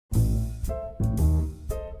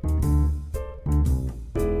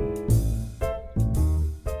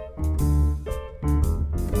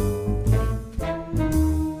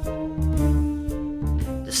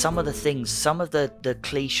some of the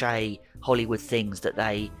cliche Hollywood things that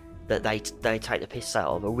they take the piss out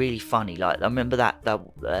of are really funny. Like I remember that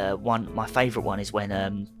one. My favourite one is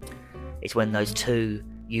when those two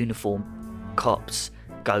uniform cops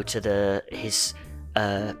go to his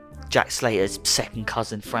Jack Slater's second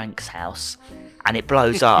cousin Frank's house, and it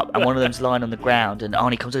blows up, and one of them's lying on the ground, and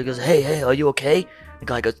Arnie comes over and goes, "Hey, are you okay?" The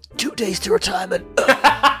guy goes, 2 days to retirement.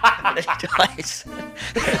 And then he dies.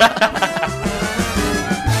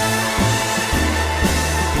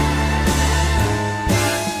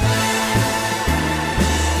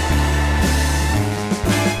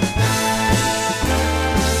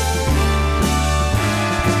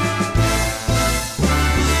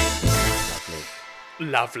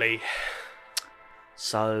 Lovely.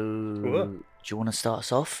 So, do you want to start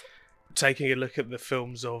us off? Taking a look at the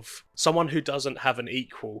films of someone who doesn't have an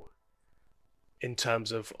equal in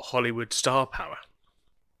terms of Hollywood star power.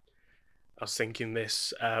 I was thinking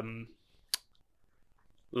this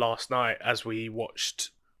last night as we watched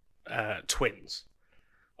Twins.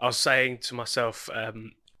 I was saying to myself, a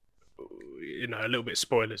little bit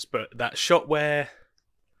spoilers, but that shot where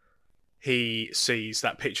he sees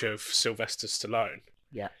that picture of Sylvester Stallone.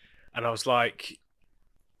 Yeah. And I was like,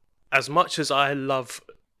 as much as I love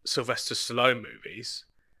Sylvester Stallone movies,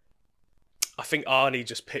 I think Arnie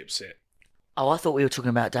just pips it. Oh, I thought we were talking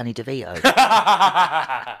about Danny DeVito.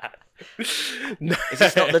 No. Is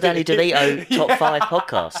this not the Danny DeVito top 5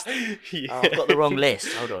 podcast? Yeah. Oh, I've got the wrong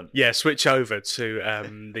list. Hold on. Yeah, switch over to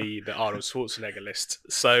the Arnold Schwarzenegger list.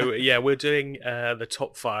 So yeah, we're doing the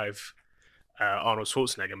top 5 Arnold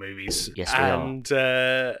Schwarzenegger movies. Yes, we are. And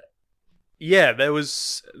yeah, there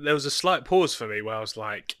was a slight pause for me where I was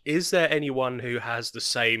like, is there anyone who has the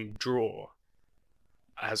same draw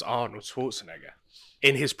as Arnold Schwarzenegger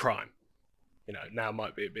in his prime? Now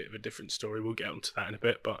might be a bit of a different story. We'll get onto that in a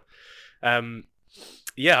bit, but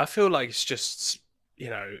yeah, I feel like it's just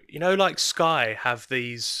like Sky have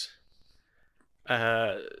these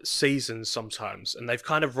seasons sometimes, and they've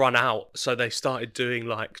kind of run out, so they started doing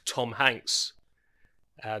like Tom Hanks,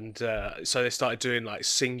 and so they started doing like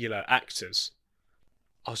singular actors.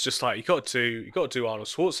 I was just like, you got to do Arnold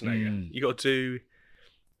Schwarzenegger. You got to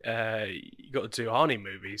do Arnie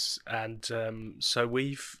movies, and so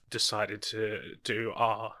we've decided to do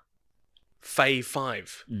our Fave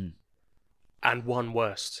 5 and one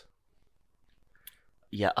worst.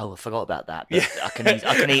 Yeah. Oh, I forgot about that. But yeah.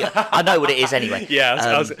 I know what it is anyway. Yeah.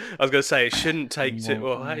 I was going to say it shouldn't take to.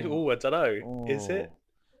 Well, I don't know. Is it?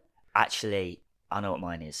 Actually, I know what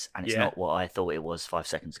mine is, and it's not what I thought it was 5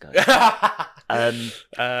 seconds ago.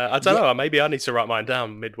 I don't know. Maybe I need to write mine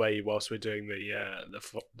down midway whilst we're doing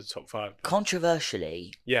the top 5.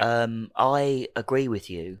 Controversially, yeah, I agree with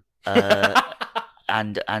you,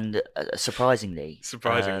 and surprisingly,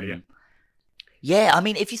 yeah. Yeah, I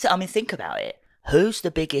mean, if you think about it, who's the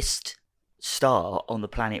biggest star on the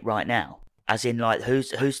planet right now? As in, like, who's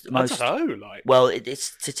the most? I don't know, like. Well, it's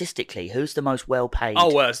statistically, who's the most well-paid?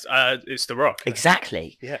 Oh, well, it's The Rock.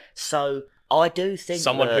 Exactly. Yeah. So I do think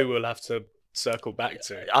someone who we'll have to circle back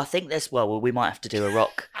to. I think there's we might have to do a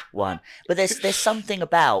Rock one, but there's something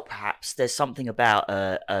about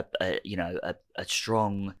a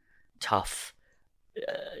strong, tough,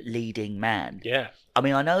 leading man. Yeah. I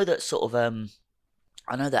mean, I know that sort of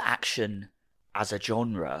I know that action as a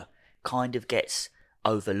genre kind of gets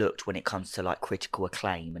overlooked when it comes to like critical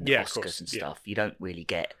acclaim and Oscars and stuff. You don't really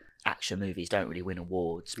get action movies, don't really win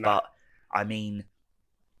awards, but I mean,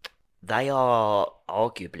 they are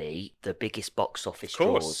arguably the biggest box office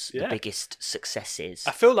draws, the biggest successes.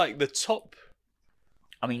 I feel like the top.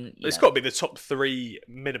 I mean, it's got to be the top 3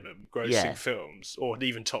 minimum grossing films, or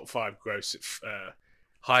even top 5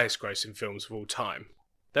 highest grossing films of all time.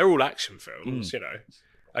 They're all action films,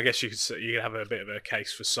 I guess you could have a bit of a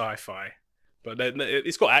case for sci-fi, but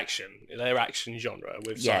it's got action. They're action genre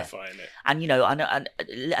with sci-fi in it. And I know, and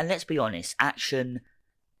let's be honest, action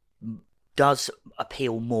does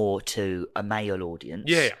appeal more to a male audience.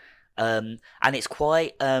 Yeah. And it's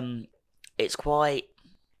quite telling,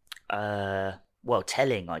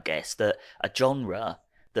 I guess, that a genre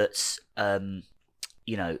that's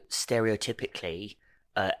stereotypically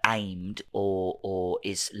aimed or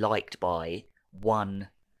is liked by one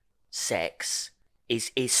sex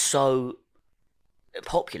is so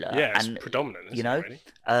popular. Yeah, it's and predominant, isn't it,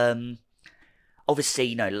 really?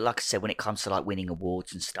 Obviously, like I said, when it comes to like winning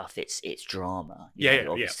awards and stuff, it's drama.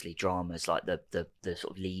 Obviously, drama's like the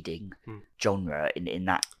sort of leading genre in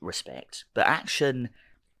that respect. But action,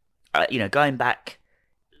 going back,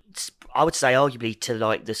 I would say arguably to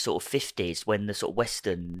like the sort of 50s when the sort of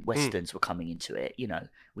westerns were coming into it.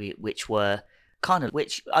 Which were kind of,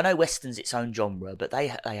 which I know Western's its own genre, but they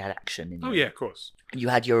had action in them. Oh yeah, of course. You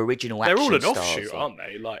had your original They're action all an stars, offshoot, like- aren't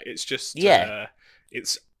they? Like it's just Yeah.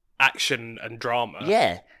 it's action and drama.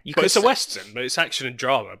 Yeah, you But could it's a say, western, but it's action and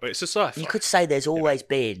drama, but it's a sci-fi. you could say there's always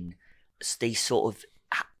been these sort of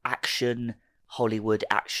action Hollywood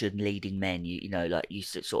action leading men. You know, like you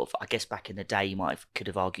sort of, I guess back in the day, you could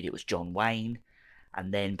have argued it was John Wayne,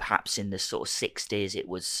 and then perhaps in the sort of 60s it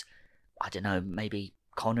was, I don't know, maybe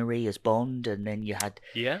Connery as Bond, and then you had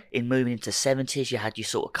Yeah. in moving into 70s you had your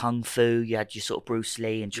sort of kung fu, you had your sort of Bruce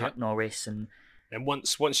Lee and Chuck Norris, and And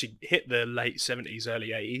once you hit the late 70s, early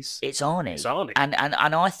 80s, it's Arnie. it's Arnie. And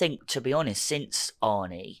I think, to be honest, since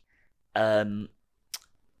Arnie,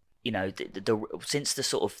 you know, since the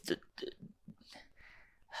sort of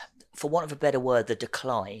for want of a better word, the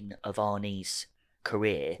decline of Arnie's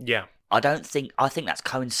career, Yeah. I think that's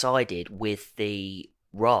coincided with the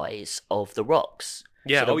rise of the Rocks.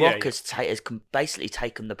 Yeah. So the oh, yeah, Rock has basically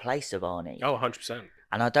taken the place of Arnie. yeah. Oh, 100%.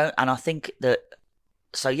 And I think that,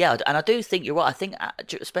 so yeah, and I do think you're right. I think,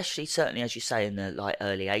 especially certainly as you say in the like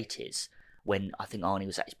early 80s, when I think Arnie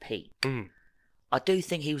was at his peak, Mm. I do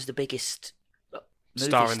think he was the biggest movie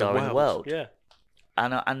Star star in the world. Yeah.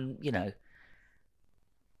 And you know,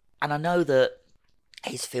 and I know that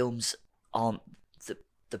his films aren't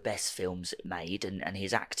the best films made, and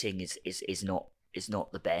his acting is not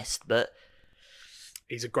the best, but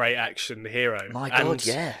He's a great action hero. my God, And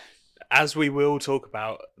yeah. as we will talk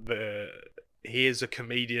about, he is a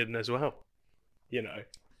comedian as well. You know,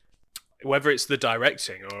 whether it's the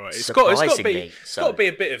directing or it's got to Surprisingly be so. got to be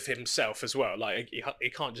a bit of himself as well. Like he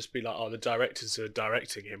can't just be like, oh, the directors are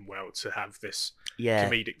directing him well to have this Yeah,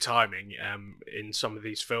 comedic timing in some of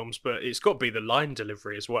these films, but it's got to be the line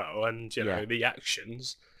delivery as well, and you know Yeah. the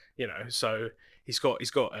actions. You know, so he's got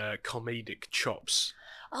comedic chops,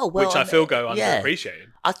 oh well, which I feel go yeah.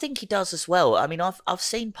 underappreciated. I think he does as well. I mean, I've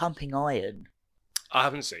seen Pumping Iron, I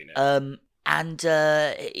haven't seen it. and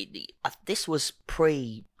this was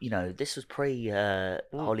pre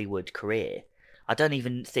Hollywood career. I don't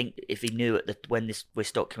even think if he knew when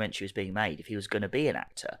this documentary was being made if he was going to be an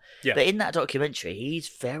actor. Yeah. But in that documentary, he's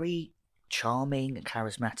very charming and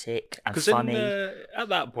charismatic and Because funny. at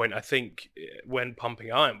that point, I think when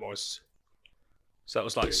Pumping Iron was, so that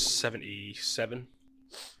was like 77.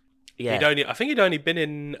 Yeah, I think he'd only been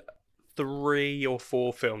in 3 or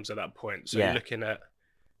 4 films at that point. So Yeah. you're looking at,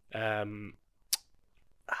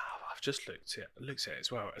 I've just looked at it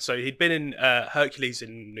as well. So he'd been in Hercules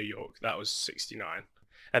in New York. That was 69,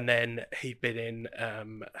 and then he'd been in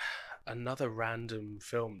another random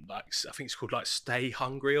film, like I think it's called like Stay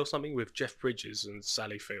Hungry or something, with Jeff Bridges and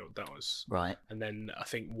Sally Field. That was, right. and then I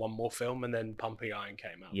think one more film, and then Pumping Iron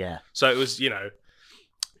came out. Yeah, So it was, you know,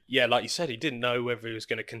 yeah, like you said, he didn't know whether he was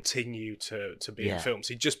going to continue to be Yeah. in films.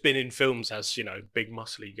 He'd just been in films as, you know, big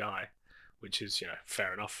muscly guy, which is, you know,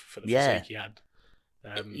 fair enough for the Yeah. physique he had.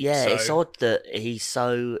 yeah. so- It's odd that he's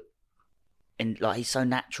so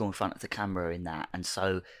natural in front of the camera in that, and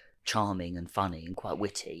so charming and funny and quite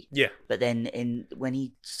witty. Yeah, But then when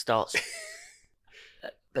he starts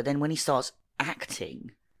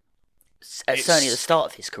acting, certainly at the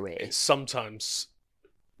start of his career. it's sometimes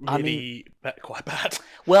I really quite bad.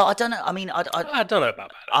 Well, I don't know. I mean, I I don't know about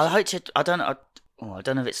that. I hope to. I don't know. I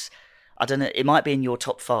don't know if it's. I don't know. It might be in your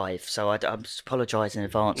top 5, so I apologise in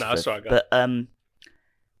advance. No, for- that's all right, go But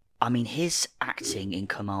I mean, his acting in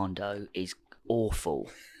Commando is awful.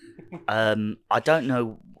 I don't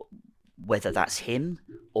know whether that's him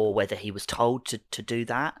or whether he was told to do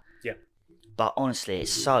that. Yeah. But honestly,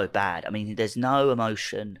 it's so bad. I mean, there's no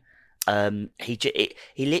emotion.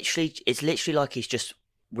 It's literally like he's just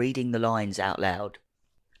reading the lines out loud.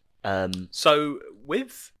 So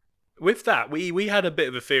with that, we had a bit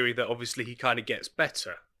of a theory that obviously he kind of gets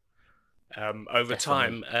better over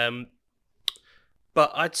Definitely. time.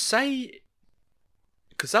 But I'd say,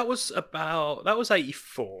 because that was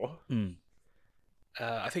 84. Mm,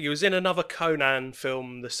 I think he was in another Conan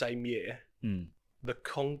film the same year. mm.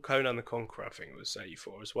 Conan the Conqueror, I think it was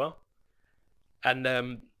 84 as well.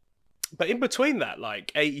 And but in between that,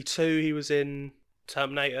 like 82, he was in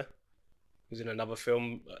Terminator. He was in another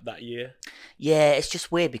film that year. Yeah, it's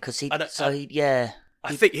just weird because I don't- yeah.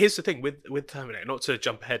 I think here's the thing with Terminator, not to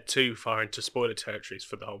jump ahead too far into spoiler territories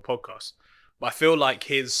for the whole podcast, but I feel like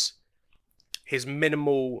his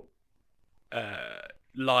minimal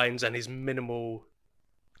lines and his minimal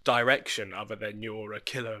direction, other than you're a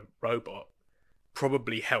killer robot,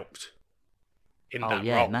 probably helped in Oh that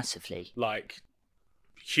yeah, role, massively. like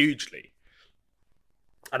hugely.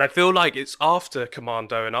 And I feel like it's after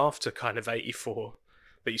Commando and after kind of 84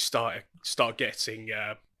 that you start getting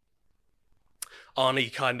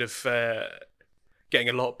Arnie kind of getting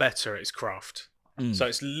a lot better at its craft. Mm. So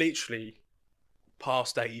it's literally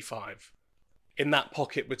past 85. In that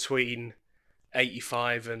pocket between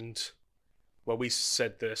 85 and, well, we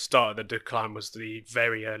said the start of the decline was the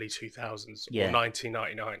very early 2000s, Yeah. or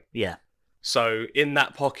 1999. Yeah. So in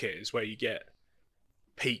that pocket is where you get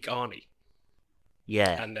peak Arnie,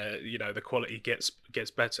 Yeah. and the quality gets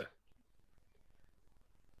better.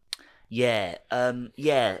 Yeah.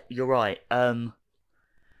 Yeah. You're right.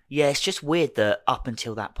 Yeah. It's just weird that up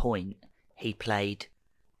until that point he played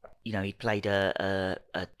a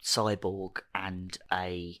cyborg and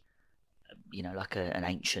an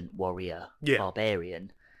ancient warrior, Yeah.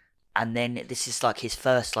 barbarian, and then this is like his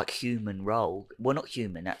first like human role. Well, not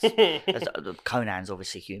human. That's Conan's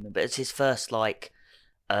obviously human, but it's his first like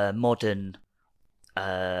modern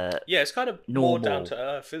Yeah, it's kind of more normal down to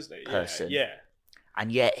earth, isn't it? person. Yeah.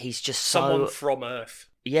 and yet he's just Someone so from Earth,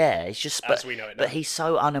 yeah. It's just as we know it now. but he's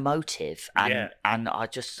so unemotive, and Yeah. and I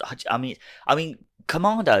mean,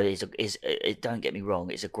 Commando is don't get me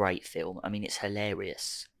wrong, it's a great film. I mean, it's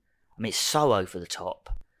hilarious. I mean, it's so over the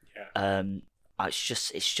top. Yeah.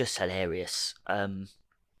 It's just hilarious. But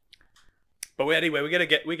anyway, we're gonna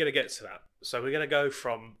get to that. So we're gonna go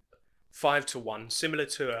from 5 to 1, similar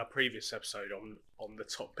to our previous episode on the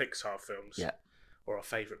top Pixar films. Yeah. Or our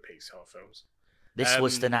favourite Pixar films. This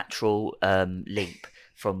was the natural leap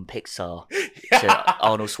from Pixar to Yeah.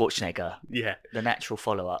 Arnold Schwarzenegger. Yeah. The natural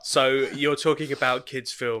follow-up. So you're talking about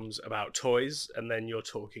kids' films about toys, and then you're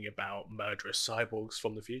talking about murderous cyborgs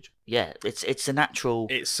from the future. Yeah, it's a natural.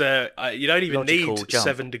 It's you don't even Logical need jump.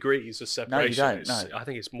 7 degrees of separation. don't, It's- no. I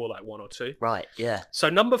think it's more like 1 or 2. Right, yeah. So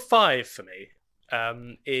number 5 for me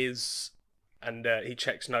is, and he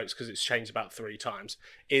checks notes because it's changed about 3 times,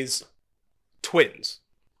 is Twins,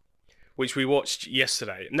 which we watched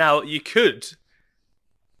yesterday. Now you could,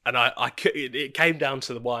 and I could. It came down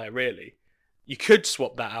to the wire really. You could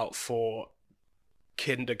swap that out for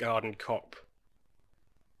Kindergarten Cop,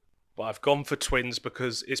 but I've gone for Twins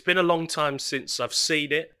because it's been a long time since I've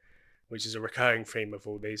seen it, which is a recurring theme of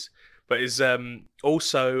all these. But is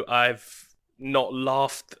also I've not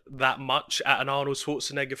laughed that much at an Arnold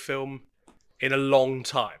Schwarzenegger film in a long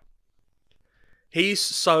time. He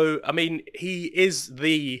is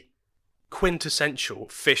the quintessential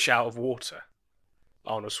fish out of water,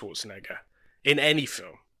 Arnold Schwarzenegger, in any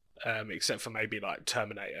film, except for maybe like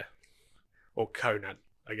Terminator or Conan,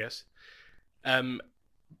 I guess.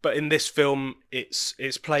 But in this film,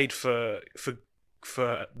 it's played for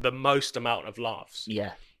the most amount of laughs.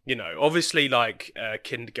 Yeah. You know, obviously, like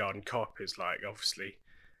Kindergarten Cop is like obviously,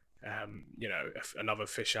 another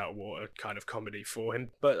fish out of water kind of comedy for him.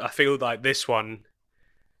 But I feel like this one,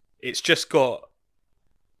 it's just got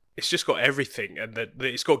everything, and that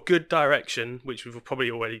it's got good direction, which we've probably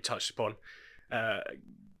already touched upon.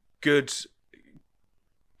 Good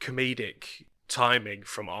comedic timing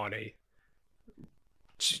from Arnie.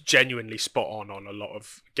 Genuinely spot on a lot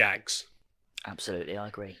of gags. Absolutely, I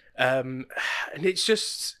agree. And it's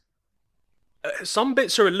just some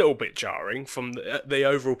bits are a little bit jarring from the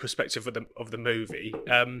overall perspective of the movie.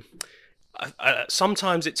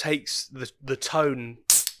 Sometimes it takes the tone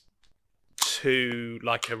to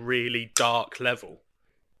like a really dark level,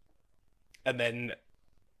 and then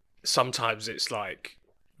sometimes it's like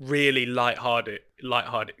really lighthearted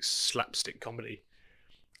slapstick comedy.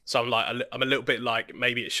 So I'm a little bit like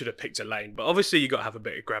maybe it should have picked Elaine, but obviously you got to have a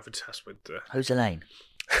bit of gravitas with the. Who's Elaine?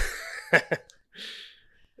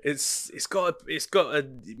 It's got a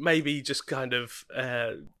maybe just kind of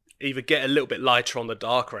either get a little bit lighter on the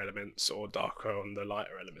darker elements or darker on the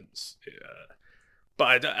lighter elements.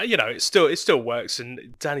 But it still works,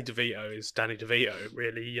 and Danny DeVito is Danny DeVito.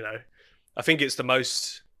 Really, I think it's the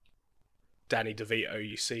most Danny DeVito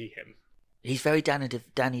you see him. He's very Danny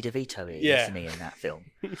DeVito, isn't he, in that film?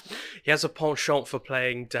 He has a penchant for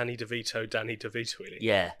playing Danny DeVito.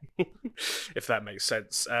 Yeah. If that makes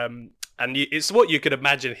sense. And it's what you could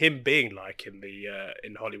imagine him being like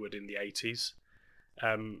in Hollywood in the 80s.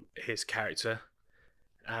 His character.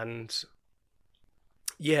 And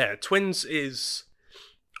yeah, Twins is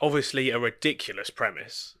obviously a ridiculous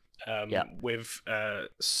premise. With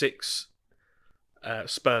 6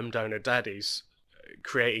 sperm donor daddies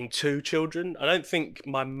creating 2 children. I don't think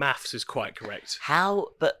my maths is quite correct.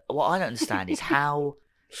 But what I don't understand is how.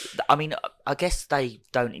 I mean, I guess they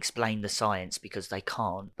don't explain the science because they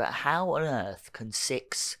can't. But how on earth can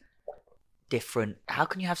 6 different? How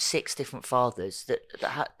can you have 6 different fathers?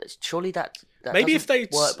 Surely that maybe if they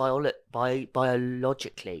work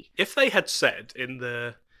biologically. If they had said in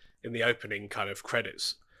the opening kind of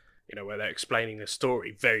credits, you know, where they're explaining the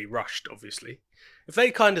story, very rushed, obviously. If they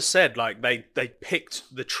kind of said, like, they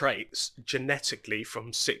picked the traits genetically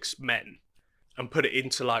from 6 men and put it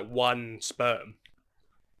into, like, one sperm,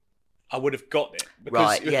 I would have got it.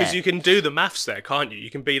 Because you can do the maths there, can't you? You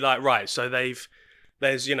can be like, right, so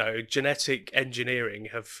there's, you know, genetic engineering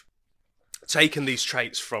have taken these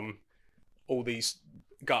traits from all these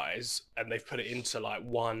guys and they've put it into, like,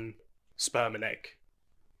 one sperm and egg,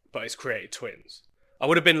 but it's created twins. I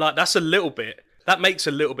would have been like, that makes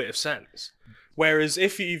a little bit of sense. Whereas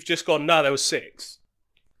if you've just gone, no, there was 6.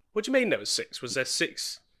 What do you mean there was 6? Was there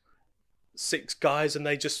six guys and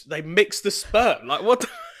they mixed the sperm? Like, what?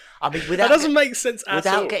 I mean, that doesn't make sense at all.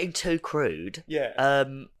 Without getting too crude, yeah.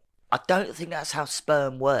 I don't think that's how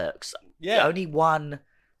sperm works. Yeah. Only one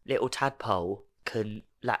little tadpole can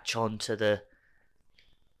latch on to the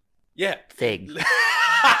thing.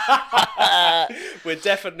 We're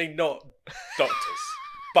definitely not doctors.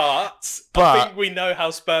 But I think we know how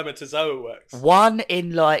spermatozoa works. 1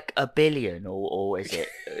 in like a billion, or is it?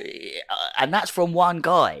 And that's from one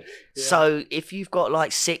guy. Yeah. So if you've got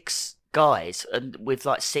like 6 guys and with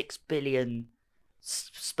like 6 billion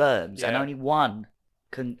sperms, and only one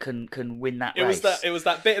can win that race. It was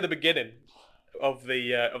that bit at the beginning of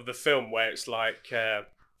the film where it's like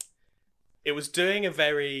it was doing a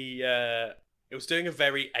very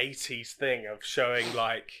 80s thing of showing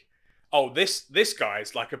like, oh, this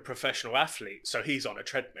guy's like a professional athlete, so he's on a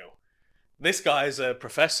treadmill. This guy's a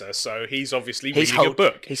professor, so he's obviously reading a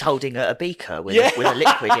book. He's holding a beaker with a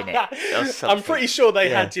liquid in it. I'm pretty sure they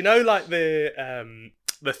had, you know, like the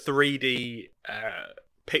 3D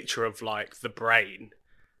picture of like the brain,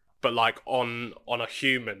 but like on a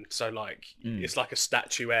human. So like it's like a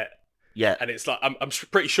statuette. Yeah, and it's like I'm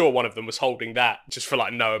pretty sure one of them was holding that just for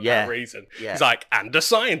like no apparent reason. Yeah. He's like, and a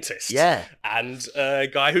scientist. Yeah, and a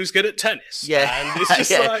guy who's good at tennis. Yeah, and it's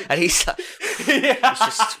just like, and he's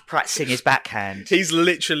just practicing his backhand. He's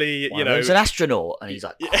literally, you know, he's an astronaut, and he's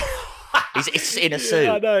like, he's in a suit.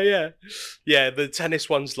 I know, yeah. The tennis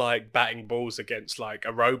one's like batting balls against like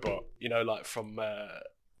a robot, you know, like from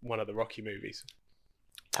one of the Rocky movies.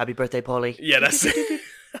 Happy birthday, Polly. Yeah, that's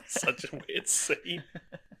such a weird scene.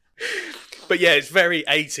 But yeah, it's very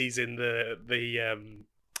 80s in the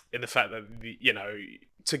fact that you know,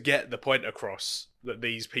 to get the point across that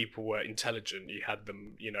these people were intelligent, you had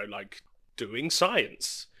them, you know, like doing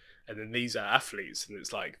science, and then these are athletes, and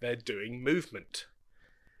it's like they're doing movement.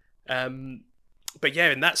 But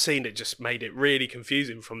yeah, in that scene, it just made it really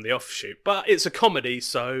confusing from the offshoot. But it's a comedy,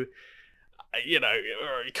 so you know,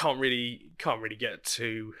 you can't really get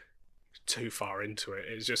too far into it.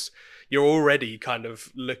 It's just, you're already kind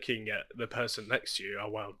of looking at the person next to you. Oh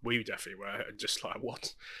well, we definitely were, and just like,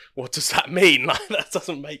 what does that mean? Like, that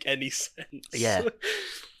doesn't make any sense. Yeah.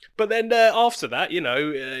 But then after that, you know,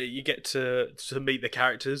 you get to meet the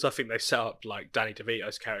characters. I think they set up like Danny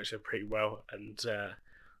DeVito's character pretty well, and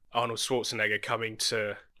Arnold Schwarzenegger coming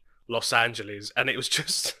to Los Angeles, and it was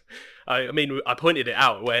just, I mean, I pointed it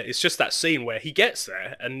out where it's just that scene where he gets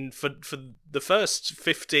there, and for the first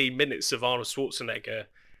 15 minutes of Arnold Schwarzenegger,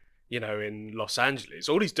 you know, in Los Angeles,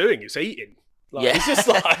 all he's doing is eating. Like, he's just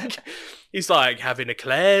like, he's like having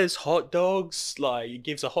eclairs, hot dogs, like he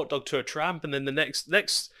gives a hot dog to a tramp, and then the next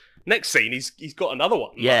scene, he's got another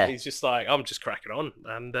one. Yeah. Like, he's just like, I'm just cracking on.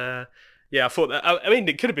 And yeah, I thought that, I mean,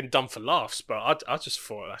 it could have been done for laughs, but I just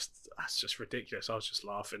thought that's just ridiculous. I was just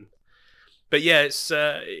laughing. But yeah, it's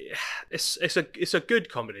a good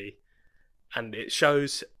comedy, and it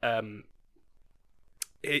shows. I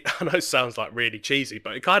know it sounds like really cheesy,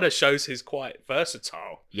 but it kind of shows he's quite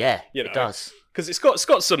versatile. Yeah, you know? It does. Because it's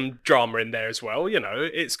got some drama in there as well. You know,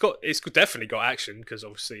 it's definitely got action. Because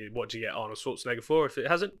obviously, what do you get Arnold Schwarzenegger for if it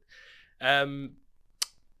hasn't?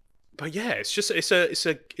 But yeah,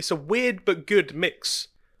 it's a weird but good mix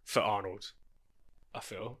for Arnold. I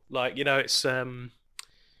feel like, you know, it's a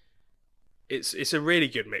really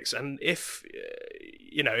good mix, and if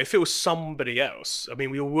you know, if it was somebody else, I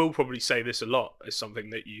mean, we will probably say this a lot as something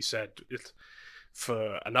that you said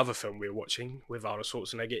for another film we were watching with Arnold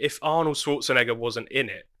Schwarzenegger. If Arnold Schwarzenegger wasn't in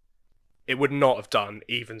it, it would not have done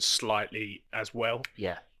even slightly as well.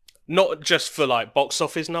 Yeah. Not just for like box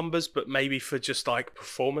office numbers, but maybe for just like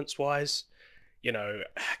performance wise. You know,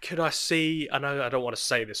 could I see, I know I don't want to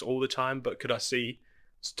say this all the time, but could I see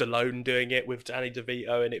Stallone doing it with Danny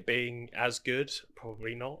DeVito and it being as good?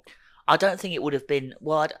 Probably not. I don't think it would have been.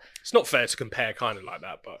 Well, it's not fair to compare kind of like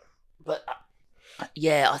that, but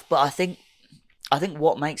yeah, but I think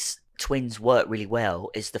what makes Twins work really well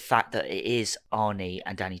is the fact that it is Arnie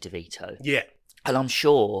and Danny DeVito. Yeah, and I'm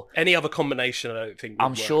sure any other combination, I don't think.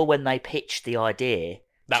 I'm sure when they pitched the idea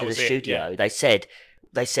to the studio, they said,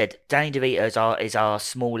 they said Danny DeVito is our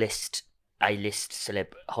smallest A-list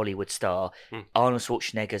celeb Hollywood star. Mm. Arnold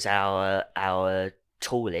Schwarzenegger's our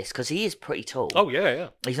tallest, because he is pretty tall. Oh yeah.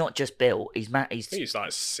 He's not just built. He's I think he's like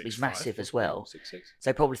 6'5", he's massive as well. 6'6". So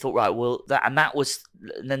they probably thought, right, well, that was.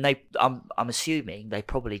 And then I'm assuming they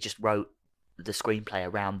probably just wrote the screenplay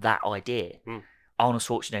around that idea. Mm. Arnold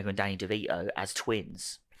Schwarzenegger and Danny DeVito as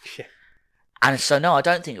twins. Yeah. And so no, I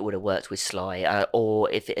don't think it would have worked with Sly, or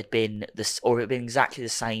if it had been exactly the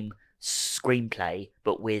same screenplay,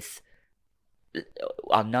 but with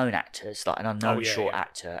unknown actors, like an unknown short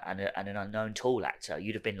actor and an unknown tall actor.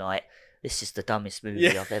 You'd have been like, this is the dumbest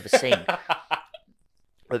movie I've ever seen.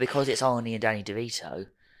 But because it's Arnie and Danny DeVito,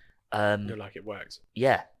 You're like, it works.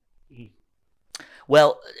 yeah. Mm.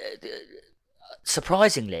 Well,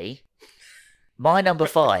 surprisingly, my number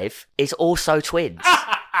 5 is also twins.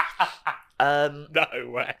 No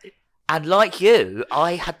way. And like you,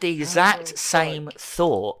 I had the exact same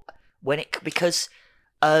thought because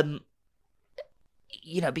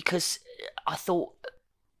because I thought,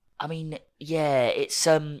 I mean, yeah, it's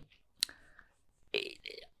I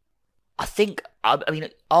think, I mean,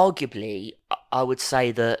 arguably, I would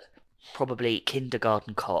say that probably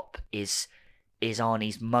Kindergarten Cop is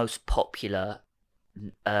Arnie's most popular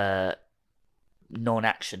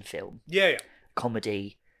non-action film. Yeah.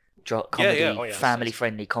 Comedy, Oh,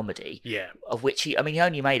 family-friendly comedy. Yeah. Of which he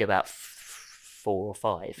only made about 4 or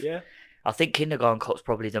 5. Yeah. I think Kindergarten Cop's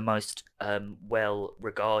probably the most well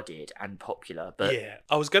regarded and popular. But yeah,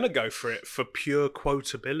 I was gonna go for it for pure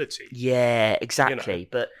quotability. yeah, exactly.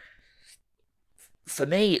 But for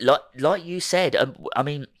me, like you said, I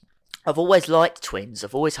mean, I've always liked Twins.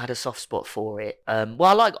 I've always had a soft spot for it.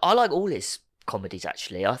 Well, I like all his comedies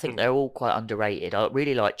actually. I think they're all quite underrated. I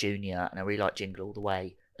really like Junior, and I really like Jingle All the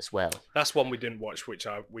Way as well. That's one we didn't watch, which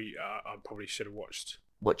I probably should have watched.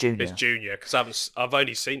 What, Junior? It's Junior, because I've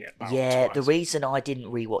only seen it about Yeah, twice. the reason I didn't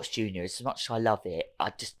rewatch Junior is, as much as I love it,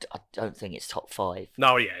 I don't think it's top 5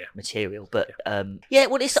 No, yeah. material. But well,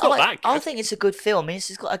 It's not that I good. think it's a good film. I mean,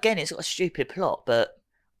 it's got a stupid plot, but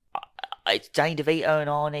it's Danny DeVito and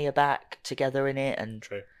Arnie are back together in it. And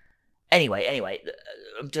True. anyway,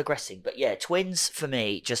 I'm digressing. But yeah, Twins for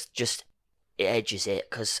me just it edges it,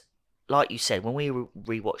 because, like you said, when we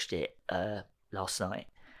rewatched it last night,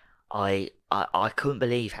 I couldn't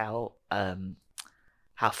believe how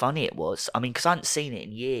funny it was. I mean, because I hadn't seen it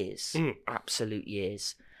in years, absolute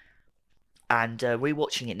years. And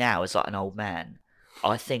rewatching it now as like an old man,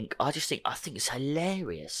 I think it's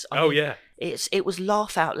hilarious. I mean, yeah. it was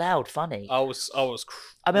laugh out loud funny. I was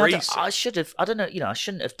I mean, crazy. I should have. I don't know. I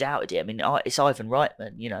shouldn't have doubted it. I mean, it's Ivan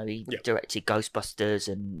Reitman. He directed Ghostbusters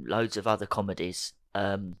and loads of other comedies.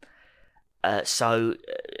 So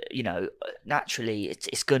naturally,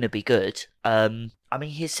 it's going to be good. I mean,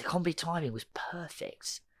 his comedy timing was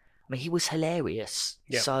perfect. I mean, he was hilarious.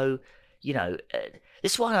 Yeah. So,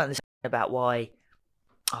 this is why I don't understand about why.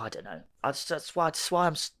 I don't know. That's why I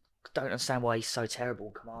don't understand why he's so terrible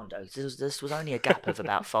in Commando. This was only a gap of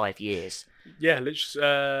about 5 years. Yeah,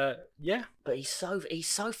 literally. Yeah. But he's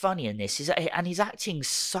so funny in this, and he's acting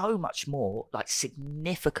so much more, like,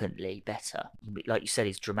 significantly better. Like you said,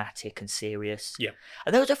 he's dramatic and serious. Yeah.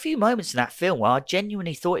 And there was a few moments in that film where I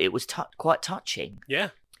genuinely thought it was quite touching.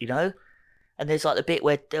 Yeah. And there's like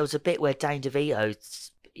there was a bit where Danny DeVito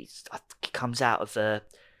he comes out of the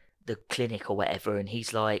clinic or whatever, and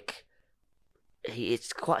he's like,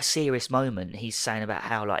 it's quite a serious moment. He's saying about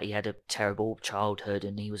how, like, he had a terrible childhood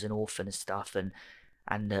and he was an orphan and stuff, and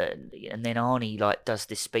then Arnie, like, does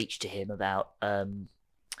this speech to him about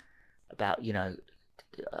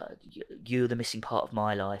you're the missing part of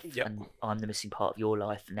my life, and I'm the missing part of your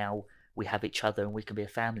life. Now we have each other and we can be a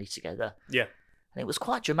family together. Yeah. And it was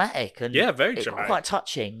quite dramatic, and very dramatic, quite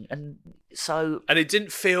touching, and it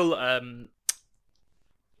didn't feel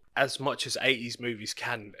as much as 80s movies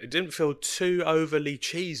can. It didn't feel too overly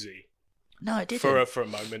cheesy. No, it didn't. For a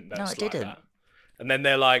moment. No, it didn't. That. And then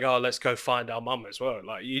they're like, "Oh, let's go find our mum as well."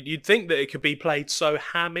 Like, you'd think that it could be played so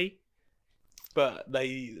hammy, but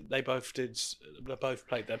they both did. They both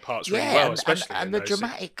played their parts really well, especially and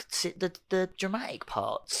the dramatic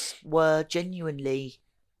parts were genuinely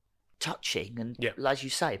touching, and as you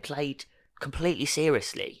say, played completely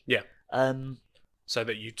seriously. Yeah. So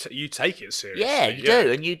that you take it seriously. Yeah, you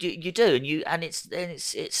do, and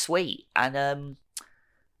it's sweet, and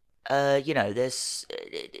there's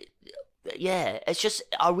it's just,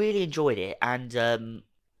 I really enjoyed it, and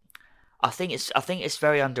I think it's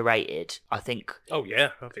very underrated. I think. Oh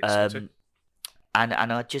yeah, I think so too. And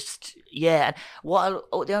I just and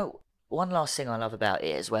one last thing I love about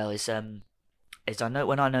it as well is I know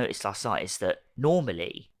when I noticed last night is that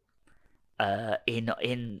normally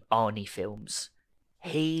in Arnie films,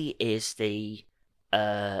 he is the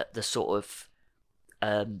sort of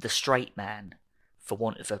the straight man, for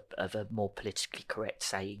want of a more politically correct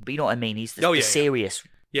saying. But you know what I mean? He's the, Oh, the yeah, yeah. serious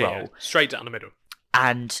Yeah, role, yeah. Straight down the middle.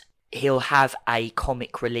 and he'll have a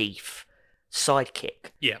comic relief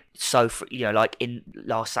sidekick. Yeah. So, for, like in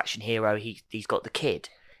Last Action Hero, he's got the kid.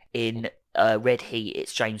 In Red Heat,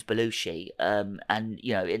 it's James Belushi. And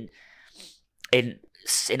in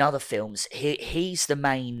other films, he's the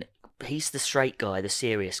main. He's the straight guy, the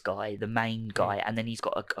serious guy, the main guy, and then he's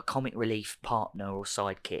got a comic relief partner or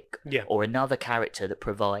sidekick, Yeah. or another character that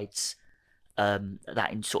provides that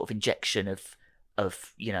in sort of injection of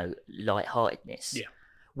lightheartedness. Yeah.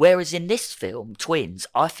 Whereas in this film, Twins,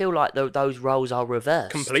 I feel like those roles are reversed.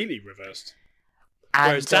 Completely reversed.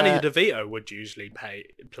 And, Whereas Danny DeVito would usually play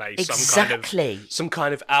exactly. some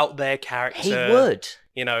kind of out there character. He would.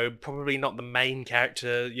 Probably not the main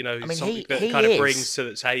character. Something that he kind of is. brings to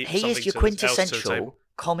the table. He is your quintessential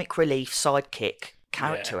comic relief sidekick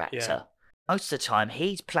character actor. Yeah. Most of the time,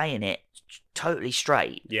 he's playing it totally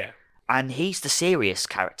straight. Yeah. And he's the serious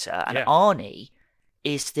character, and Yeah. Arnie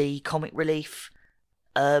is the comic relief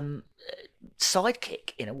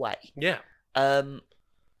sidekick in a way. Yeah.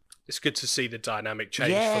 It's good to see the dynamic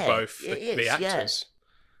change for both the actors,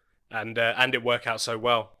 and it work out so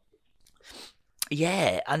well.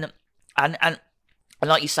 Yeah, and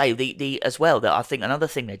like you say, the as well, that I think another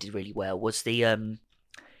thing they did really well was the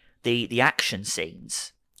action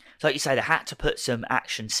scenes. So like you say, they had to put some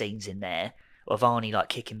action scenes in there of Arnie like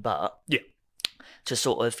kicking butt. Yeah. To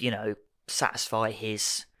sort of satisfy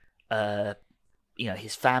his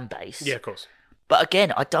his fan base. Yeah, of course. But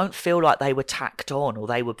again, I don't feel like they were tacked on or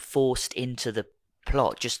they were forced into the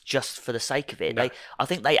plot just for the sake of it. No. I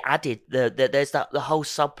think they added there's the whole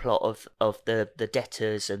subplot of the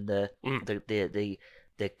debtors and the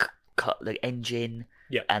engine,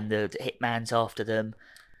 Yeah. and the hitman's after them.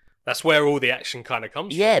 That's where all the action kind of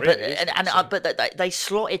comes Yeah, from. Really, but they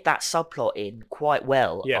slotted that subplot in quite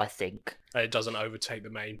well. Yeah. I think it doesn't overtake the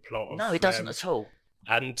main plot. no, it doesn't at all.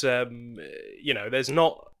 And there's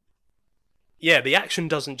not. Yeah, the action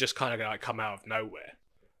doesn't just kind of like come out of nowhere,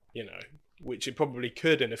 which it probably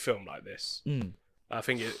could in a film like this. Mm. I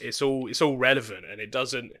think it's all relevant, and it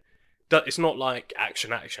doesn't. It's not like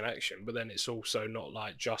action, but then it's also not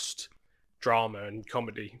like just drama and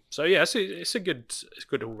comedy. So yeah, it's a good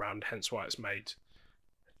all round. Hence why it's made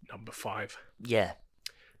number 5. Yeah.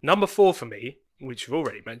 Number 4 for me, which you've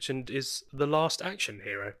already mentioned, is The Last Action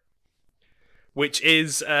Hero, which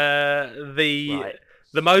is the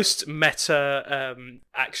most meta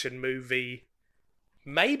action movie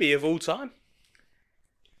maybe of all time.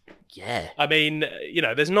 Yeah. I mean,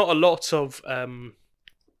 there's not a lot of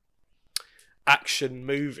action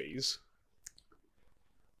movies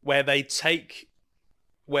where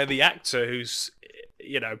the actor who's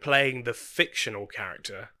playing the fictional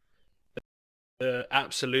character, the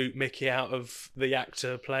absolute Mickey out of the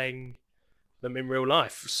actor playing them in real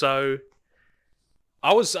life. So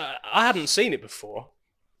I hadn't seen it before,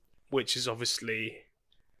 which is obviously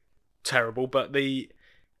terrible. But when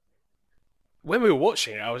we were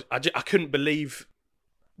watching it, I couldn't believe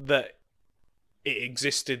that it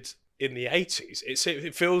existed in the 80s.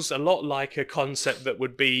 It feels a lot like a concept that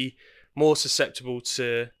would be more susceptible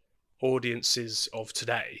to audiences of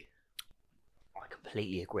today. I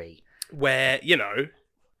completely agree. Where,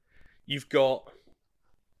 you've got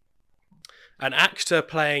an actor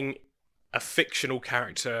playing a fictional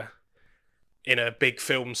character in a big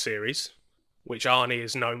film series, which Arnie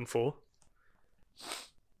is known for.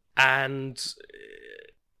 And,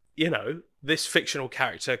 this fictional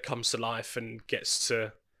character comes to life and gets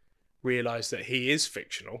to realise that he is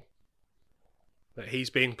fictional, that he's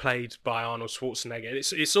being played by Arnold Schwarzenegger.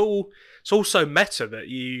 It's all so meta that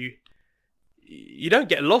you don't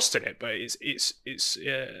get lost in it, but it's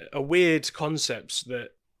a weird concept that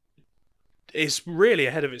is really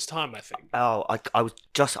ahead of its time, I think. Oh, I was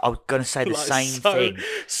going to say the same thing.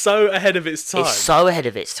 So ahead of its time. It's so ahead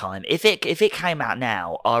of its time. If it came out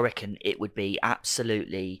now, I reckon it would be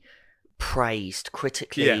absolutely praised,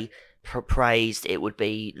 critically praised. It would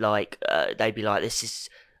be like they'd be like, this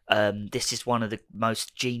is one of the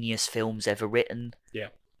most genius films ever written. Yeah.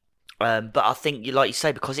 But I think, like you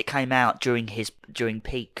say, because it came out during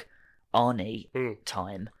peak Arnie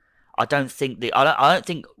time, I don't think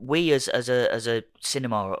we as a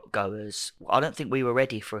cinema goers, I don't think we were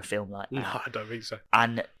ready for a film like that. No, I don't think so.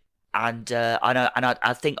 And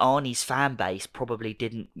I think Arnie's fan base probably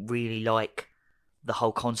didn't really like the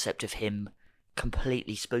whole concept of him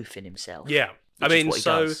completely spoofing himself. Yeah, I which is mean, what he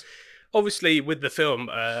so does. obviously with the film,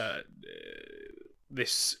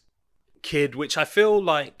 this kid, which I feel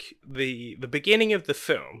like the beginning of the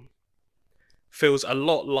film feels a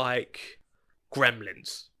lot like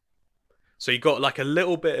Gremlins. So you got like a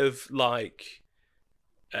little bit of like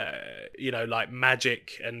like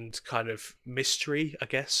magic and kind of mystery, I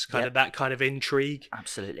guess, kind of that kind of intrigue.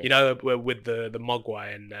 Absolutely. You know, with the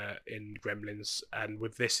Mogwai in Gremlins, and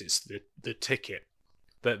with this, it's the ticket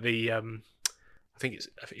that the I think is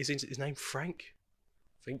his name Frank.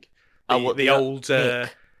 I think the old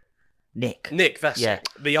Nick. That's it.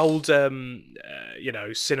 The old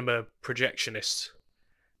cinema projectionist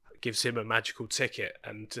gives him a magical ticket,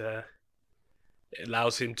 and it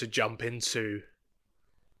allows him to jump into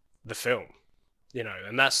the film,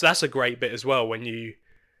 and that's a great bit as well when you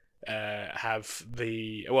have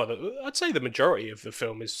I'd say the majority of the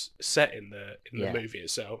film is set in the movie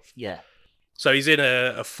itself. Yeah. So he's in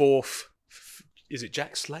a fourth. Is it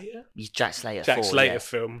Jack Slater? He's Jack Slater. Jack Slater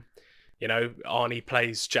film. Arnie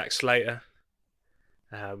plays Jack Slater,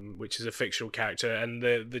 which is a fictional character, and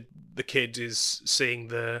the kid is seeing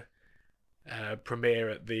the premiere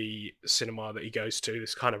at the cinema that he goes to.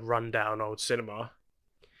 This kind of rundown old cinema.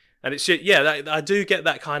 And it's I do get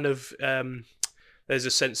that kind of. There's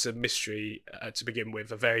a sense of mystery to begin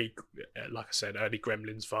with, a very, like I said, early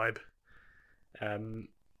Gremlins vibe. And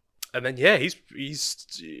then he's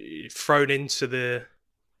thrown into the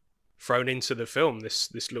film.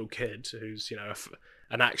 This little kid who's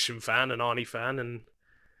an action fan, an Arnie fan, and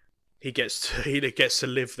he gets to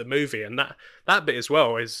live the movie. And that bit as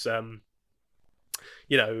well is one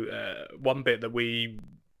bit that we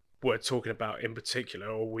were talking about in particular,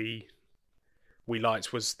 or we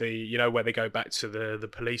liked, was the where they go back to the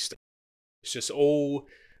police station. It's just all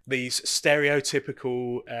these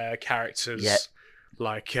stereotypical characters,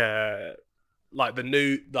 like the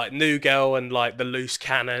new girl and like the loose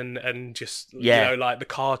cannon, and just like the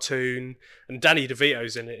cartoon, and Danny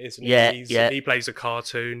DeVito's in it, isn't he? He plays a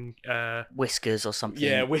cartoon, Whiskers or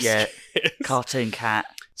something. Whiskers. Cartoon cat.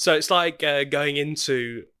 So it's like going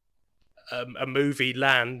into a movie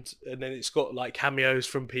land, and then it's got like cameos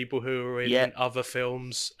from people who are in other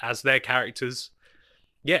films as their characters.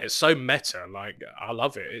 Yeah, it's so meta. Like, I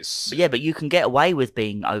love it. But you can get away with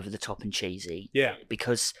being over the top and cheesy. Yeah,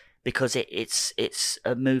 because it's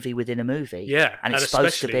a movie within a movie. Yeah, and it's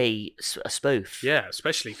supposed to be a spoof. Yeah,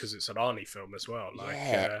 especially because it's an Arnie film as well. Like,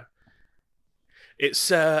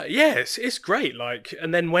 it's great. Like,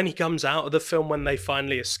 and then when he comes out of the film, when they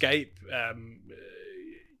finally escape,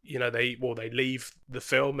 they leave the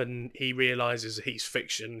film, and he realizes he's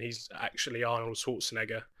fiction. He's actually Arnold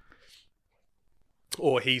Schwarzenegger,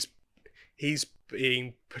 or he's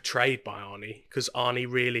being portrayed by Arnie, because Arnie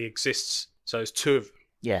really exists. So there's two of them.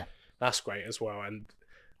 Yeah, that's great as well. And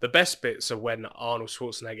the best bits are when Arnold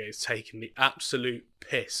Schwarzenegger is taking the absolute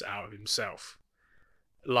piss out of himself.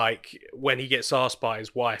 Like when he gets asked by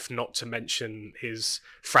his wife not to mention his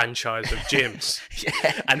franchise of gyms,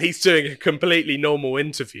 and he's doing a completely normal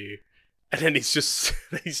interview, and then he just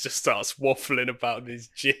starts waffling about these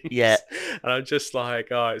gyms. Yeah, and I'm just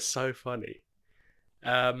like, oh, it's so funny.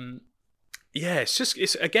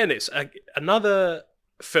 It's another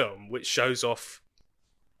film which shows off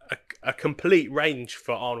a complete range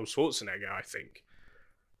for Arnold Schwarzenegger, I think.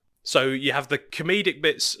 So you have the comedic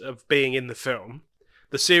bits of being in the film,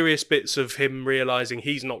 the serious bits of him realizing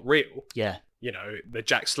he's not real. Yeah. The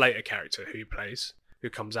Jack Slater character who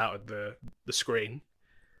comes out of the screen.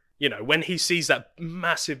 When he sees that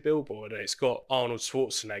massive billboard and it's got Arnold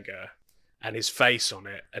Schwarzenegger and his face on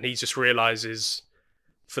it, and he just realizes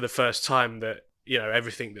for the first time that,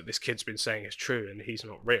 everything that this kid's been saying is true and he's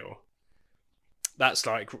not real. That's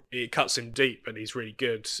like, it cuts him deep, and he's really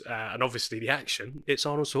good. And obviously the action, it's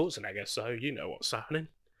Arnold Schwarzenegger, so you know what's happening.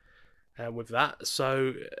 With that,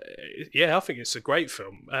 so I think it's a great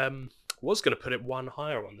film. Was going to put it one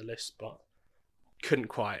higher on the list, but couldn't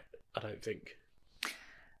quite, I don't think.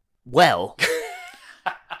 Well,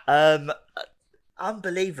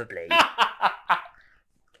 unbelievably,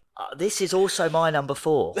 this is also my number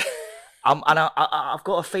 4, and I've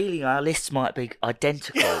got a feeling our lists might be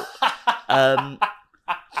identical.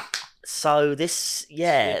 So this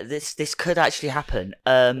could actually happen.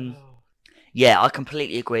 Yeah, I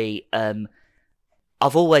completely agree.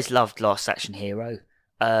 I've always loved Last Action Hero.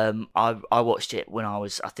 I watched it when I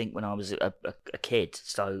was a kid,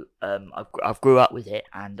 so I've grew up with it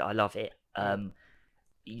and I love it.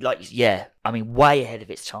 Way ahead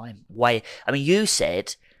of its time. You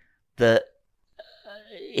said that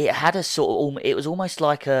it had a sort of, it was almost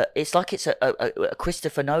like it's a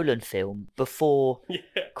Christopher Nolan film before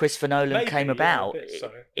Christopher Nolan came about,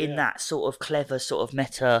 in that sort of clever sort of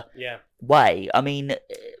meta way. I mean,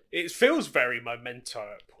 it feels very Memento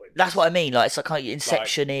at points. That's what I mean. Like it's like kind of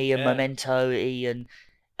Inception-y and yeah. Memento-y and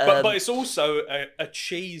But it's also a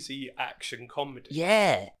cheesy action comedy.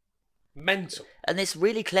 yeah, Mental. and it's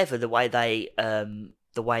really clever the way they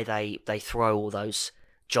throw all those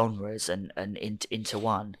genres and into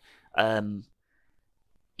one.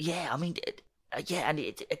 Yeah, I mean, yeah, and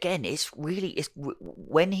again,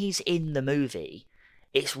 when he's in the movie,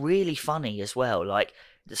 it's really funny as well. Like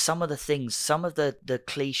some of the things, some of the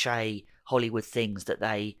cliche Hollywood things that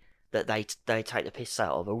they take the piss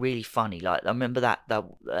out of are really funny. Like I remember that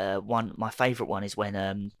one. My favourite one is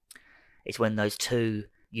when those two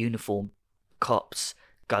uniform cops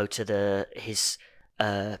go to his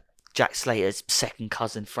Jack Slater's second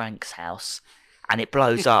cousin Frank's house, and it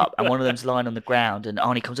blows up, and one of them's lying on the ground, and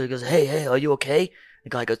Arnie comes over and goes, "Hey, are you okay?" The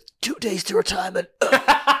guy goes, "2 days to retirement."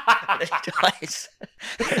 And he dies.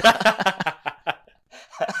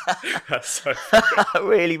 That's so funny. That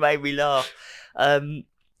really made me laugh.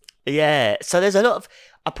 Yeah, so there's a lot of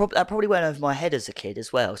that probably went over my head as a kid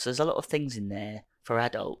as well. So there's a lot of things in there for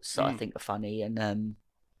adults that I think are funny, and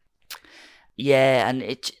yeah, and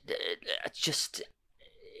it's just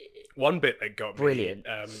One bit that got me, brilliant.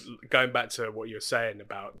 Going back to what you were saying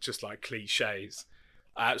about just like cliches,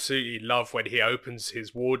 I absolutely love when he opens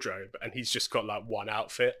his wardrobe and he's just got like one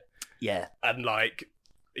outfit Yeah, and like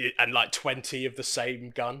 20 of the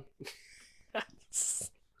same gun.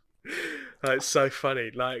 It's so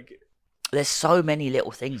funny. Like there's so many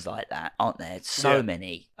little things like that, aren't there? So Yeah.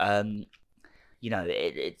 many. You know,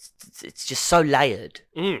 it's just so layered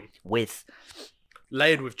with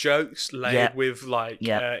layered with jokes, layered Yeah. with like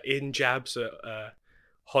Yeah. in jabs at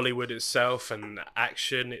Hollywood itself and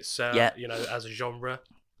action itself. Yeah. You know, as a genre,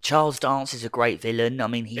 Charles Dance is a great villain. I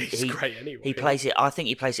mean, he's great anyway. he plays it. I think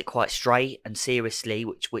he plays it quite straight and seriously,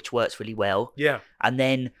 which works really well. Yeah,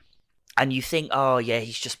 And you think, oh yeah,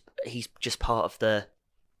 he's just part of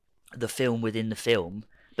the film within the film.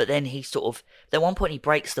 But then he sort of at one point he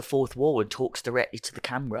breaks the fourth wall and talks directly to the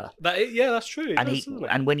camera. that's true. And he's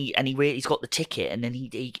got the ticket, and then he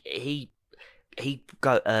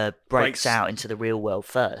breaks out into the real world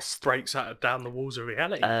first. breaks out down the walls of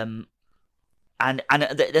reality. And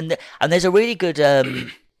there's a really good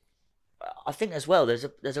I think as well there's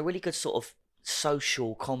a really good sort of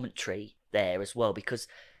social commentary there as well, because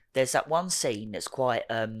there's that one scene that's quite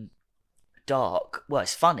dark. Well,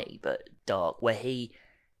 it's funny but dark, where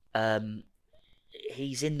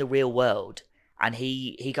he's in the real world, and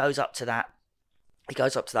he goes up to that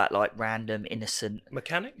like random innocent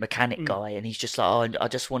Mechanic. guy, and he's just like, oh, I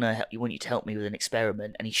just want you to help me with an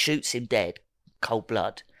experiment, and he shoots him dead, cold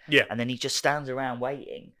blood. Yeah. And then he just stands around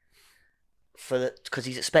waiting because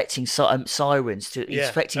he's expecting sirens to. He's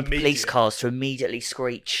expecting police immediate. cars to immediately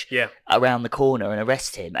screech Yeah. around the corner and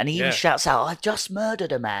arrest him. And he even Yeah. shouts out, "I've just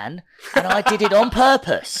murdered a man, and I did it on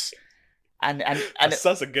purpose." And That's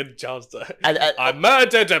such a good chance to. and I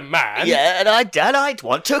murdered a man. yeah, and I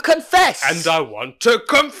want to confess. And I want to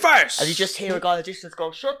confess. And you just hear a guy in the distance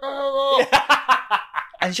go, "Shut up!"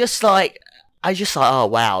 And just like. I was just like, oh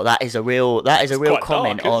wow, that is a real quite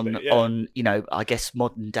comment dark, isn't it? Yeah. on I guess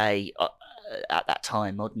modern day at that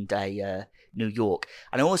time, modern day New York.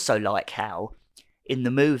 And I also like how in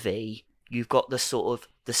the movie you've got the sort of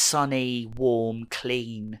the sunny, warm,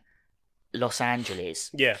 clean Los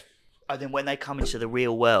Angeles, Yeah. and then when they come into the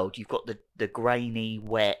real world, you've got the grainy,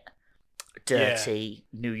 wet, dirty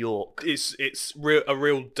New York. It's a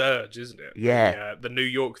real dirge, isn't it? Yeah. The New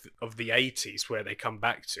York of the 80s where they come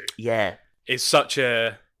back to. Yeah, Is such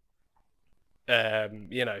a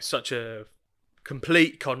such a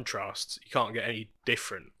complete contrast. You can't get any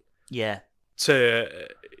different yeah, to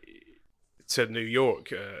New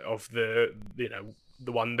York of the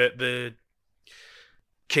the one that the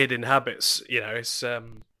kid inhabits. It's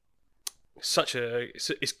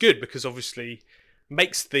it's good because obviously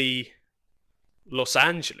makes the Los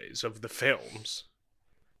Angeles of the films,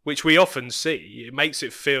 which we often see, it makes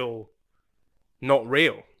it feel not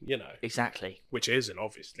real, exactly. which isn't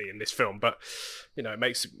obviously in this film, but it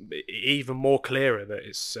makes it even more clearer that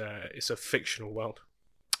it's a fictional world.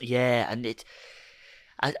 Yeah, and then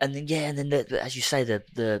as you say,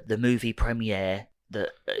 the movie premiere, that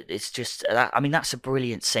it's just I mean, that's a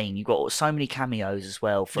brilliant scene. You've got so many cameos as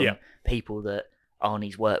well from Yeah. people that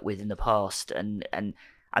Arnie's worked with in the past, and then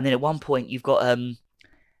at one point you've got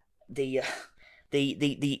the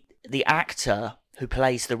actor who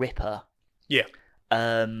plays the Ripper. Yeah.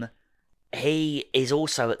 He is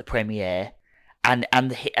also at the premiere, and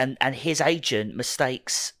his agent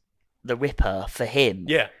mistakes the Ripper for him.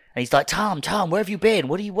 Yeah. And he's like, Tom, where have you been?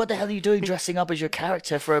 What the hell are you doing dressing up as your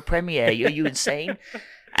character for a premiere? Are you insane?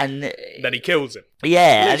 and Then he kills him.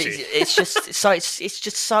 yeah, and Literally. it's just so it's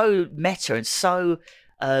just so meta and so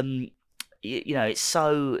it's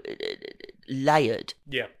so layered.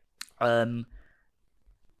 Yeah.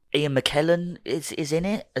 Ian McKellen is in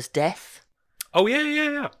it as Death. Oh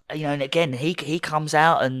yeah. And again he comes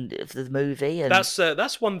out and for the movie, and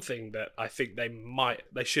That's one thing that I think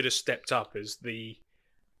they should have stepped up, is the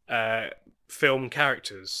film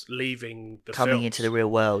characters leaving the coming films. into the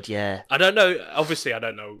real world. Yeah, I don't know. Obviously, I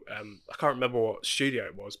don't know. I can't remember what studio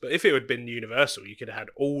it was, but if it had been Universal, you could have had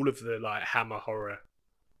all of the like Hammer horror,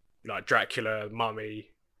 like Dracula, Mummy.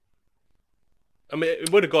 I mean,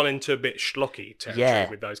 it would have gone into a bit schlocky territory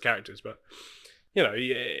with those characters, but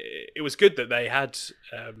it was good that they had.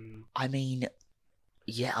 I mean that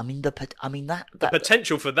the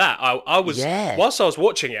potential for that. I was whilst I was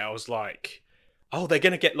watching it, I was like, oh, they're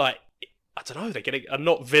gonna get like, I don't know, are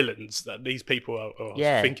not villains that these people are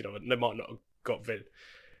thinking of. They might not have got villains.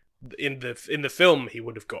 In the film, he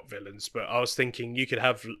would have got villains, but I was thinking you could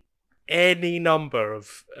have any number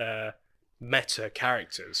of meta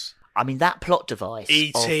characters. I mean, that plot device,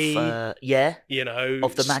 E.T., of the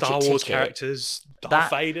magic Star Wars ticket, characters,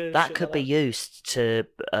 Darth Vader, that could be used to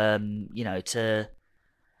that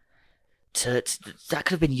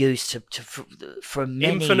could have been used for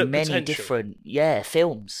many different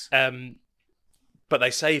films. But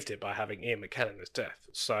they saved it by having Ian McKellen as Death.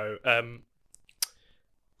 So that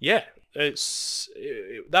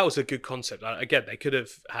was a good concept. Again, they could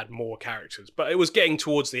have had more characters, but it was getting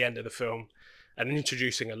towards the end of the film, and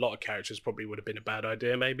introducing a lot of characters probably would have been a bad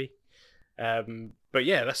idea, maybe. But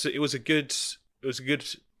yeah, it was a good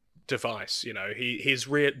device.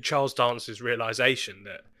 Charles Dance's realization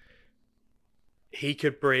that he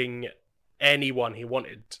could bring anyone he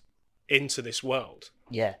wanted into this world.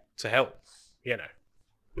 Yeah. To help.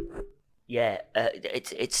 Yeah,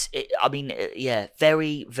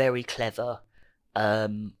 very, very clever,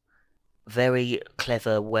 well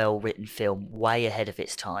written film, way ahead of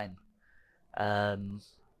its time. I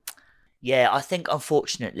think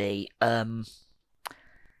unfortunately,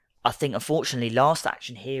 Last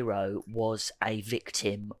Action Hero was a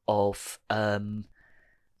victim of how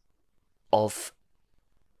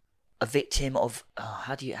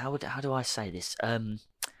do I say this?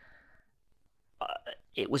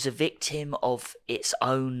 It was a victim of its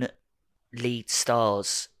own lead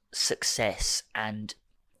star's success and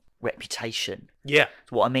reputation. Yeah.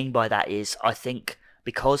 So what I mean by that is, I think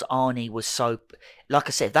because Arnie was so, like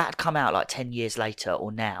I said, that had come out like 10 years later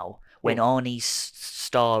or now, when Arnie's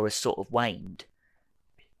star has sort of waned,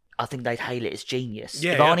 I think they'd hail it as genius.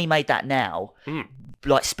 If Arnie made that now,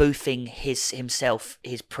 like spoofing his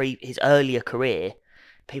earlier career,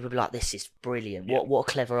 people would be like, this is brilliant. What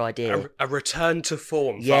a clever idea. A return to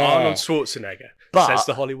form for Arnold Schwarzenegger, says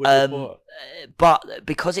the Hollywood Reporter. But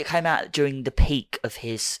because it came out during the peak of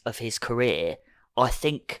his career, I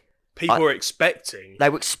think people were expecting... They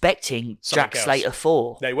were expecting Jack Slater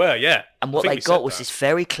 4. They were, yeah. And what they got was this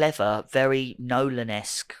very clever, very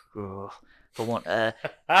Nolan-esque, film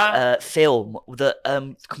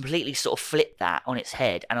that completely sort of flipped that on its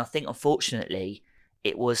head. And I think, unfortunately...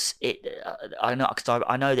 I know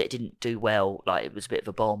that it didn't do well. Like, it was a bit of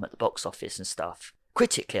a bomb at the box office and stuff.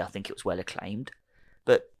 Critically, I think it was well acclaimed,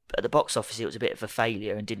 but at the box office, it was a bit of a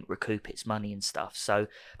failure and didn't recoup its money and stuff. So,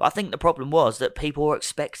 but I think the problem was that people were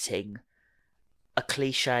expecting a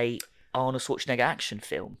cliche Arnold Schwarzenegger action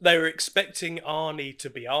film. They were expecting Arnie to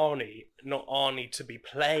be Arnie, not Arnie to be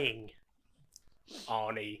playing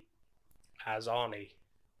Arnie as Arnie.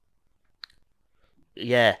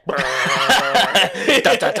 Yeah. Da,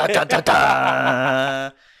 da, da, da, da,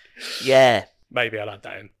 da. Yeah. Maybe I'll add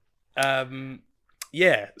that in.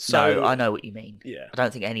 Yeah. So no, I know what you mean. Yeah. I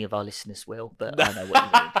don't think any of our listeners will, but I know what you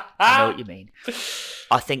mean. I know what you mean.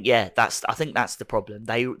 I think that's the problem.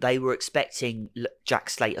 They were expecting Jack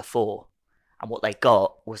Slater 4, and what they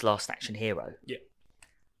got was Last Action Hero. Yeah.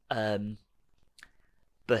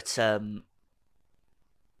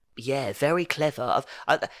 Yeah, very clever.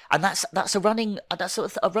 And that's a running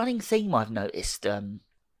theme I've noticed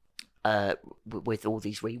with all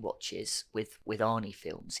these rewatches with Arnie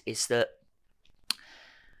films, is that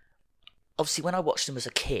obviously when I watched them as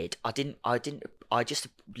a kid, I just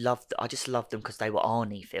loved them because they were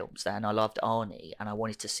Arnie films, and I loved Arnie, and I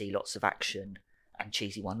wanted to see lots of action and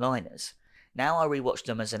cheesy one-liners. Now I rewatched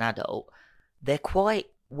them as an adult, they're quite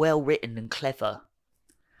well written and clever.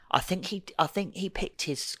 I think he picked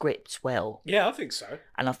his scripts well. Yeah, I think so.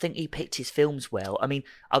 And I think he picked his films well. I mean,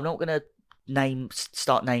 I'm not going to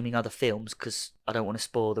start naming other films because I don't want to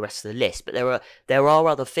spoil the rest of the list. But there are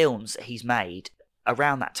other films that he's made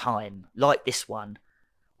around that time, like this one,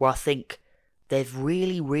 where I think they're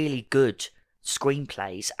really, really good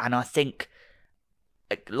screenplays, and I think,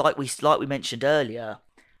 like we mentioned earlier,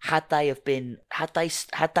 had they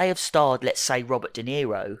have starred, let's say, Robert De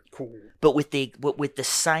Niro, Cool. but with the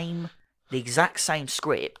exact same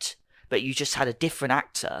script, but you just had a different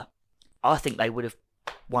actor, I think they would have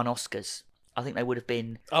won Oscars. I think they would have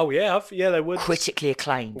been Oh yeah, they would. critically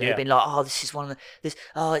acclaimed. They'd Yeah. have been like, oh, this is one of this.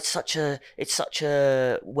 Oh, it's such a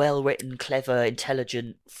well written, clever,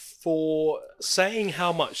 intelligent. For saying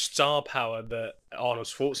how much star power that Arnold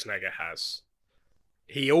Schwarzenegger has,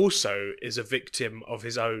 he also is a victim of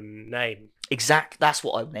his own name. That's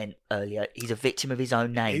what I meant earlier. He's a victim of his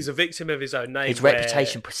own name. He's a victim of his own name. His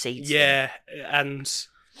reputation precedes him. Yeah, and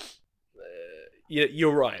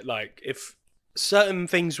you're right. Like, if certain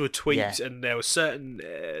things were tweaked and there were certain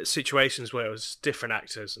situations where it was different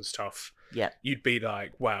actors and stuff, you'd be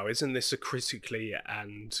like, wow, isn't this a critically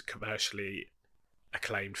and commercially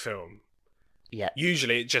acclaimed film? Yeah.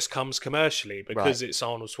 Usually it just comes commercially because it's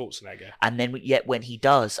Arnold Schwarzenegger. And then yet when he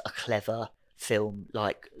does a clever film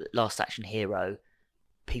like Last Action Hero,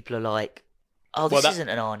 people are like, oh, this isn't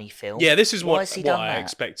an Arnie film. Yeah, this is what has he done I that?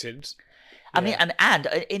 expected. I mean, and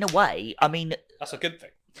in a way, I mean, that's a good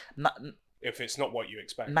thing. If it's not what you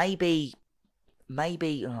expect. Maybe, I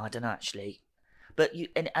don't know actually, but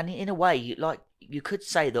and in a way, you could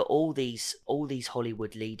say that all these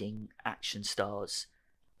Hollywood leading action stars,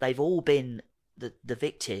 they've all been the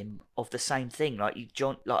victim of the same thing,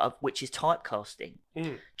 which is typecasting.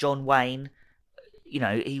 John Wayne,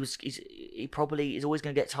 he probably is always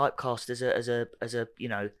going to get typecast as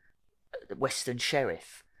a Western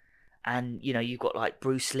sheriff, and you've got like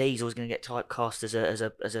Bruce Lee's always going to get typecast as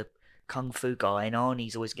a kung fu guy, and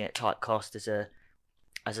Arnie's always going to get typecast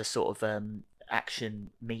as a sort of action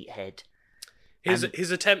meathead.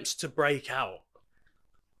 His attempts to break out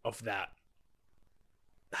of that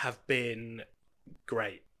have been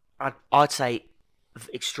great. I'd say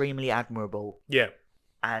extremely admirable. Yeah.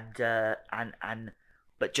 And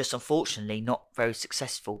but just unfortunately not very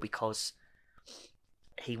successful because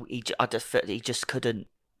he just couldn't.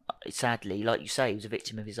 Sadly, like you say, he was a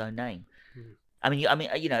victim of his own name. I mean,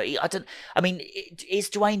 I don't. I mean, is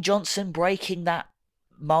Dwayne Johnson breaking that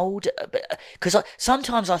mold? Because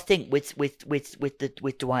sometimes I think with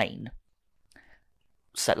Dwayne.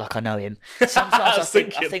 So, like, I know him. Sometimes I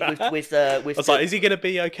think with I was like, is he going to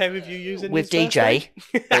be okay with you using with his DJ?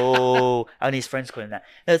 Oh, only his friends call him that.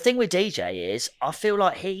 No, the thing with DJ is, I feel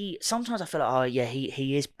like he is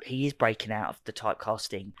breaking out of the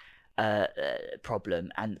typecasting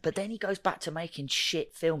problem, but then he goes back to making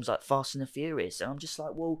shit films like Fast and the Furious, and I'm just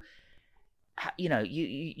like, well,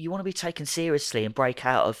 you want to be taken seriously and break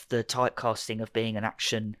out of the typecasting of being an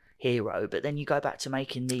action hero, but then you go back to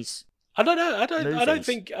making these. I don't know. I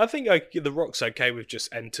think like, The Rock's okay with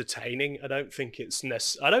just entertaining. I don't think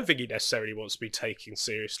I don't think he necessarily wants to be taken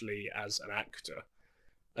seriously as an actor,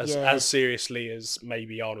 as seriously as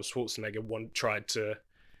maybe Arnold Schwarzenegger tried to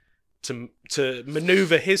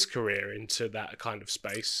maneuver his career into that kind of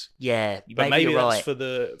space. Yeah, but maybe that's right. for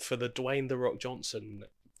the Dwayne The Rock Johnson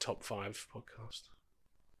top 5 podcast.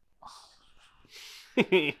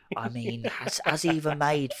 I mean, has he even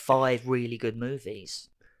made 5 really good movies?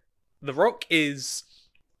 The Rock is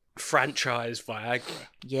franchise Viagra.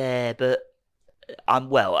 Yeah, but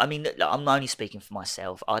I'm only speaking for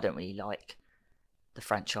myself. I don't really like the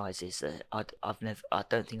franchises. I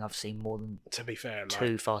don't think I've seen more than, to be fair,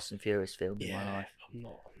 2 Fast and Furious films in my life. I'm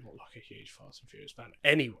not like a huge Fast and Furious fan.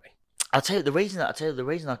 Anyway, I'll tell you the reason I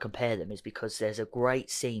compare them is because there's a great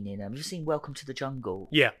scene in them. Have you seen Welcome to the Jungle?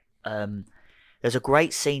 Yeah. There's a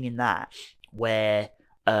great scene in that where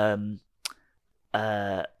The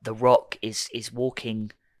Rock is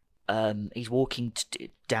walking. He's walking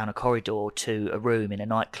down a corridor to a room in a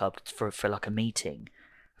nightclub for like a meeting,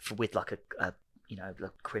 with like a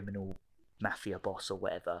criminal mafia boss or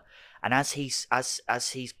whatever. And as he's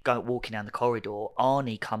walking down the corridor,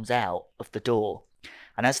 Arnie comes out of the door,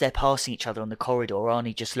 and as they're passing each other on the corridor,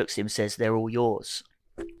 Arnie just looks at him and says, "They're all yours."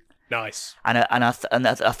 Nice. And I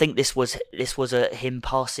think this was him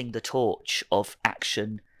passing the torch of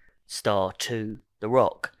action star to The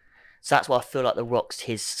Rock. So that's why I feel like The Rock's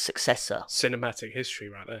his successor. Cinematic history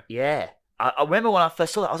right there. Yeah. I remember when I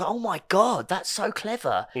first saw that, I was like, oh my God, that's so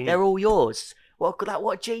clever. They're all yours. What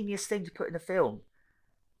a genius thing to put in a film.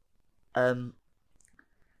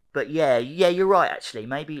 But yeah, you're right, actually.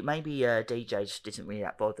 Maybe DJ just isn't really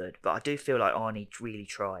that bothered. But I do feel like Arnie really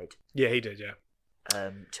tried. Yeah, he did, yeah.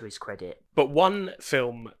 To his credit. But one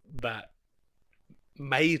film that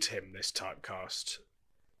made him this typecast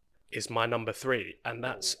is my number 3, and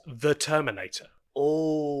that's The Terminator.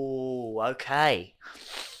 Oh, okay.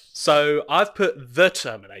 So I've put The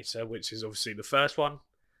Terminator, which is obviously the first one,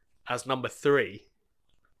 as number 3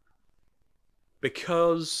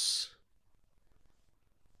 because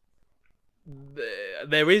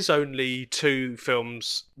there is only 2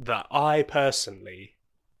 films that I personally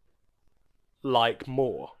like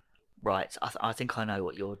more. Right. I think I know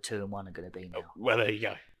what your 2 and 1 are going to be now. Well, there you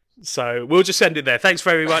go. So we'll just end it there. Thanks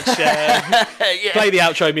very much. Yeah. Play the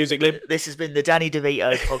outro music, Lim. This has been the Danny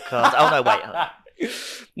DeVito podcast. Oh no, wait.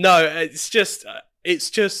 No, it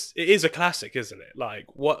is a classic, isn't it? Like,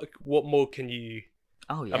 what more can you?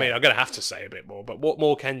 Oh yeah. I mean, I'm gonna have to say a bit more, but what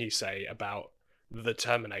more can you say about The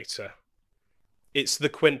Terminator? It's the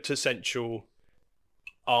quintessential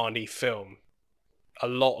Arnie film. A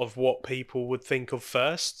lot of what people would think of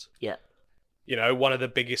first. Yeah. You know, one of the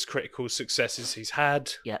biggest critical successes he's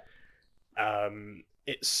had. Yeah.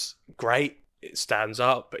 It's great. It stands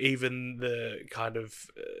up. Even the kind of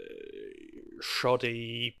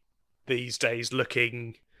shoddy, these days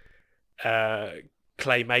looking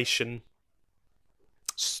claymation,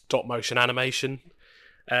 stop motion animation.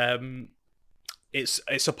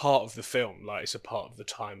 It's a part of the film. Like, it's a part of the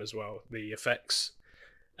time as well. The effects,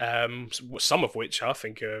 some of which I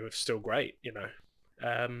think are still great. You know.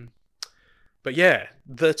 But yeah,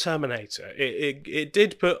 The Terminator. It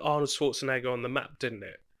did put Arnold Schwarzenegger on the map, didn't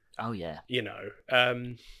it? Oh yeah. You know,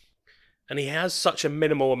 and he has such a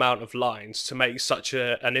minimal amount of lines to make such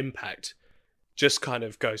an impact. Just kind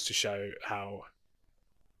of goes to show how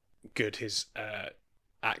good his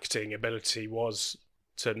acting ability was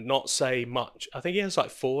to not say much. I think he has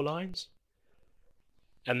like 4 lines,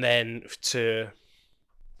 and then to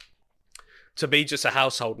be just a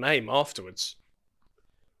household name afterwards.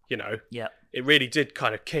 You know, yeah, it really did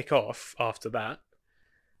kind of kick off after that.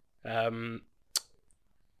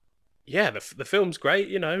 Yeah, the film's great.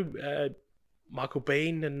 You know, Michael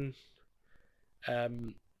Biehn and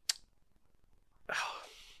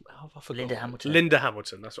Linda Hamilton. Linda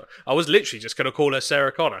Hamilton. That's right. I was literally just going to call her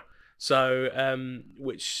Sarah Connor. So,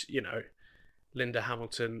 which, you know, Linda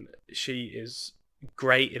Hamilton, she is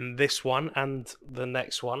great in this one and the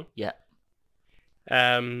next one. Yeah.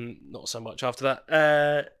 Not so much after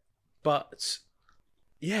that. But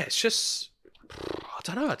yeah, it's just, I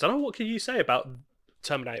don't know. What can you say about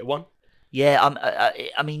Terminator 1? Yeah,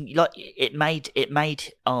 I mean, like, it made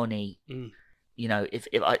Arnie. You know, if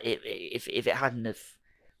it hadn't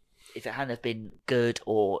have been good,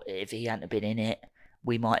 or if he hadn't have been in it,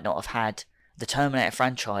 we might not have had the Terminator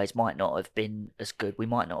franchise. Might not have been as good. We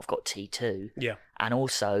might not have got T2. Yeah, and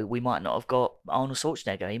also we might not have got Arnold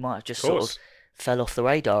Schwarzenegger. He might have just of course. sort of fell off the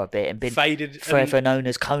radar a bit and been Faded forever known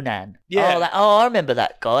as Conan. Yeah. I remember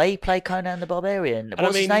that guy. He played Conan the Barbarian.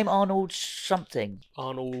 What's his mean, name? Arnold something.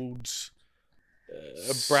 Arnold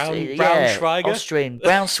Yeah, Braunschweiger? Austrian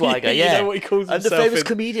Braunschweiger. Yeah, You know what he calls and himself? the famous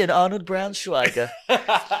comedian Arnold Braunschweiger.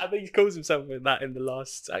 I think he calls himself in that in the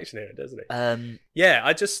last Action Hero, doesn't he? Yeah,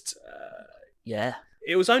 I just yeah.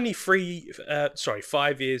 It was only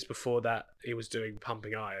 5 years before that he was doing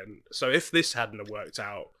Pumping Iron. So if this hadn't have worked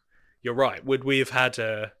out, you're right. Would we have had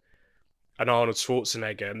an Arnold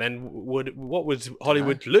Schwarzenegger, and then what would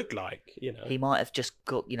Hollywood look like? You know, he might have just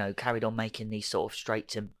got carried on making these sort of straight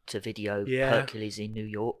to video Hercules in New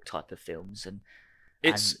York type of films, and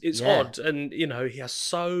it's odd, and he has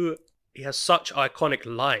such iconic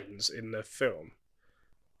lines in the film.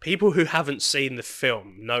 People who haven't seen the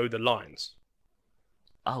film know the lines.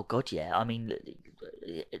 Oh God, yeah. I mean,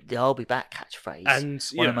 the "I'll be back" catchphrase, and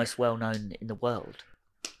one of the most well known in the world.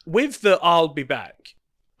 With the "I'll be back,"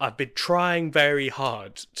 I've been trying very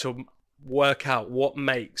hard to work out what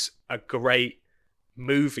makes a great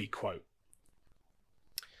movie quote.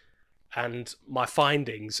 And my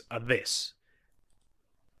findings are this.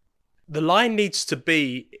 The line needs to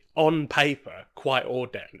be, on paper, quite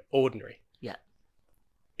ordinary. Yeah.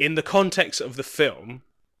 In the context of the film,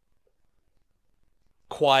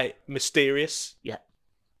 quite mysterious. Yeah.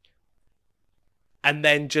 And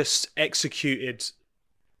then just executed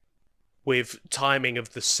with timing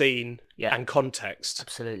of the scene and context.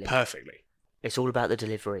 Absolutely. Perfectly. It's all about the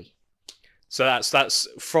delivery. So that's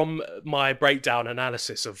from my breakdown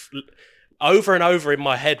analysis of over and over in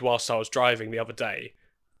my head whilst I was driving the other day,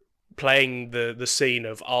 playing the scene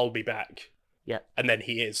of "I'll be back." Yeah. And then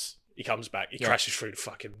he comes back. He crashes through the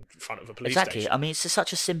fucking front of a police Exactly. station. I mean, it's just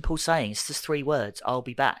such a simple saying. It's just 3 words. "I'll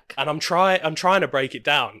be back." And I'm trying to break it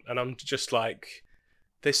down, and I'm just like,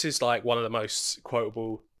 this is like one of the most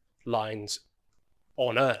quotable lines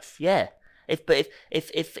on earth. Yeah.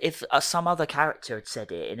 If some other character had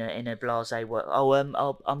said it in a blasé way,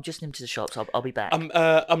 I'm just into the shops. I'll be back.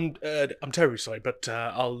 I'm terribly sorry, but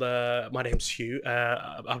I'll. My name's Hugh.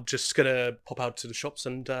 I'm just gonna pop out to the shops,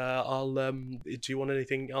 and I'll. Do you want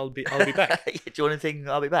anything? I'll be back. Do you want anything?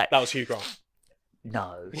 I'll be back. That was Hugh Grant.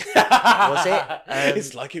 No, was it?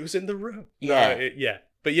 It's like it was in the room. Yeah, No, yeah.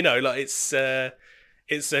 But like it's a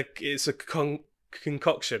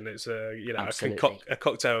concoction. It's Absolutely. a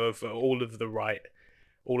cocktail of all of the right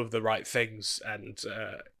things, and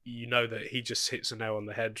that he just hits a nail on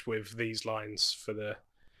the head with these lines for the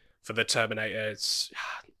Terminator.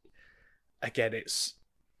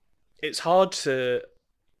 It's hard to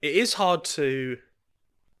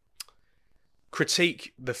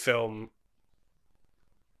critique the film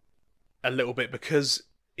a little bit because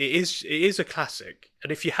it is a classic,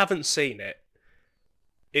 and if you haven't seen it,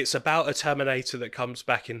 it's about a Terminator that comes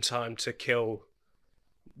back in time to kill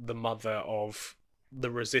the mother of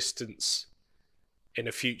the resistance in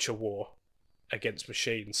a future war against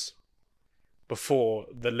machines before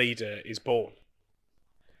the leader is born.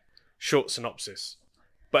 Short synopsis.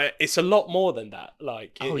 But it's a lot more than that.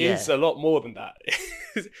 Like, it is a lot more than that.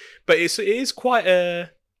 But it is quite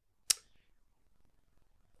a...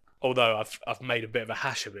 Although I've made a bit of a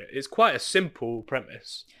hash of it, it's quite a simple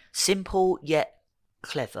premise. Simple yet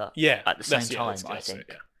clever. Yeah, at the same time, I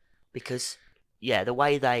think, because the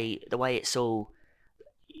way it's all,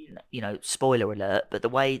 spoiler alert, but the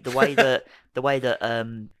way that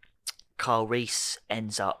Carl Reese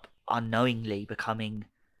ends up unknowingly becoming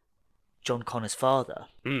John Connor's father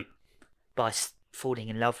by falling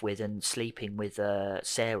in love with and sleeping with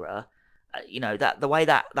Sarah. That the way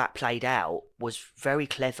that played out was very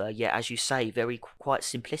clever, yet as you say, quite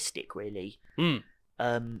simplistic, really.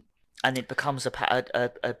 And it becomes a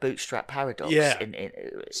bootstrap paradox. Yeah,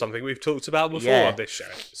 something we've talked about before on this show.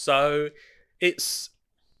 So it's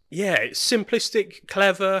simplistic,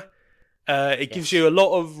 clever. It gives you a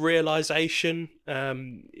lot of realization,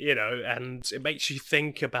 and it makes you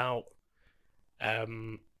think about,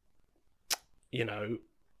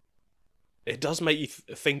 it does make you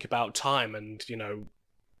think about time and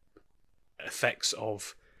effects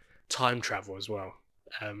of time travel as well.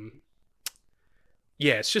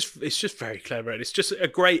 It's just very clever, and it's just a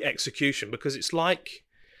great execution because it's like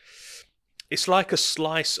a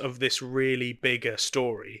slice of this really bigger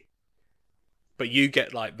story, but you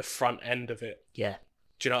get like the front end of it. Yeah.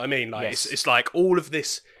 Do you know what I mean? Like Yes. it's like all of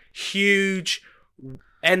this huge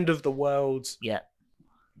end of the world. Yeah.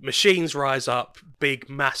 Machines rise up, big,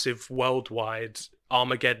 massive, worldwide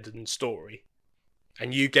Armageddon story,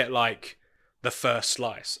 and you get like the first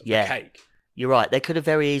slice of the cake. You're right. They could have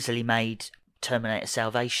very easily made Terminator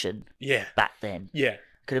Salvation back then. Yeah.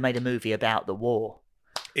 Could have made a movie about the war.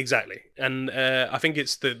 Exactly. And I think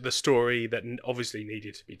it's the story that obviously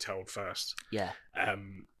needed to be told first. Yeah.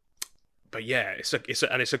 But yeah, it's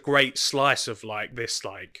a great slice of like this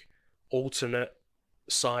like alternate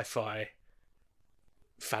sci-fi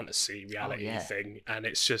fantasy reality thing, and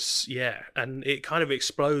it's just and it kind of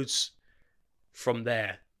explodes from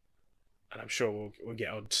there, and I'm sure we'll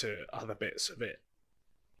get on to other bits of it.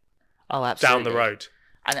 Oh, absolutely. Down the road.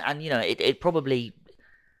 And it probably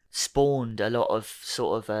spawned a lot of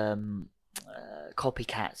sort of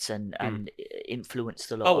copycats and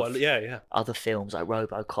influenced a lot of other films like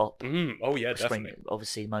RoboCop. Oh yeah, definitely.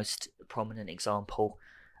 Obviously, most prominent example.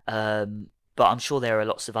 But I'm sure there are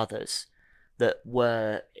lots of others that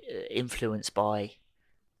were influenced by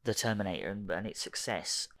the Terminator and its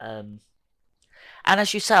success. And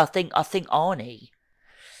as you say, I think Arnie,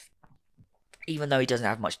 even though he doesn't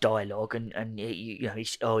have much dialogue and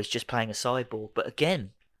he's just playing a cyborg, but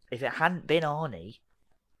again, if it hadn't been Arnie,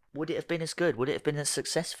 would it have been as good? Would it have been as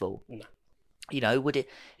successful? No. Would it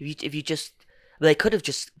if you just they could have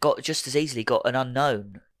just as easily got an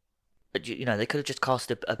unknown. They could have just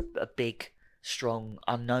cast a big, strong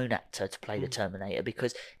unknown actor to play the Terminator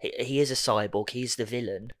because he is a cyborg. He's the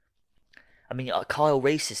villain. I mean, Kyle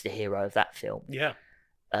Reese is the hero of that film. Yeah.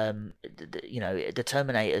 The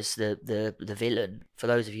Terminator's the villain. For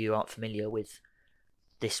those of you who aren't familiar with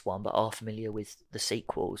this one, but are familiar with the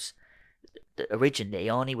sequels, originally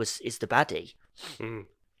Arnie is the baddie.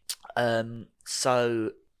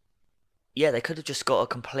 So yeah, they could have just got a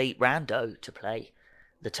complete rando to play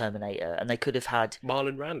the Terminator, and they could have had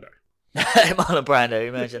Marlon Brando. Marlon Brando.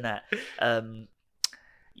 Imagine that.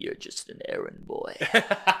 You're just an errand boy.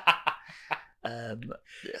 The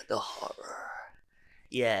horror.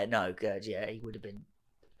 Yeah, no, good. Yeah, he would have been.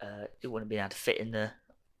 It wouldn't have been able to fit in the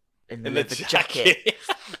leather jacket.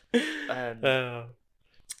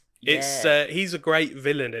 It's Yeah. he's a great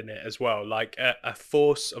villain in it as well, like a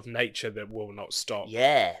force of nature that will not stop.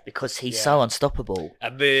 Yeah, because he's Yeah. so unstoppable.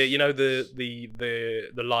 And the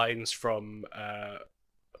lines from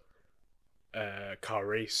Kyle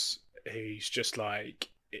Reese, he's just like,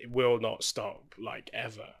 it will not stop, like,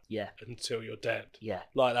 ever Yeah, until you're dead. yeah,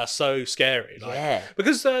 Like, that's so scary. Like, yeah.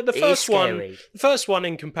 because the It is scary. first one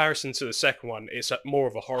in comparison to the second one, it's more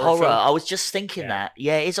of a horror Horror. film. I was just thinking Yeah. that.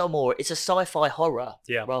 Yeah, it's a sci-fi horror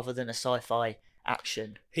Yeah. rather than a sci-fi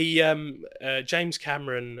action. He James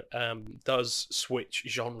Cameron does switch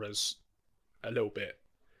genres a little bit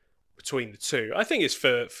between the two. I think it's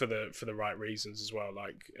for the right reasons as well.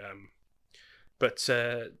 Like, but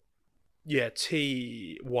yeah,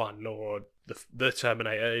 T1 or the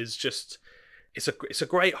Terminator is just it's a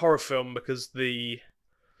great horror film because the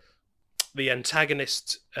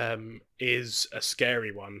antagonist is a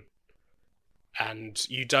scary one, and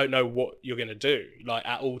you don't know what you're going to do. Like,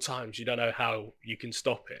 at all times, you don't know how you can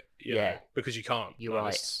stop it. You know, because you can't. You're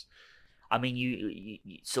Like, right. I mean, you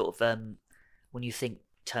sort of when you think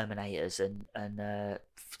Terminators and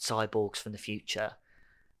cyborgs from the future,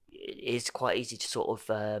 it's quite easy to sort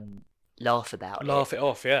of laugh about laugh it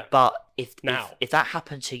off, yeah. But if that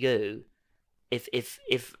happened to you, if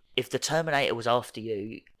the Terminator was after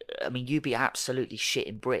you, I mean, you'd be absolutely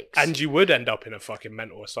shitting bricks. And you would end up in a fucking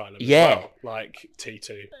mental asylum as Yeah. well, like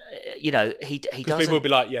T2. You know, he Because doesn't. people would be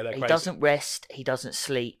like, yeah, they're He crazy. doesn't rest. He doesn't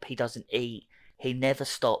sleep. He doesn't eat. He never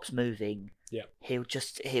stops moving. Yeah. He'll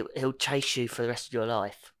chase you for the rest of your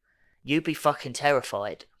life. You'd be fucking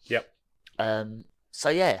terrified. Yep. So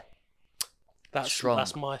yeah. That's Strong.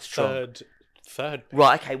 That's my Strong. third.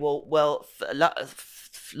 Right. Okay. Well.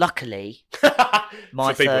 Luckily,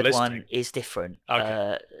 my For people third listening. one is different.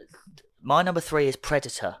 Okay. My number 3 is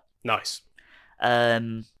Predator. Nice.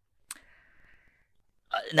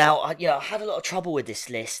 Now, I had a lot of trouble with this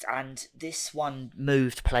list, and this one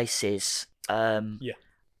moved places. Yeah.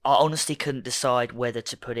 I honestly couldn't decide whether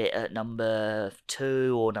to put it at number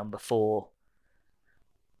 2 or number 4.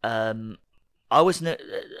 I was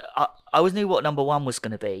knew what number 1 was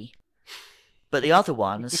going to be, but the other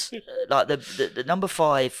ones, like the number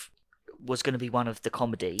 5, was going to be one of the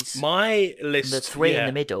comedies. My list. The 3 yeah, in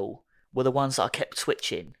the middle were the ones that I kept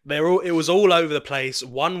switching. It was all over the place.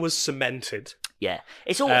 One was cemented. Yeah,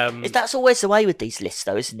 that's always the way with these lists,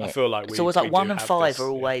 though, isn't it? I feel like it's always like we 1 do and have 5 this, are yeah.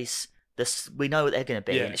 always we know what they're going to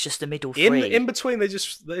be, Yeah. and it's just the middle 3. In between, they're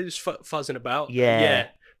just fuzzing about. Yeah.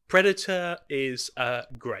 Predator is a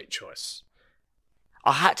great choice.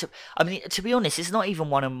 I had to. I mean, to be honest, it's not even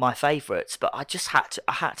one of my favourites, but I just had to.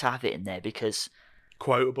 I had to have it in there because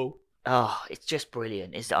Quotable. it's just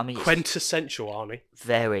brilliant. It's Quintessential, Arnie.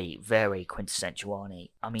 very, very quintessential Arnie.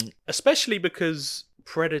 I mean, Especially because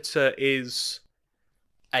Predator is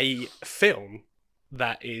a film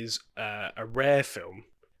that is a rare film,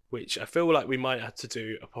 which I feel like we might have to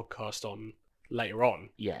do a podcast on later on,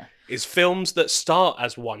 yeah. is films that start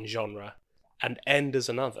as one genre and end as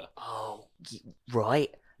another. Oh, right.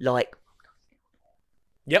 Like,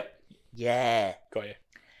 Yep, yeah. got you.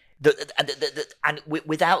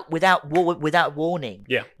 Without warning.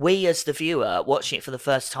 Yeah. We as the viewer watching it for the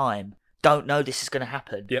first time don't know this is going to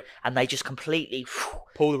happen. Yep. And they just completely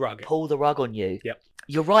Pull the rug in. pull the rug on you. Yep.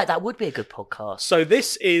 You're right. That would be a good podcast. So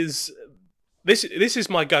this is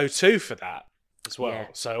my go-to for that as well. Yeah.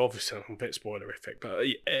 So obviously I'm a bit spoilerific, but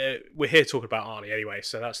we're here talking about Arnie anyway,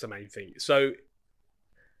 so that's the main thing. So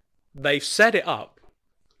they've set it up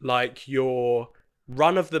like your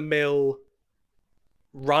run-of-the-mill,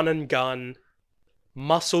 run and gun,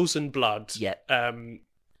 muscles and blood Yeah.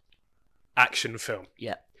 action film.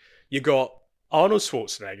 Yeah. You got Arnold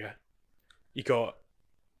Schwarzenegger. You got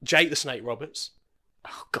Jake the Snake Roberts.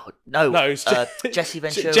 Oh God, no! it's Jesse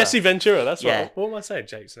Ventura. Jesse Ventura. That's Yeah. right. What am I saying?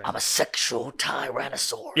 Jake the Snake. I'm a sexual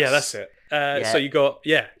tyrannosaurus. Yeah, that's it. Yeah. So you got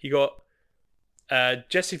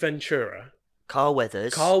Jesse Ventura. Carl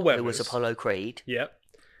Weathers. Carl who was Weathers. Apollo Creed. Yep.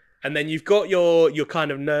 And then you've got your kind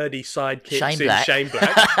of nerdy sidekicks Shane in Black. Shane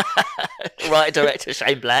Black. Writer director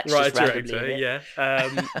Shane Black. Right, just randomly director. in it.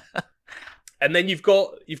 Yeah. And then you've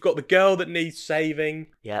got the girl that needs saving.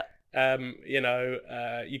 Yeah.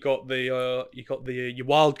 You got your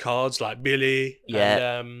wild cards like Billy.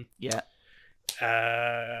 Yeah. And, Yeah.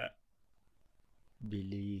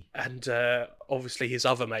 Billy. and obviously his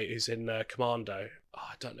other mate who's in Commando. Oh,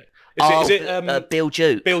 I don't know. Is it Bill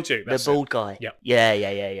Duke? Bill Duke? The That's bald it. guy. Yep.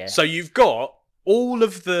 Yeah. So you've got all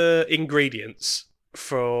of the ingredients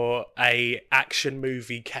for a action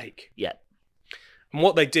movie cake. Yeah. And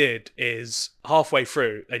what they did is halfway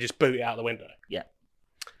through they just boot it out the window. Yeah.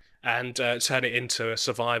 And turn it into a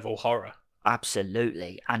survival horror.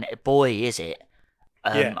 Absolutely. And boy, is it.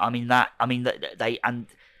 Yeah. I mean that. I mean that they and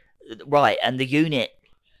right, and the unit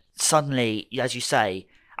suddenly, as you say,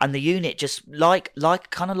 and the unit just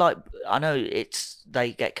kind of like I know it's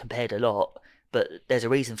they get compared a lot, but there's a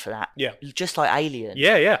reason for that. Yeah. Just like Alien,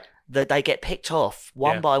 Yeah, yeah, that they get picked off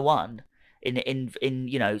one Yeah. by one in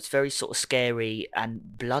it's very sort of scary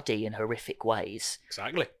and bloody and horrific ways.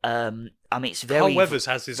 exactly. I mean it's Carl very Weathers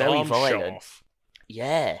has his very arm shot violent. off.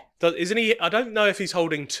 Yeah, Isn't he? I don't know if he's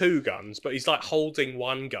holding two guns, but he's like holding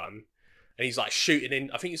one gun, and he's like shooting in.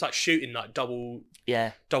 I think he's like shooting like double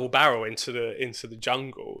yeah, barrel into the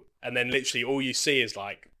jungle, and then literally all you see is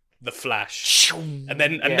like the flash, and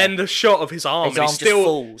then the shot of his arm, His and arm he's just still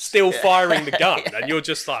falls. still firing the gun, Yeah. and you're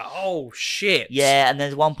just like, oh shit. Yeah, and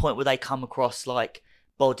there's one point where they come across like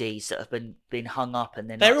bodies that have been hung up and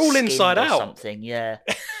then They're like, all skinned inside or out. something. Yeah,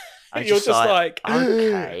 I'm You're just like,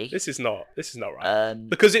 okay. this is not right. Um,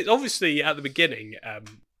 Because it obviously at the beginning,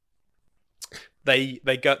 they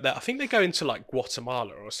go. I think they go into like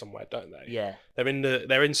Guatemala or somewhere, don't they? yeah,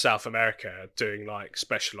 They're in South America doing like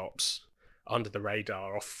special ops under the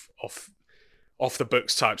radar, off the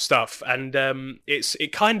books type stuff, and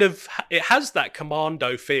it has that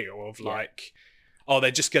commando feel of Yeah. like, oh, they're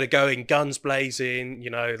just gonna go in guns blazing,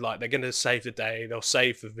 like they're gonna save the day, they'll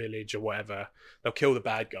save the village or whatever, they'll kill the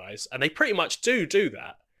bad guys, and they pretty much do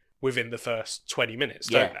that within the first 20 minutes,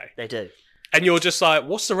 don't yeah, they? they do. And you're just like,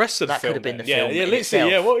 what's the rest of the That film? could have been then? the yeah, film yeah, in literally,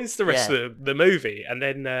 itself. yeah. What is the rest Yeah. of the movie? And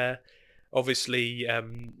then obviously,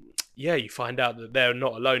 you find out that they're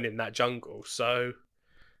not alone in that jungle. So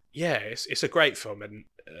yeah, it's a great film, and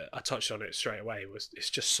I touched on it straight away. It's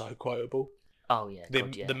just so quotable. Oh yeah,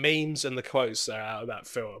 God, yeah. The memes and the quotes that are out of that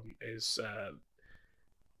film is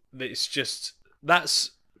it's just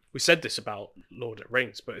we said this about Lord of the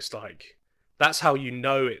Rings, but it's like that's how you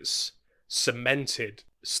know it's cemented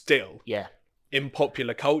still Yeah, in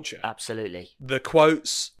popular culture. absolutely. The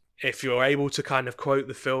quotes, if you're able to kind of quote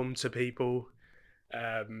the film to people,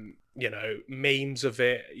 memes of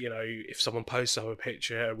it, if someone posts up a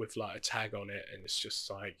picture with like a tag on it, and it's just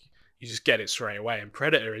like you just get it straight away. And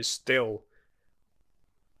Predator is still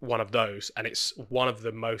one of those, and it's one of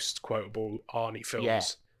the most quotable Arnie films, Yeah.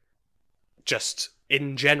 just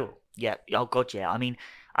in general. Yeah. Oh God, yeah. I mean,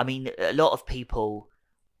 a lot of people,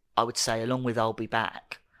 I would say, along with "I'll Be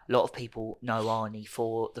Back," a lot of people know Arnie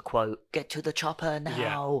for the quote "Get to the chopper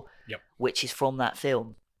now," Yep. which is from that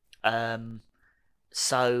film.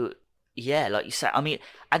 So yeah, like you said, I mean,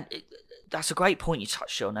 that's a great point you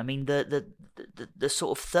touched on. I mean, the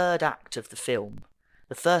sort of third act of the film.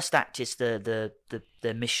 The first act is the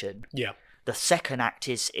mission. Yeah, The second act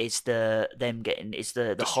is the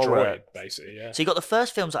horror. destroyed basically. Yeah, So you got the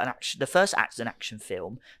first film's like an action. The first act's an action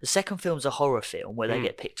film. The second film's a horror film where they Mm.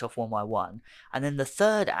 get picked off one by one, and then the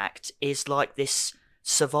third act is like this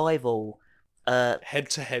survival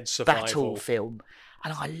head-to-head survival. battle film,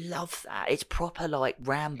 and I love that. It's proper like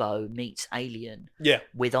Rambo meets Alien Yeah,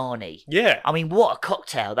 with Arnie. yeah. I mean, what a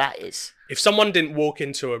cocktail that is! If someone didn't walk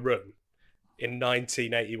into a room in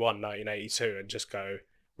 1981, 1982 and just go,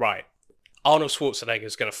 right, Arnold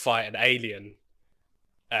Schwarzenegger's going to fight an alien,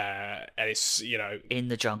 and it's, In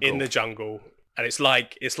the jungle. in the jungle, and it's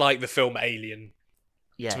like the film Alien.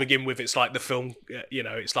 yeah, To begin with, it's like the film,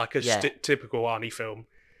 it's like a Yeah. typical Arnie film,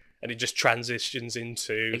 and it just transitions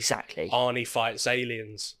into exactly. Arnie fights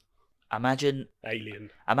aliens. Imagine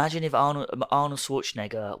if Arnold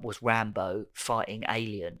Schwarzenegger was Rambo fighting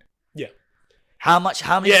Alien. Yeah. How much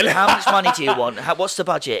money do you want? What's the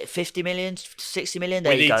budget? 50 million, 60 million?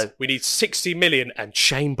 There you go. We need 60 million and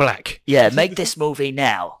Shane Black. Yeah, make this movie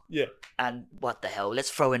now. Yeah. And what the hell?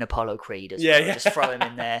 Let's throw in Apollo Creed as Yeah, well. yeah. Just throw him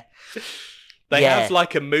in there. They Yeah. have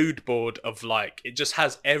like a mood board of like, it just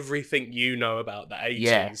has everything you know about the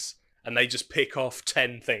 80s, and they just pick off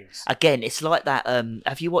 10 things. Again, it's like that.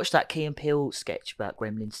 Have you watched that Key and Peele sketch about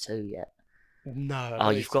Gremlins 2 yet? No. Oh,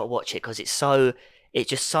 you've got to watch it because it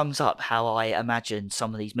just sums up how I imagine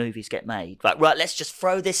some of these movies get made. Like, right, let's just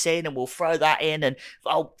throw this in and we'll throw that in and,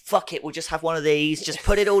 oh, fuck it, we'll just have one of these. Just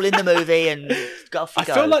put it all in the movie and go off you I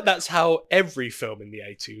go. feel like that's how every film in the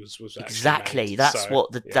 80s was actually Exactly. made. That's So, what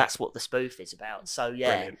yeah, that's what the spoof is about. So,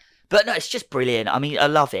 yeah. brilliant. But no, it's just brilliant. I mean, I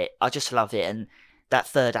love it. I just love it. And that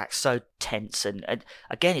third act's so tense. And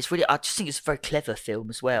again, it's really, I just think it's a very clever film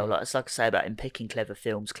as well. Like I say about him picking clever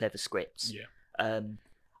films, clever scripts. Yeah. And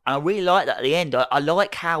I really like that at the end. I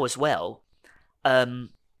like how as well,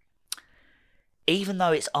 even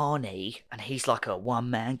though it's Arnie and he's like a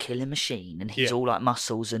one-man killing machine and he's Yeah. all like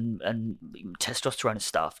muscles and testosterone and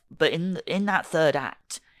stuff, but in that third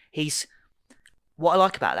act, what I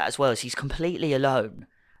like about that as well is he's completely alone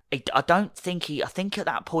I don't think he. I think at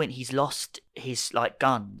that point he's lost his like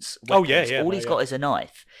guns. Oh, yeah, weapons. yeah, All no, he's yeah. got is a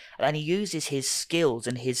knife, and he uses his skills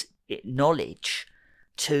and his knowledge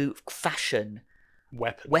to fashion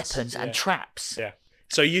weapons yeah. and traps. Yeah.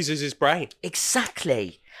 So he uses his brain.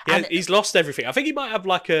 Exactly. Yeah, And he's lost everything. I think he might have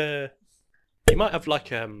like a. He might have like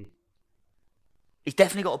he's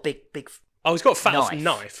definitely got a big. Oh, he's got a fat Knife.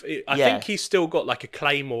 knife. I Yeah. think he's still got like a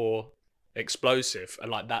claymore explosive,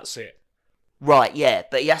 and like that's it. Right, yeah,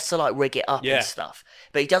 but he has to like rig it up Yeah. and stuff.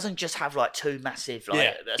 But he doesn't just have like two massive like.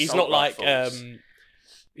 Yeah, he's assault not like rifles.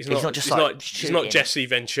 He's He's not not just, he's like, not he's not shooting. Jesse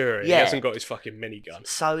Ventura. He Yeah. hasn't got his fucking minigun.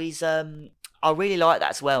 So he's I really like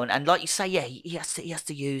that as well, and like you say, yeah, he has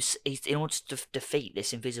to use in order to defeat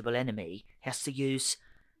this invisible enemy, he has to use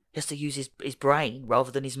his brain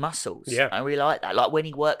rather than his muscles. Yeah. I really like that. Like when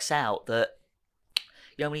he works out that,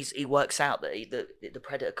 you know, when he works out that the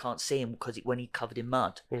predator can't see him because when he's covered in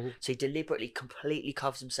mud, Mhm. so he deliberately completely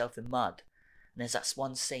covers himself in mud, and there's that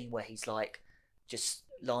one scene where he's like just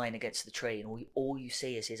lying against the tree, and all you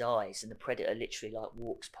see is his eyes, and the predator literally like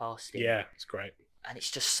walks past him. Yeah, it's great. And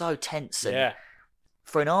it's just so tense. And Yeah,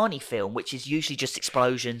 for an Arnie film, which is usually just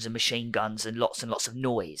explosions and machine guns and lots of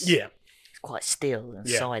noise, yeah. it's quite still and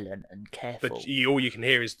Yeah. silent and careful. But all you can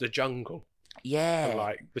hear is the jungle, Yeah, and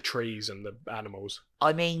like the trees and the animals.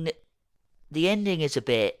 I mean, the ending is a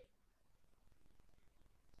bit.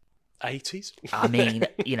 80s. I mean,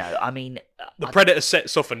 you know, the predator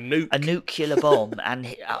sets off a nuke. a nuclear bomb, and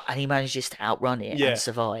he manages to outrun it Yeah. and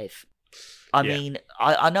survive. I Yeah. mean,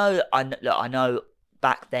 I know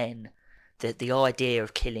back then that the idea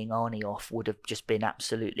of killing Arnie off would have just been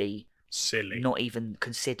absolutely Silly. not even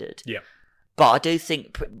considered. Yeah. But I do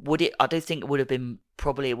think it would have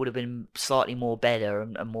been slightly more better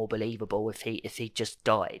and more believable if he just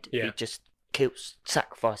died. If Yeah. he just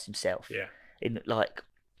sacrificed himself. Yeah. In like,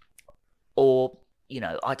 or you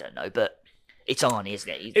know, I don't know, but it's Arnie, isn't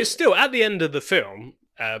it? It's still at the end of the film.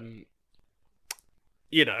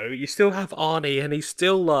 You know, you still have Arnie, and he's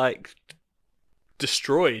still like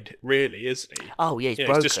destroyed, really, isn't he? Oh yeah, he's Yeah,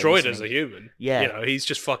 broken. he's destroyed isn't as a he? human. Yeah. You know, he's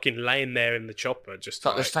just fucking laying there in the chopper, just It's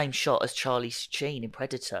like the like same shot as Charlie Sheen in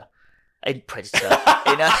Predator. In Platoon,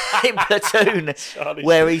 Charlie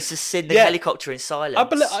where Sheen. he's just sitting in the Yeah. helicopter in silence. I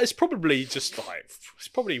believe it's probably just like it's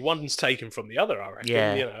probably one's taken from the other. I reckon.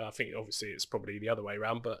 Yeah. You know, I think obviously it's probably the other way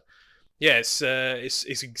around, but yeah, it's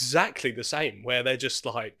exactly the same. Where they're just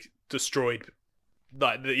like destroyed,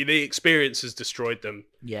 like the experience has destroyed them.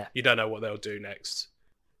 Yeah, You don't know what they'll do next,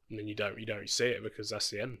 and then you don't see it because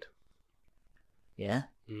that's the end. yeah.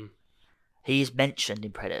 Mm. He is mentioned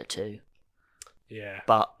in Predator 2, Yeah,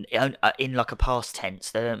 but in like a past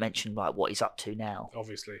tense. They don't mention like what he's up to now.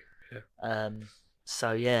 obviously. Yeah.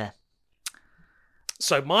 So yeah.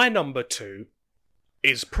 So my number 2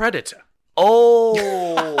 is Predator.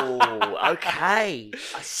 Oh, okay.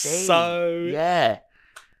 I see. So- yeah.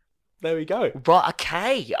 There we go.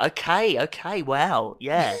 Right. Okay. Wow.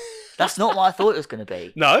 Yeah. That's not what I thought it was going to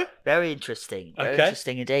be. No. Very interesting. Very Okay.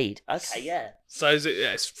 interesting indeed. Okay. Yeah. So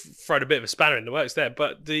it's thrown a bit of a spanner in the works there,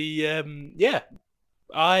 but yeah,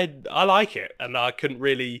 I like it, and I couldn't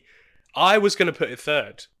really. I was going to put it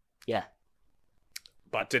third, Yeah.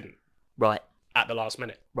 but didn't Right. at the last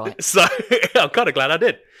minute. Right. So I'm kind of glad I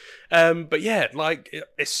did. But yeah, like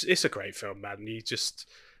it's a great film, man. You just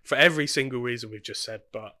for every single reason we've just said,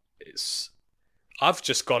 but I've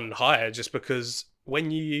just gone higher just because.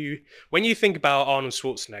 When you think about Arnold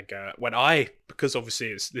Schwarzenegger, because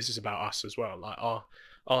obviously this is about us as well, like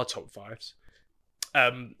our top fives.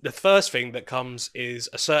 The first thing that comes is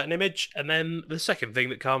a certain image, and then the second thing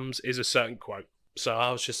that comes is a certain quote. So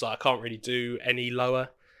I was just like, I can't really do any lower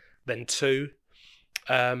than 2.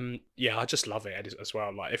 Yeah, I just love it as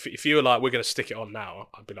well. Like if you were like, we're gonna stick it on now,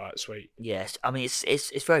 I'd be like, sweet. Yes. I mean,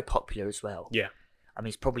 it's very popular as well. Yeah. I mean,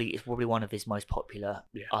 it's probably one of his most popular,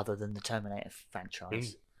 Yeah. other than the Terminator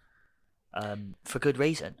franchise. For good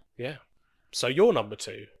reason. Yeah. So your number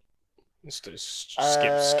 2. Let's just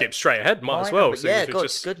Uh, skip straight ahead. Might as My well. number- seeing yeah, if it's God,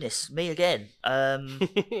 just- goodness, me again.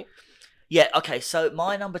 Yeah, okay, so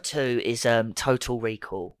my number 2 is Total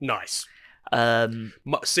Recall. Nice.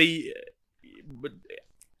 See, but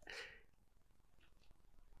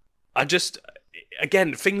I just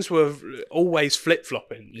again things were always flip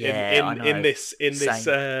flopping Yeah, I know. in this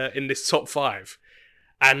Same. in this top 5,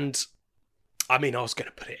 and I mean I was going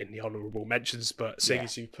to put it in the honourable mentions, but seeing Yeah.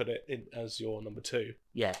 as you put it in as your number 2,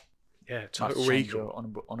 Yeah, yeah, might Total change Recall.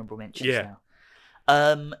 your honourable mentions Yeah.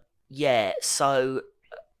 now. Yeah, so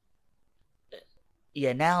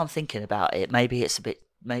yeah, now I'm thinking about it. Maybe it's a bit.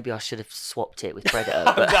 Maybe I should have swapped it with Predator.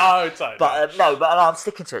 But No, don't. but no, I'm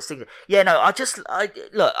sticking to it. Yeah, no, I just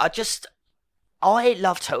I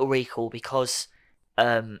love Total Recall because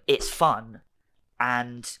it's fun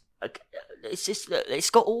and it's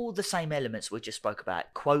got all the same elements we just spoke about.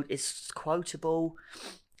 It's quotable.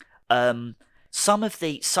 Some of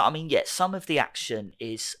the action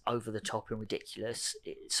is over the top and ridiculous,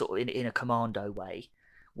 sort of in a Commando way,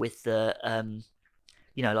 with the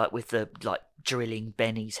with the drilling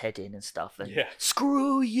Benny's head in and stuff, and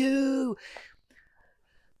screw you.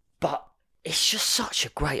 But it's just such a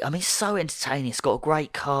great. I mean, it's so entertaining. It's got a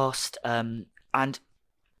great cast. And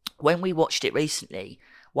when we watched it recently,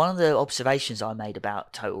 one of the observations I made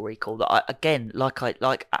about Total Recall that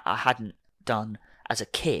I hadn't done as a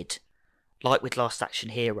kid, like with Last Action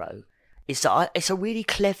Hero, is that it's a really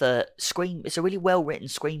clever it's a really well written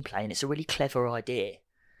screenplay, and it's a really clever idea.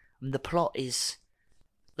 And the plot is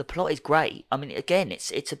great. I mean, again,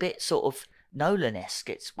 it's a bit sort of Nolan-esque.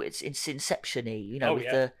 It's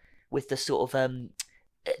Inception-y, with the sort of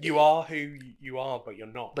you are who you are, but you're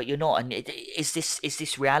not. But you're not. And is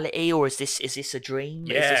this reality, or is this a dream?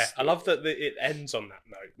 Yeah, I love that it ends on that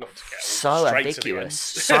note. Not to get so straight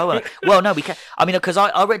ambiguous. To the end. Well, no, we can. I mean, because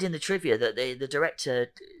I read in the trivia that the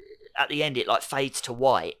director at the end it fades to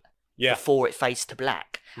white before it fades to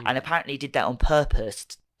black, and apparently did that on purpose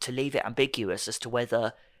to leave it ambiguous as to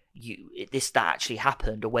whether that actually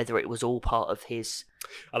happened or whether it was all part of his.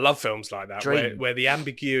 I love films like that dream. where the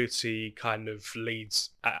ambiguity kind of leads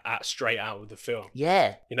at straight out of the film.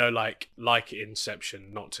 Yeah, like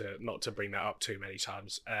Inception. Not to bring that up too many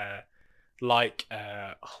times. What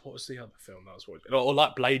was the other film that I was watching? Or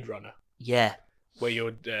like Blade Runner. Yeah, where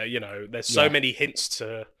you're there's so many hints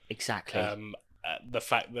to exactly the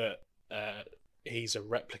fact that he's a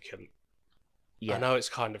replicant. Yeah. I know it's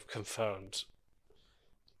kind of confirmed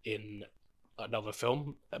in another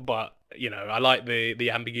film, but I like the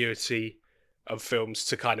ambiguity of films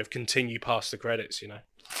to kind of continue past the credits.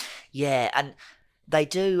 Yeah, and they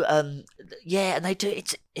do.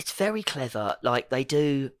 It's very clever. Like they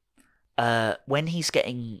do when he's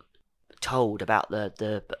getting told about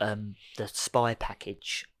the spy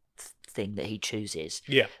package thing that he chooses.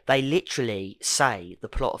 Yeah, they literally say the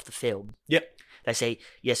plot of the film. Yep. They say,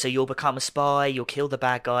 so you'll become a spy, you'll kill the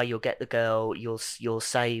bad guy, you'll get the girl, you'll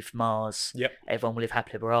save Mars. Yep. Everyone will live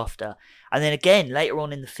happily ever after. And then again later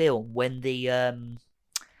on in the film, when the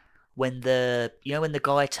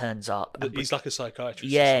guy turns up, he's like a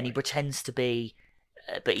psychiatrist. Yeah, and he pretends to be,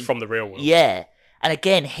 from the real world. Yeah, and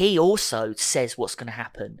again he also says what's going to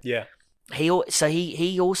happen. Yeah. He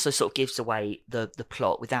also sort of gives away the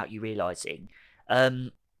plot without you realizing.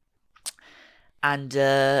 And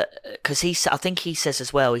because I think he says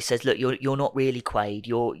as well. He says, "Look, you're not really Quaid.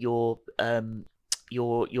 You're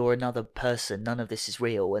another person. None of this is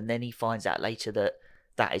real." And then he finds out later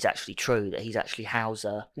that is actually true. That he's actually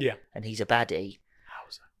Hauser. Yeah. And he's a baddie.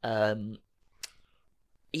 Hauser.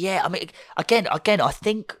 Yeah. I mean, again, I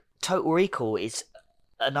think Total Recall is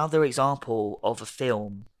another example of a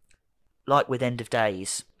film like with End of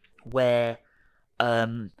Days, where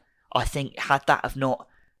I think had that have not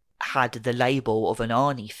had the label of an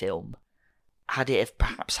Arnie film, had it have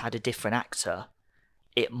perhaps had a different actor,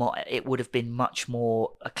 it would have been much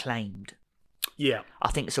more acclaimed. Yeah,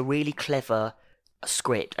 I think it's a really clever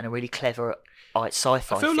script and a really clever sci-fi. I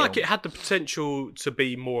feel film. like it had the potential to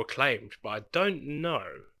be more acclaimed, but I don't know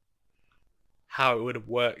how it would have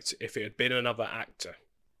worked if it had been another actor.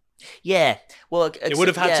 Yeah, well, it would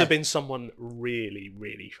have had to have been someone really,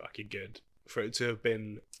 really fucking good for it to have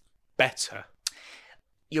been better.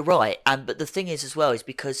 You're right, but the thing is as well is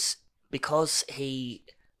because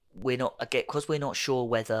we're not sure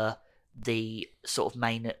whether the sort of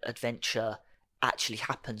main adventure actually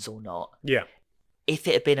happens or not. Yeah. If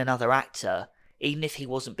it had been another actor, even if he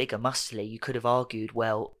wasn't big and muscly, you could have argued,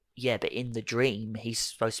 well, yeah, but in the dream he's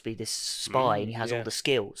supposed to be this spy and he has all the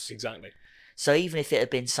skills. Exactly. So even if it had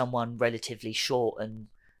been someone relatively short and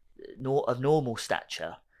of normal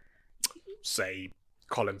stature, say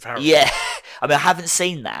Colin Farrell. Yeah, I mean I haven't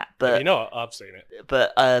seen that, but you know I've seen it.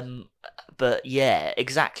 But yeah,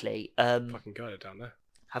 exactly. Fucking got it down there.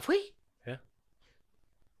 Have we? Yeah.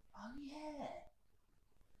 Oh yeah.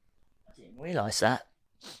 I didn't realise that.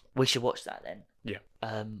 We should watch that then. Yeah.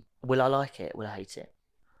 Will I like it? Will I hate it?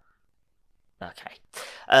 Okay.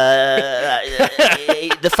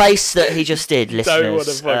 The face that he just did, listeners. Don't want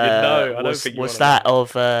to fucking know. I don't think you was that know.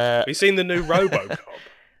 Of. Have you seen the new RoboCop?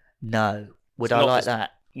 No. Would I like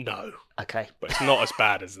that? No. Okay. But it's not as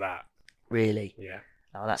bad as that. Really? Yeah.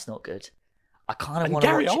 Oh, that's not good. I kind of want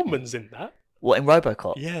to watch Gary Oldman's in that. What, in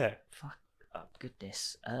RoboCop? Yeah. Fuck. Oh,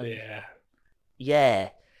 goodness. Yeah. Yeah.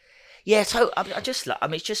 Yeah, so I just I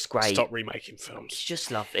mean, it's just great. Stop remaking It's films. just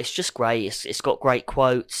love. It's just great. It's got great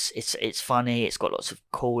quotes. It's funny. It's got lots of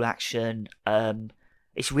cool action.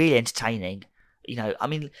 It's really entertaining. You know, I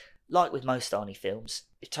mean, like with most Arnie films,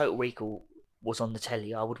 if Total Recall was on the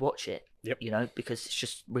telly, I would watch it. Yep. You know, because it's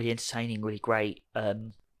just really entertaining, really great. Yeah,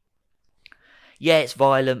 it's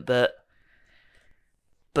violent, but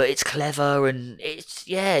it's clever and it's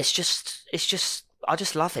just I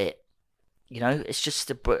just love it. You know, it's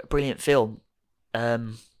just a brilliant film.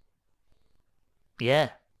 Um, yeah,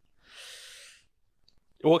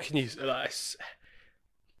 What can you?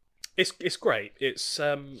 It's great.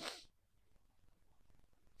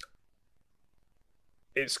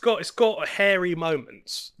 It's got hairy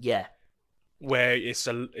moments yeah, where it's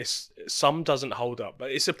some doesn't hold up,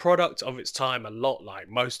 but it's a product of its time, a lot like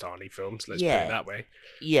most Arnie films. Let's put it yeah, that way.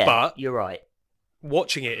 yeah. But You're right.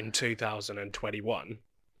 watching it in 2021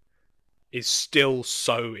 is still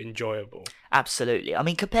so enjoyable. Absolutely. I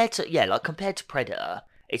mean, compared to Predator,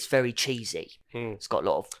 it's very cheesy. It's got a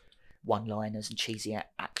lot of one-liners and cheesy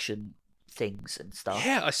action things and stuff.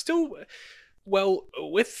 Yeah, well,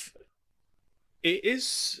 with it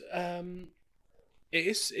is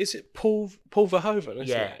is it Paul Verhoeven, isn't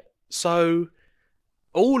Yeah. it? So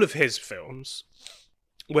all of his films,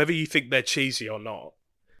 whether you think they're cheesy or not,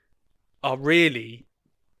 are really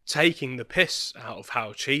taking the piss out of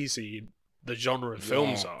how cheesy the genre of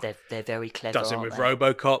films are. They're very clever. Does it aren't with they?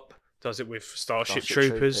 RoboCop, does it with Starship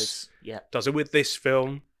Troopers, Yeah. does it with this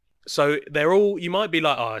film. So they're all, you might be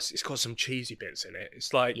like, oh, it's got some cheesy bits in it.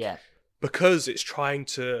 It's like, Yeah. because it's trying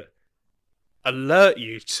to alert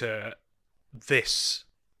you to this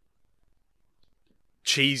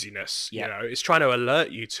cheesiness, Yeah. you know, it's trying to alert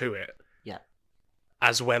you to it. Yeah.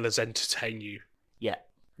 As well as entertain you, Yeah.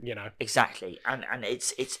 you know. Exactly. And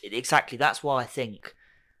it's exactly that's why I think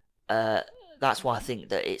that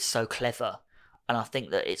it's so clever. And I think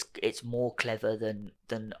that it's more clever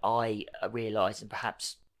than I realise, and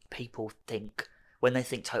perhaps people think when they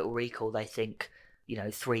think Total Recall, they think, you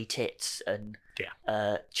know, three tits and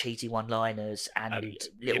cheesy one-liners and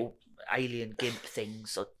little alien gimp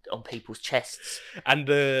things on people's chests. And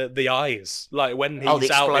the eyes, like when he's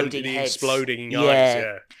the out in exploding the heads. exploding Yeah. eyes,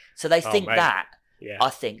 yeah. So they think mate. that. Yeah. I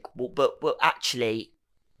think, but actually,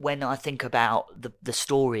 when I think about the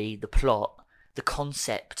story, the plot, the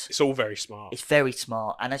concept, It's all very smart. it's very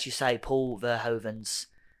smart. And as you say, Paul Verhoeven's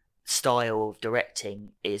style of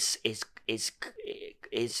directing is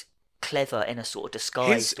clever in a sort of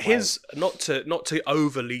disguised way. His not to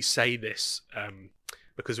overly say this,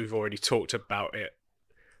 because we've already talked about it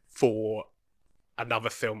for another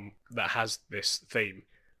film that has this theme,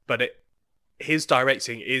 but his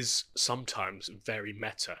directing is sometimes very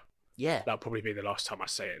meta. Yeah, That'll probably be the last time I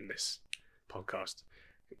say it in this podcast.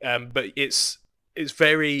 But it's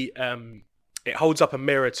very it holds up a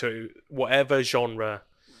mirror to whatever genre,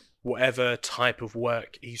 whatever type of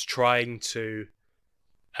work he's trying to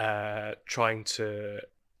insert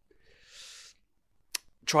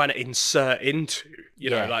into, you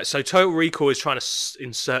know, like, so Total Recall is trying to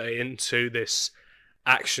insert it into this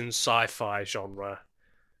action sci-fi genre,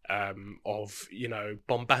 of, you know,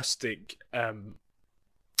 bombastic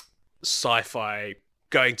sci-fi,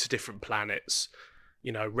 going to different planets,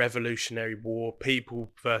 you know, revolutionary war,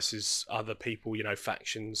 people versus other people, you know,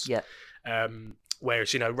 factions. Yeah.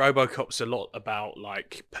 Whereas, you know, RoboCop's a lot about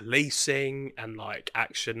like policing and like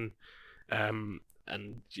action, and,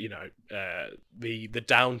 you know, the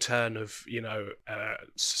downturn of, you know,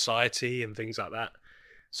 society and things like that.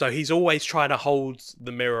 So he's always trying to hold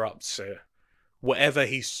the mirror up to whatever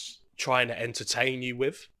he's trying to entertain you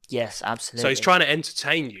with. Yes, absolutely. So he's trying to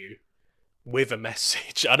entertain you with a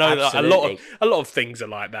message. I know that Absolutely. a lot of things are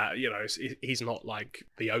like that. You know, he's not like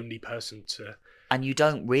the only person to. And you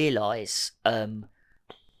don't realise at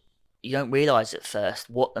first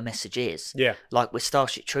what the message is. Yeah. Like with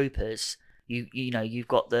Starship Troopers, you know, you've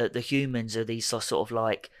got the humans are these sort of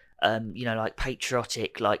like you know, like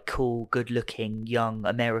patriotic, like cool, good-looking young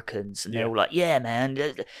Americans, and they're all like, yeah, man,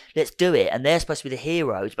 let's do it. And they're supposed to be the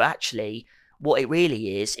heroes, but actually, what it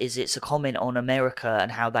really is it's a comment on America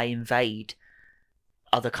and how they invade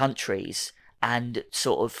other countries and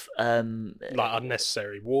sort of like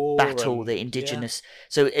unnecessary war, battle and, the indigenous.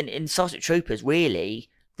 So in Starship Troopers, really,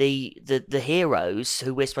 the heroes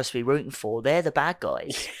who we're supposed to be rooting for, they're the bad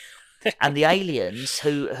guys, and the aliens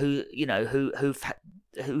who you know who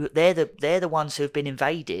they're the ones who have been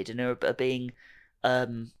invaded and are being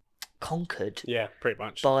conquered. Yeah, pretty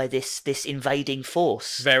much by this invading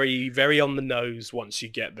force. Very, very on the nose once you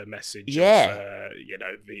get the message. Yeah. Of, you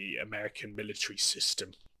know, the American military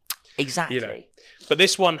system. Exactly. You know. But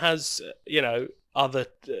this one has, you know, other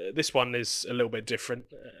this one is a little bit different.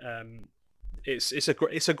 It's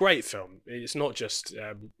a great film. It's not just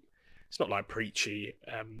it's not like preachy.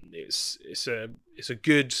 It's a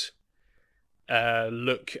good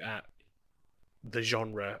look at the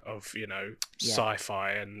genre of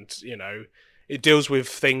sci-fi, and it deals with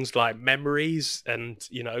things like memories and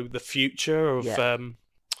the future of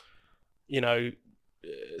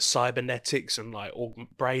cybernetics and like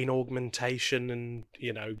brain augmentation and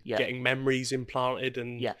getting memories implanted,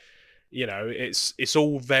 and it's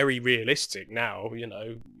all very realistic now,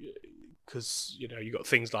 because you got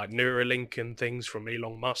things like Neuralink and things from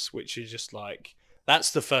Elon Musk, which is just like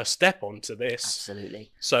that's the first step onto this.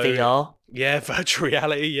 Absolutely. So VR. Yeah, virtual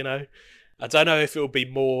reality. I don't know if it'll be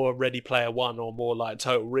more Ready Player One or more like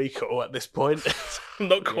Total Recall at this point. I'm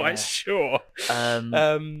not quite sure.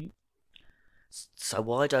 So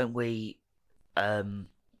why don't we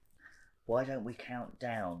count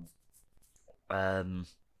down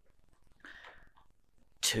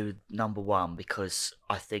to number one, because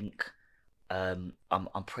I think I'm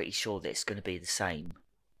pretty sure that it's going to be the same.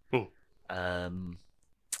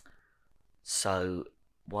 So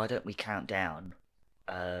why don't we count down,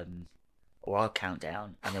 or I'll count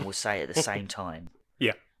down and then we'll say it at the same time.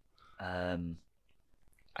 Yeah.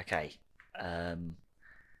 Okay. Are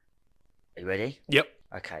you ready? Yep.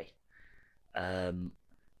 Okay.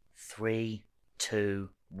 3, 2,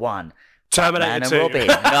 1. Terminator Batman 2. and Robin.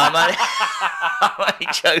 No, I'm only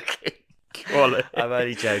joking. Quality. I'm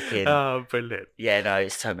only joking. Oh, brilliant. Yeah, no,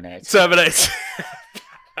 it's Terminator. Terminator.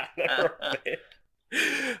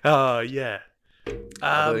 Oh, yeah.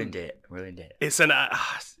 I ruined it. It's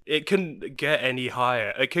it couldn't get any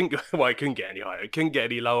higher. It couldn't get any higher. It couldn't get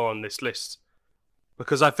any lower on this list,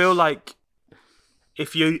 because I feel like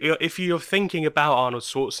if you're thinking about Arnold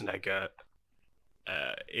Schwarzenegger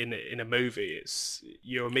in a movie,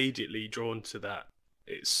 you're immediately drawn to that.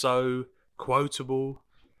 It's so quotable.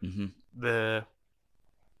 Mm-hmm. The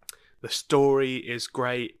story is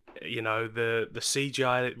great. The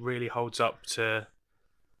CGI, it really holds up to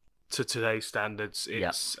today's standards.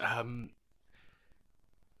 It's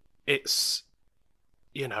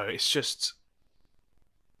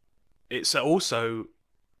it's also,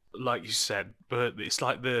 like you said, but it's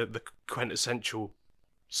like the quintessential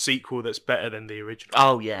sequel that's better than the original.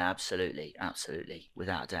 Oh yeah, absolutely,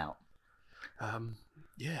 without a doubt.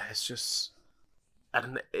 It's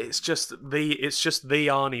just the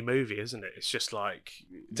Arnie movie, isn't it? It's just like,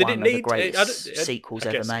 did One it of need the greatest sequels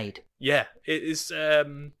ever made? Yeah, it is.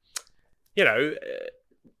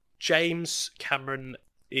 James Cameron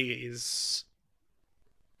is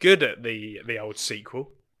good at the old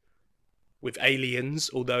sequel with Aliens,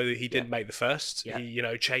 although he didn't make the first. Yeah. He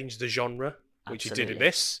changed the genre, which he did in Absolutely.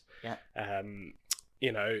 this. Yeah.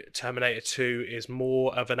 Terminator 2 is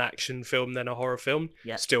more of an action film than a horror film.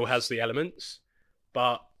 Yeah. Still has the elements,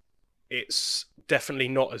 but it's definitely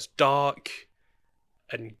not as dark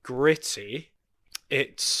and gritty.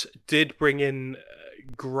 It did bring in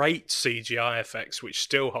great CGI effects, which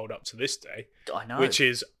still hold up to this day. I know. Which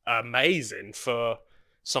is amazing for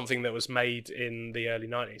something that was made in the early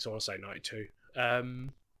 90s. I want to say 92.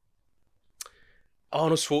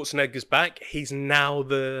 Arnold Schwarzenegger's back. He's now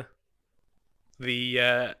the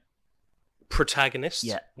protagonist.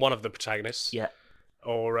 Yeah. One of the protagonists. Yeah.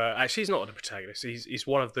 Or actually, he's not the protagonist. He's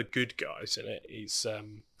one of the good guys in it. He's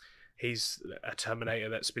a Terminator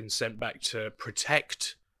that's been sent back to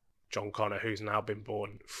protect John Connor, who's now been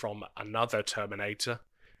born from another Terminator,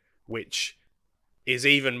 which is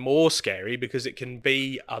even more scary because it can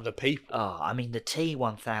be other people. Oh, I mean, the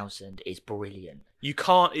T-1000 is brilliant. You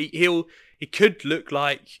can't. He could look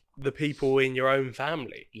like the people in your own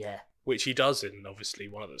family. Yeah. Which he does in, obviously,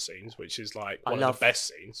 one of the scenes, which is like one of the best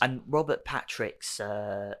scenes. And Robert Patrick's,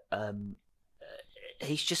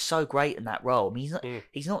 he's just so great in that role. I mean,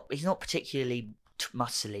 he's not particularly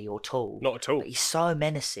muscly or tall. Not at all. But he's so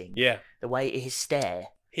menacing. Yeah. The way his stare.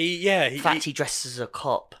 The fact he dresses as a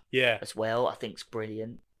cop. Yeah. As well, I think's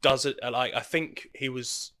brilliant. Does it like? I think he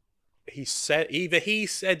said he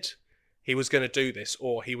was going to do this,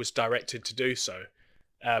 or he was directed to do so.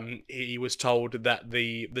 He was told that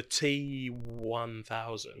the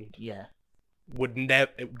T-1000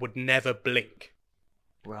 would never blink.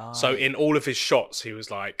 Right. So in all of his shots, he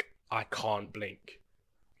was like, "I can't blink."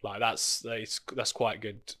 Like that's quite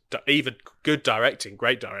good. Either good directing,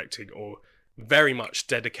 great directing, or very much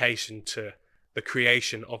dedication to the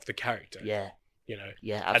creation of the character. Yeah.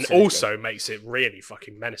 Yeah, absolutely. And also makes it really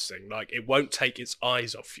fucking menacing. Like, it won't take its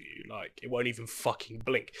eyes off you. Like, it won't even fucking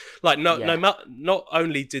blink. Like, not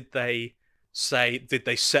only did they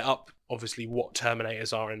set up, obviously, what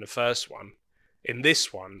Terminators are in the first one, in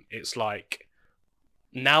this one, it's like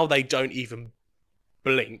now they don't even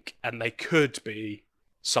blink, and they could be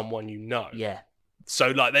someone you know. Yeah. So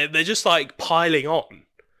like they're just like piling on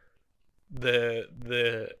the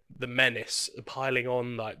menace, piling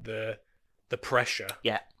on like the pressure.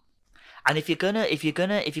 Yeah. And if you're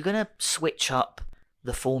gonna switch up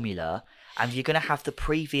the formula, and if you're gonna have the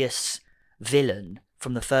previous villain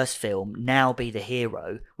from the first film now be the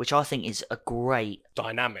hero, which I think is a great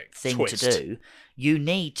Dynamic thing twist. to do, you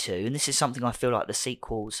need to, and this is something I feel like the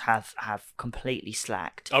sequels have completely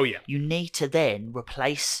slacked. Oh yeah. You need to then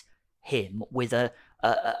replace him with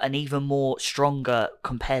an even more stronger,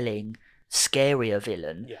 compelling, scarier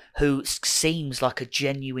villain Yeah. who seems like a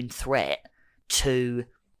genuine threat to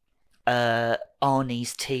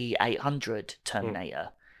Arnie's T-800 Terminator.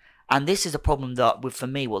 And this is a problem that, for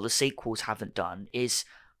me, what the sequels haven't done is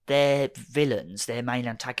their villains, their main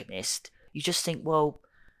antagonist, you just think, well,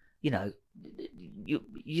 you know,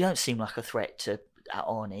 you don't seem like a threat to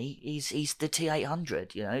Arnie. He's the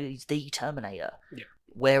T-800, you know, he's the Terminator. Yeah.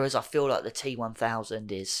 Whereas I feel like the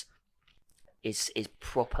T-1000 is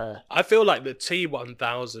proper. I feel like the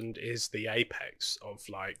T-1000 is the apex of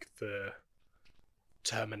like the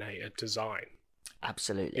Terminator design.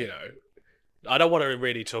 Absolutely. You know, I don't want to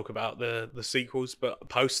really talk about the sequels, but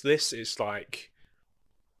post this, it's like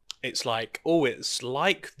it's like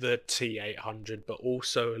the T-800, but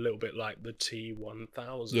also a little bit like the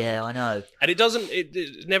T-1000. Yeah, I know. And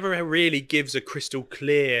it never really gives a crystal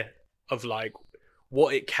clear of like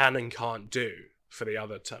what it can and can't do for the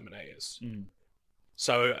other Terminators.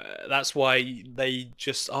 So that's why they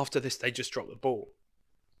just, after this, they just dropped the ball.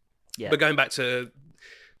 Yeah. But going back to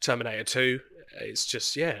Terminator 2, it's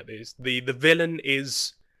just, the villain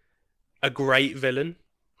is a great villain,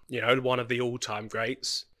 you know, one of the all-time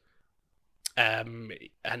greats. And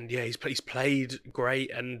yeah, he's played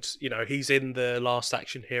great, and you know, he's in the Last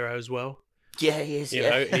Action Hero as well. Yeah, he is. You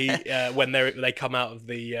know, he when they come out of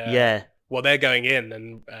the yeah. Well, they're going in,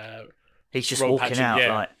 and he's just Rob walking Patching, out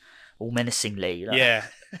yeah. like all menacingly. Like. Yeah,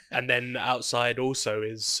 and then outside also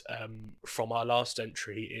is from our last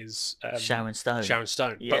entry is Sharon Stone. Sharon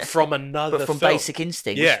Stone, Yeah. but from another, But from film. Basic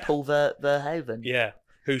Instinct, Yeah. Paul Verhoeven. Yeah,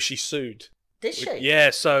 who she sued. Did she? Yeah,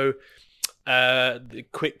 so the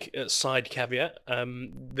quick side caveat: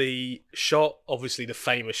 the shot, obviously the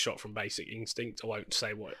famous shot from Basic Instinct. I won't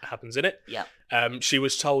say what happens in it. Yeah. She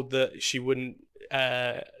was told that she wouldn't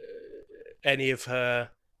any of her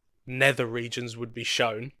nether regions would be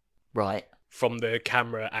shown Right. from the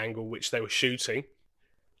camera angle which they were shooting,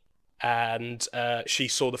 and she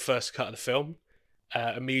saw the first cut of the film,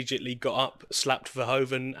 immediately got up, slapped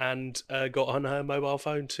Verhoeven, and got on her mobile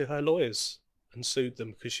phone to her lawyers and sued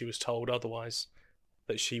them because she was told otherwise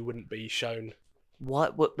that she wouldn't be shown.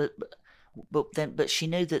 What? But she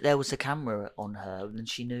knew that there was a camera on her, and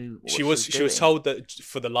she knew what She was doing. told that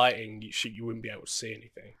for the lighting you wouldn't be able to see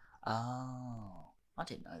anything. Oh, I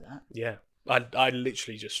didn't know that. Yeah, I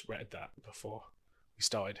literally just read that before we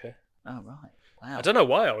started here. Oh right, wow. I don't know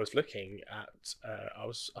why I was looking at.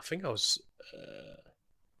 I think I was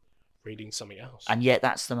reading something else. And yet,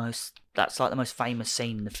 that's like the most famous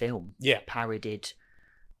scene in the film. Yeah, Parodied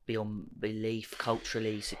beyond belief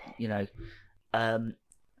culturally, you know.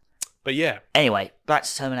 But yeah. Anyway, back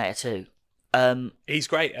to Terminator 2. He's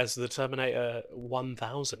great as the Terminator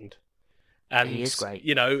 1000. And He is great.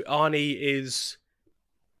 You know, Arnie is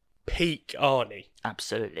peak Arnie.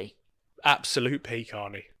 Absolutely. Absolute peak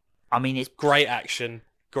Arnie. I mean, it's Great action,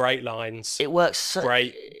 great lines. it works so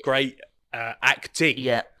Great acting.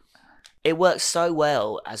 Yeah, it works so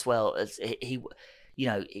well as he you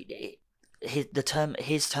know,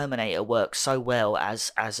 his Terminator works so well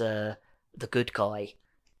as the good guy,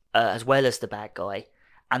 as well as the bad guy,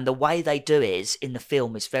 and the way they do it is in the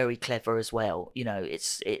film is very clever as well. You know,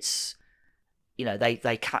 it's you know,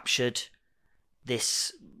 they captured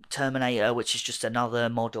this Terminator, which is just another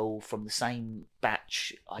model from the same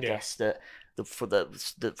batch, I guess, that from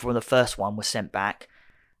the first one was sent back,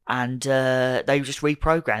 and they just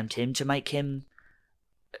reprogrammed him to make him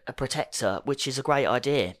a protector, which is a great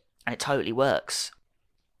idea, and it totally works.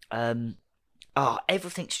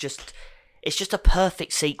 Everything's just, it's just a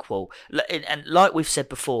perfect sequel, and like we've said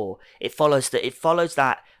before, it follows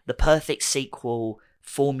that the perfect sequel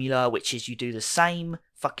formula, which is you do the same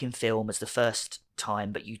fucking film as the first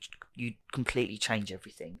time, but you completely change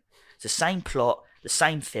everything. It's the same plot, the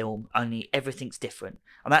same film, only everything's different,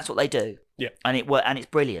 and that's what they do. Yeah, and it's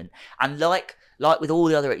brilliant. And like with all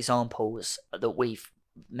the other examples that we've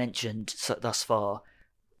mentioned thus far,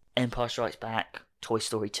 Empire Strikes Back, Toy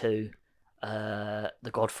Story 2, The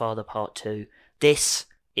Godfather Part 2, this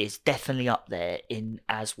is definitely up there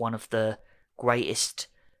as one of the greatest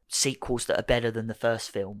sequels that are better than the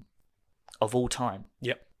first film of all time.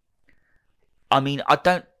 Yep. I mean, I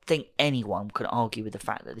don't think anyone can argue with the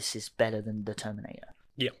fact that this is better than the Terminator.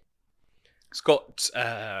 Yep. It's got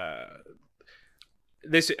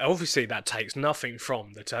this. Obviously, that takes nothing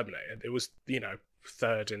from the Terminator. It was,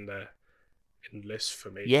 third in the list for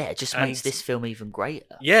me. Yeah, it just makes And- this film even greater.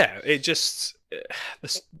 Yeah, it just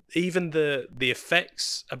even the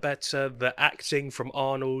effects are better. The acting from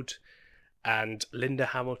Arnold and Linda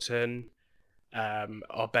Hamilton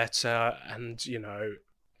are better, and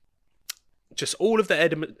just all of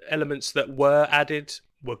the elements that were added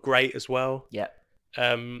were great as well. Yeah.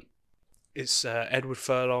 It's Edward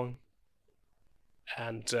Furlong,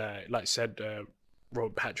 and like I said,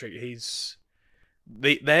 Robert Patrick. He's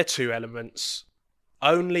their two elements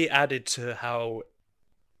only added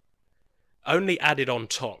on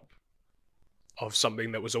top of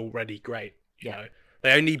something that was already great. You know,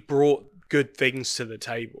 they only brought good things to the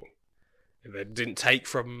table. They didn't take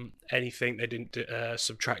from anything. They didn't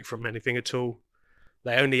subtract from anything at all.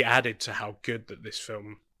 They only added to how good that this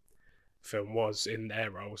film was in their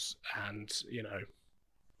roles. And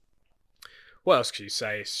what else can you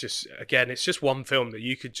say? It's just one film that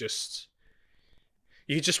you could just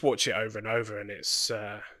watch it over and over, and it's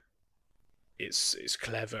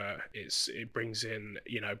clever. It brings in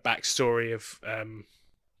backstory of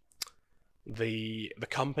the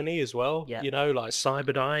company as well. Yeah. Like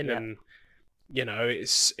Cyberdyne, Yeah. and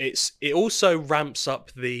it also ramps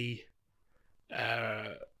up the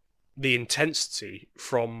intensity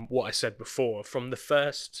from what I said before, from the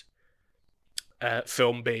first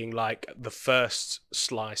film being like the first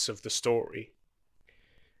slice of the story.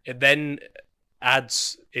 It then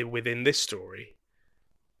adds within this story,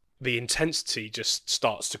 the intensity just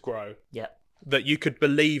starts to grow. Yeah. That you could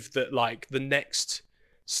believe that like the next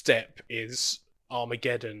step is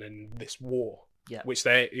Armageddon and this war. Yeah. Which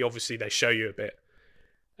they show you a bit.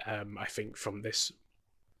 I think from this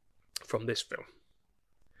film.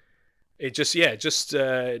 It just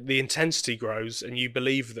the intensity grows, and you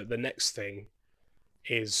believe that the next thing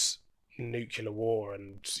is nuclear war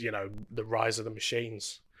and the rise of the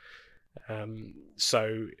machines.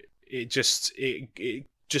 So it just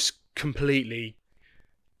completely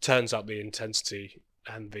turns up the intensity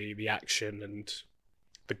and the action and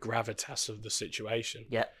the gravitas of the situation.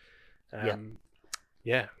 Yeah.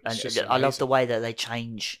 Yeah, And it's just I love the amazing. way that they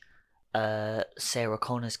change Sarah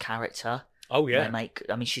Connor's character. Oh yeah,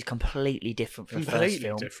 She's completely different from the first completely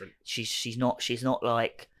film. different. She's not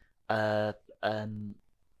like a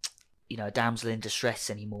damsel in distress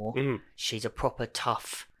anymore. Mm. She's a proper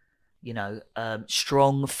tough,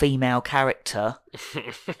 strong female character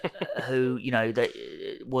who that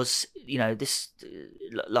was this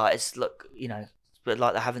but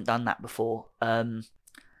like they haven't done that before.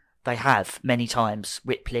 They have many times.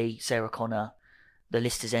 Ripley, Sarah Connor, the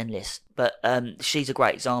list is endless. But she's a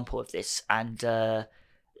great example of this, and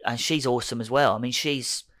she's awesome as well. I mean,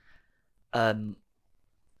 she's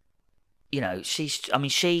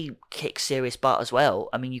she kicks serious butt as well.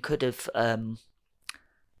 I mean, you could have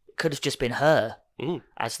just been her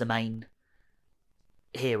as the main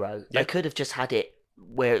hero. They Yep. could have just had it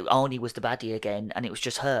where Arnie was the baddie again, and it was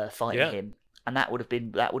just her fighting him, and that would have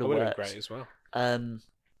That would have worked. been great as well.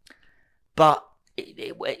 But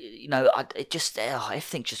everything's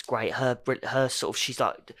just great. Her sort of, she's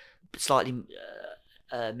like slightly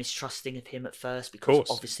mistrusting of him at first, because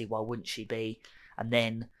Course. obviously why wouldn't she be? And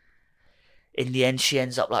then in the end she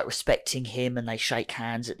ends up like respecting him, and they shake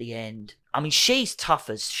hands at the end. I mean, she's tough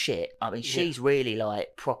as shit. I mean, she's really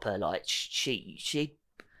like proper, like she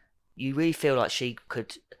you really feel like she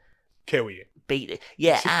could Kill you. beat it.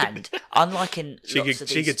 Yeah, and unlike in She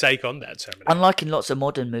could take on that Terminator. unlike in lots of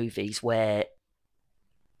modern movies where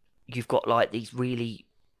you've got like these really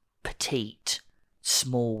petite,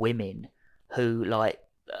 small women who like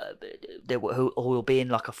who will be in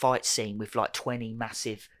like a fight scene with like 20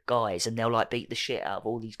 massive guys, and they'll like beat the shit out of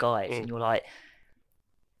all these guys, and you're like,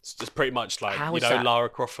 It's just pretty much like How is that? Lara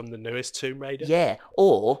Croft from the newest Tomb Raider. yeah,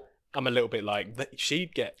 or I'm a little bit like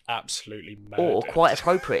she'd get absolutely murdered. or quite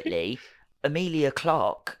appropriately, Emilia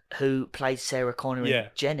Clarke, who plays Sarah Connor in Yeah.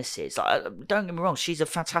 Genesis. Like, don't get me wrong, she's a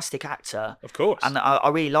fantastic actor, Of course. and I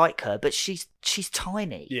really like her, but she's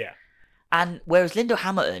tiny. Yeah. And whereas Linda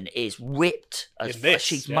Hamilton is ripped as In this,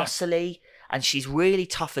 she's yeah. muscly, and she's really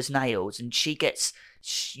tough as nails, and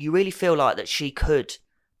you really feel like that she could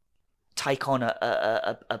take on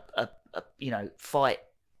a fight,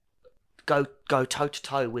 go toe to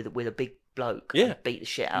toe with a big bloke, Yeah. and beat the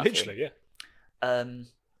shit out Literally, of him. yeah.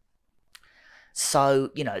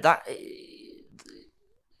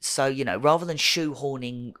 So rather than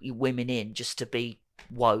shoehorning women in just to be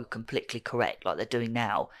woke and politically correct like they're doing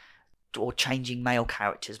now, or changing male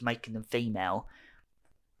characters, making them female.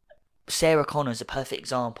 Sarah Connor's a perfect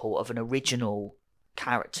example of an original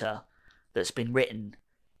character that's been written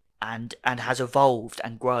and has evolved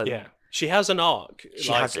and grown. Yeah, she has an arc.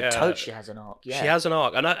 She has an arc. Yeah, she has an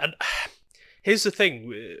arc, and here's the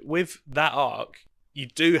thing with that arc: you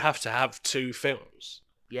do have to have 2 films.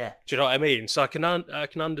 Yeah, Do you know what I mean? So I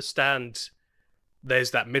can understand.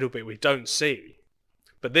 There's that middle bit we don't see,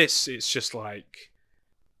 but it's just like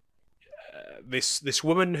this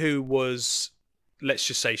woman who was, let's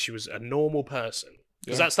just say, she was a normal person,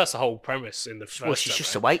 because that's the whole premise in the first. Well, she's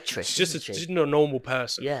just a waitress. She's a normal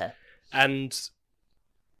person. Yeah, and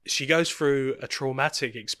she goes through a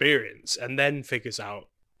traumatic experience and then figures out,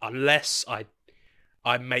 unless I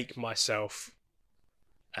make myself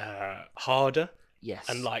harder, yes,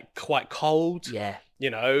 and like quite cold, yeah,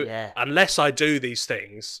 unless I do these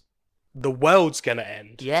things, the world's gonna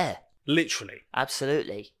end. Yeah, literally,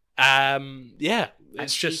 absolutely.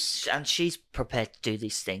 It's just, and she's prepared to do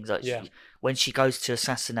these things. Like when she goes to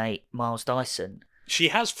assassinate Miles Dyson, she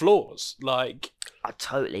has flaws, like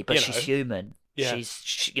totally, but she's human. Yeah.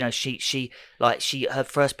 She her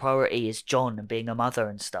first priority is John and being a mother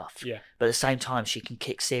and stuff. Yeah. But at the same time, she can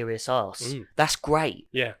kick serious ass. That's great.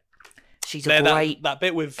 Yeah. She's a great that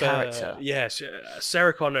bit with character.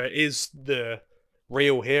 Sarah Connor is the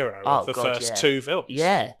real hero of the first 2 films.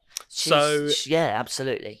 Yeah. So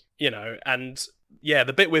absolutely. And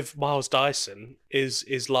the bit with Miles Dyson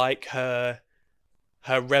is like her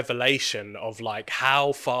revelation of like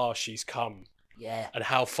how far she's come. Yeah. And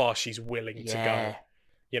how far she's willing to go.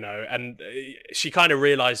 And she kind of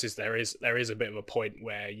realizes there is a bit of a point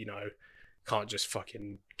where, can't just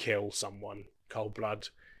fucking kill someone cold blood.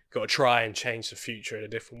 Got to try and change the future in a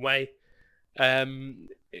different way.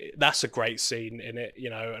 That's a great scene in it,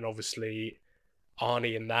 and obviously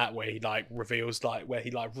Arnie in that, where he like reveals like where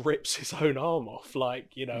he like rips his own arm off, like,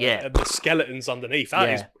 and the skeleton's underneath.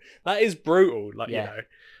 That is brutal. Like,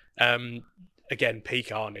 again, peak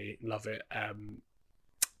Arnie, love it.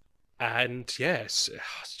 And yes,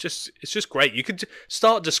 it's just great. You could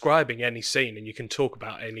start describing any scene, and you can talk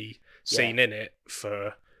about any scene in it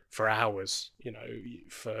for hours.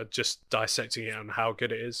 For just dissecting it and how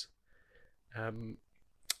good it is.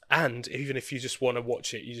 And even if you just want to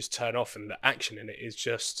watch it, you just turn off, and the action in it is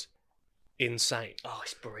just insane. Oh,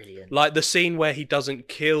 it's brilliant. Like the scene where he doesn't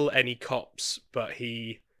kill any cops, but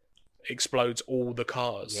he explodes all the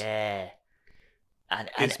cars. Yeah. And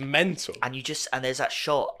it's mental. And there's that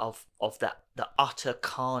shot of the utter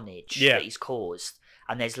carnage that he's caused,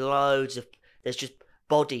 and there's just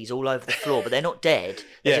bodies all over the floor, but they're not dead.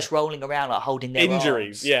 They're just rolling around like holding their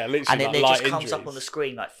injuries. arms. Yeah, literally. And then like it just comes injuries. up on the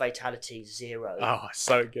screen like fatality 0. Oh,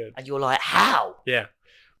 so good. And you're like, how? Yeah,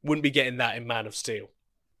 wouldn't be getting that in Man of Steel.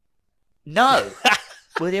 No,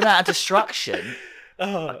 with the amount of destruction.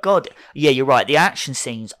 Oh God, yeah, you're right. The action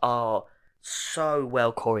scenes are so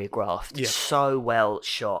well choreographed, so well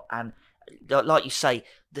shot, and like you say,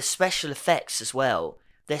 the special effects as well.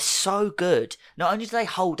 They're so good. Not only do they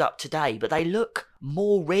hold up today, but they look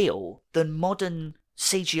more real than modern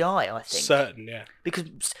CGI, I think. Certain, yeah.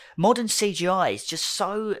 Because modern CGI is just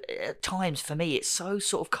so, at times for me, it's so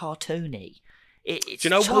sort of cartoony. It's do you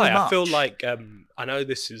know too why? much. I feel like, I know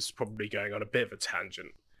this is probably going on a bit of a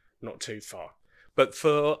tangent, not too far, but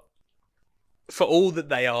for all that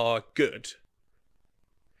they are good,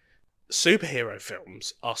 superhero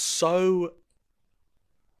films are so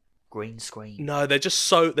green screen. No, they're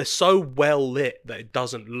so well lit that it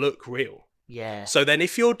doesn't look real. Yeah. So then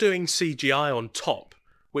if you're doing CGI on top,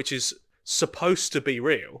 which is supposed to be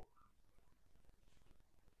real.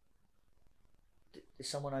 Is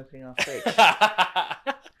someone opening our fridge?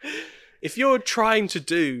 If you're trying to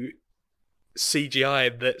do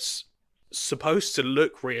CGI that's supposed to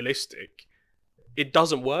look realistic, it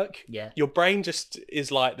doesn't work. Yeah. Your brain just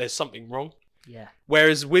is like, there's something wrong. Yeah.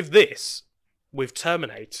 Whereas with this, with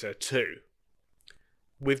Terminator 2,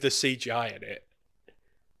 with the CGI in it,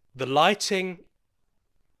 the lighting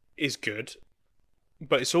is good,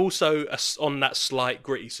 but it's also on that slight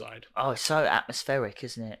gritty side. Oh, it's so atmospheric,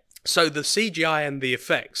 isn't it? So the CGI and the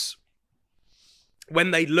effects,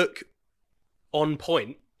 when they look on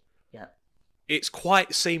point, it's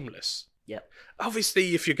quite seamless. Yeah.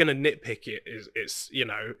 Obviously, if you're going to nitpick it,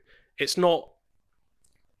 it's not.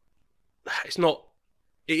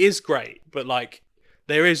 It is great, but like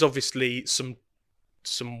there is obviously some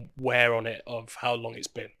wear on it of how long it's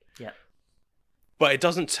been. Yeah. But it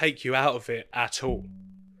doesn't take you out of it at all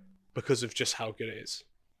because of just how good it is.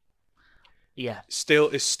 Yeah.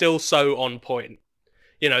 It's still so on point.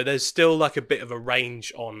 There's still like a bit of a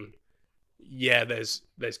range on, yeah, there's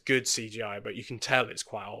good CGI, but you can tell it's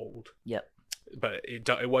quite old. Yep. But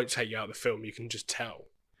it won't take you out of the film. You can just tell.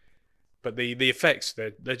 But the effects,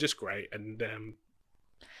 they're just great, and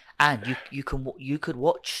And you could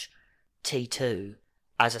watch T2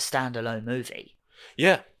 as a standalone movie.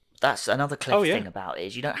 yeah, That's another clever Oh, yeah. thing about it,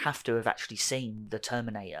 is you don't have to have actually seen the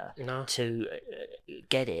Terminator no, to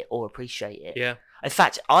get it or appreciate it. yeah, In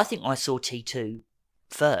fact, I think I saw T2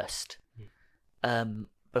 first,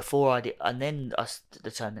 before I did, and then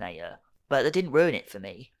the Terminator. But that didn't ruin it for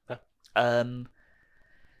me. No.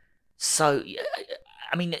 So,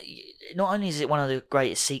 I mean, not only is it one of the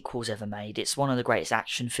greatest sequels ever made, it's one of the greatest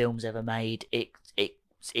action films ever made.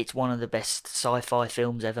 It's one of the best sci-fi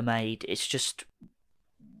films ever made. It's just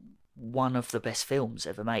one of the best films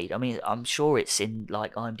ever made. I mean, I'm sure it's in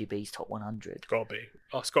like IMDb's top 100. gotta be.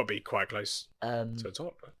 Oh, it's got to be quite close Um, to the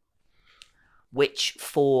top. which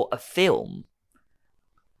for a film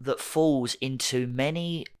that falls into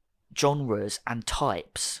many genres and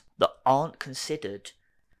types that aren't considered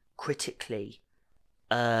critically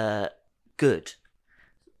good,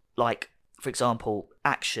 like for example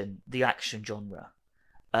the action genre,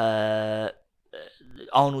 Arnold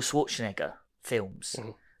Schwarzenegger films,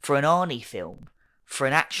 Mhm. for an Arnie film, for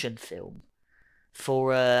an action film,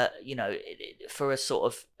 for for a sort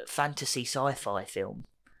of fantasy sci-fi film,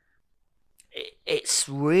 it's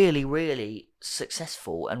really, really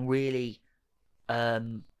successful and really,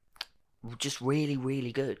 just really,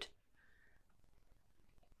 really good.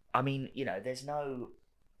 I mean, it's no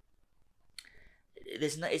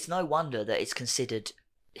wonder that it's considered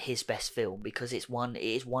his best film, because it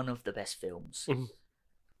is one of the best films Mhm.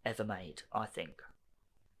 ever made, I think.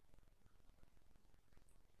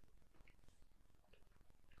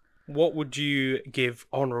 What would you give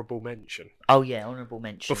honourable mention? Oh yeah, honourable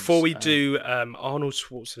mentions. Before we do Arnold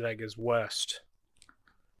Schwarzenegger's worst,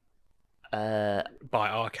 Well, by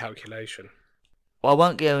our calculation. I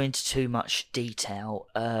won't go into too much detail.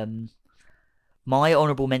 My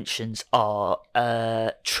honourable mentions are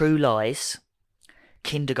True Lies,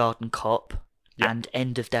 Kindergarten Cop, Yep. and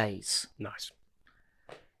End of Days. Nice.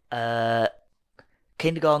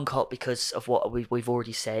 Kindergarten Cop, because of what we've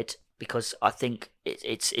already said, because I think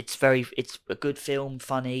it's a good film,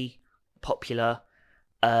 funny, popular,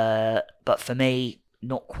 but for me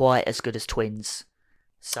not quite as good as Twins,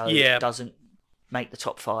 so Yeah. it doesn't make the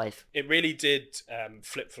top 5. It really did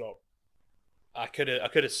flip flop. I could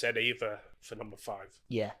have said either for number 5.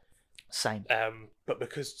 Yeah, same. But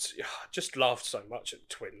because I just laughed so much at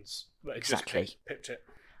Twins, that it Exactly. just pipped it.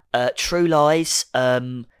 True Lies,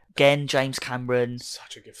 again, James Cameron,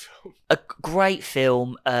 Such a good film. a great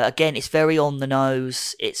film. Again, it's very on the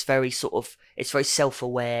nose. It's very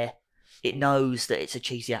self-aware. It knows that it's a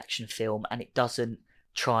cheesy action film, and it doesn't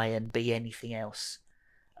try and be anything else.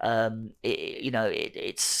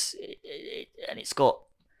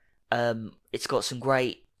 It's got some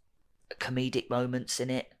great comedic moments in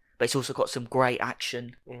it, but it's also got some great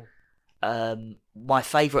action. My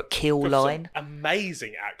favourite kill Got some line.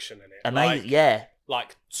 amazing action in it. Amazing, Like, yeah.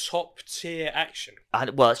 like top tier action.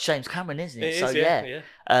 Well, it's James Cameron, isn't it? It So is, yeah.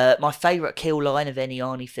 yeah. My favourite kill line of any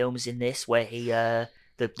Arnie film is in this, where he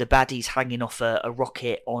the baddie's hanging off a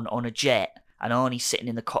rocket on a jet, and Arnie's sitting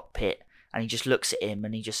in the cockpit, and he just looks at him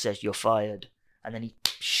and he just says, "You're fired," and then he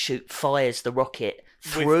fires the rocket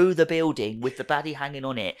through the building with the baddie hanging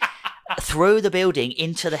on it, through the building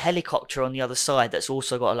into the helicopter on the other side that's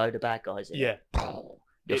also got a load of bad guys in Yeah. it.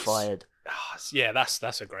 You're It's- fired. Yeah,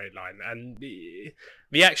 that's a great line, and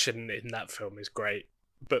the action in that film is great.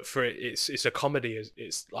 But for it's a comedy.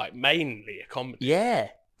 It's like mainly a comedy.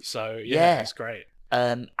 Yeah. So Yeah. it's great.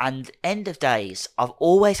 And End of Days, I've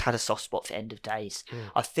always had a soft spot for End of Days.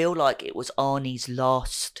 Mm. I feel like it was Arnie's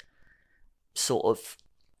last sort of.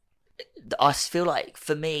 I feel like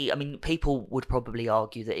for me, I mean, people would probably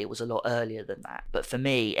argue that it was a lot earlier than that, but for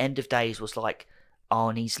me, End of Days was like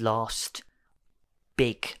Arnie's last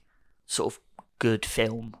big sort of good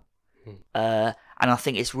film. And I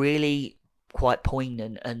think it's really quite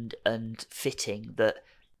poignant and fitting that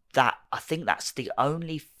I think that's the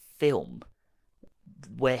only film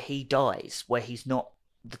where he dies, where he's not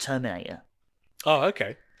the Terminator. Oh,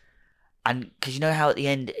 okay. And because you know how at the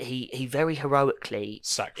end he very heroically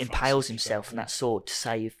Sacrifices impales himself on that sword to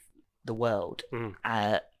save the world, Mm.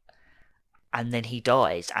 and then he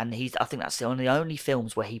dies. And I think that's the only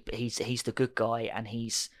films where he's the good guy, and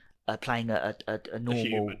he's playing a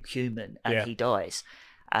normal human, and Yeah. he dies.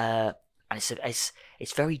 And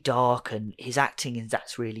it's very dark, and his acting in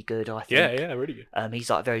that's really good. I think. Yeah, really good. He's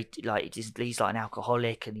like he's like an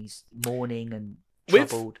alcoholic, and he's mourning and With-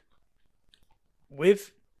 troubled.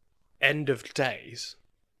 With End of Days,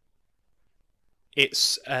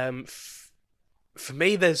 it's for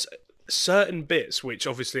me. There's certain bits which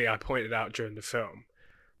obviously I pointed out during the film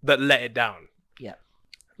that let it down. Yeah.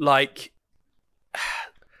 Like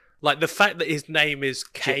the fact that his name is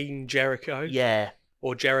Kane Jericho. Yeah.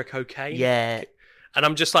 Or Jericho Kane. Yeah. And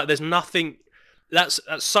I'm just like, there's nothing. That's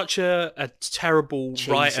such a terrible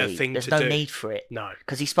Cheesy. writer thing There's to no do. need for it. No.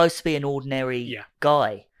 Because he's supposed to be an ordinary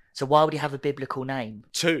guy. So why would he have a biblical name?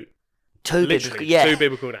 Two Literally, biblical, yeah. two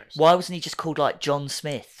biblical names. Why wasn't he just called like John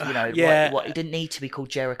Smith? You know, yeah. What he didn't need to be called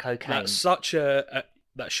Jericho Kane. That's such a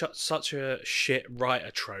such a shit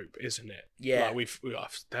writer trope, isn't it? Yeah. Like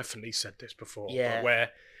I've definitely said this before. Yeah.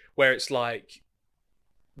 But where it's like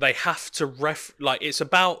they have to like it's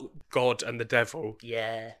about God and the devil.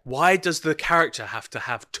 Yeah. Why does the character have to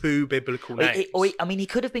have two biblical names? I mean, he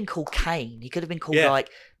could have been called Cain. He could have been called like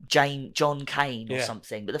John Cain or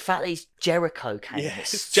something. But the fact that he's Jericho Kane,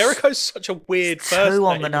 Jericho's such a weird first name. Too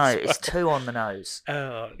on the nose. It's too on the nose.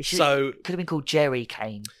 So could have been called Jerry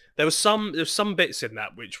Kane. There was some bits in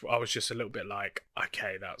that which I was just a little bit like,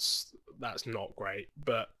 okay, that's not great.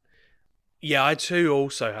 But yeah, I too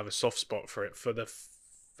also have a soft spot for it for the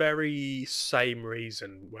very same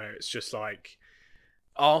reason, where it's just like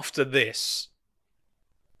after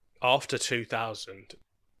 2000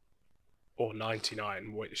 or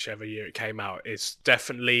 99, whichever year it came out, it's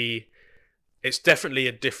definitely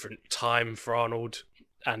a different time for Arnold,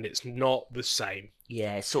 and it's not the same.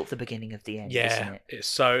 Yeah, it's sort of the beginning of the end, isn't it? It's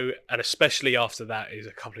so, and especially after that is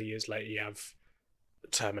a couple of years later, you have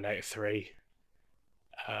Terminator 3.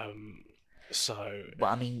 Well,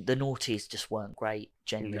 I mean, the noughties just weren't great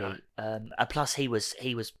generally. No. And plus, he was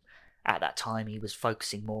at that time he was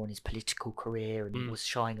focusing more on his political career and was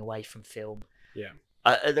shying away from film. Yeah.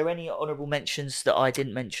 Are there any honourable mentions that I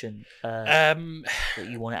didn't mention that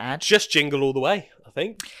you want to add? Just Jingle All the Way, I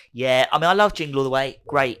think. Yeah, I mean, I love Jingle All the Way.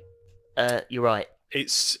 Great. You're right.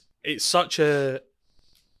 It's such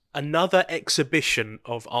another exhibition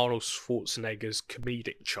of Arnold Schwarzenegger's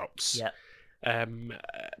comedic chops. Yeah.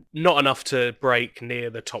 Not enough to break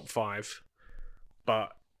near the top 5,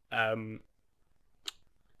 but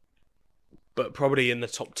probably in the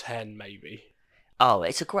top 10 maybe. Oh,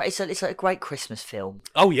 it's a great Christmas film.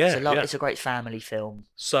 Oh yeah, it's a great family film.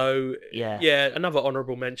 So yeah, another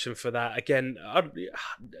honourable mention for that. Again, I'd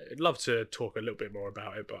love to talk a little bit more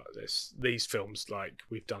about it, but these films, like,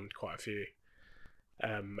 we've done quite a few.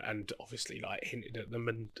 And obviously, like, hinted at them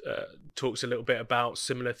and talks a little bit about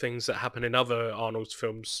similar things that happen in other Arnold's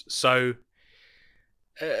films. So,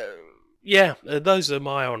 those are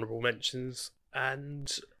my honourable mentions.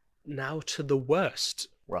 And now to the worst,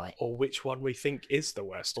 right? Or which one we think is the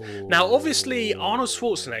worst. Ooh. Now, obviously, Arnold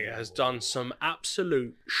Schwarzenegger has done some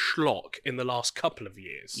absolute schlock in the last couple of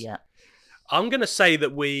years. Yeah, I'm gonna say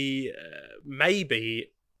that we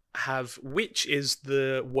maybe have which is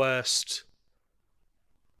the worst.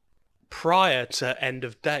 Prior to End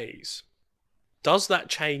of Days, does that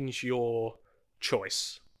change your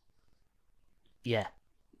choice? Yeah.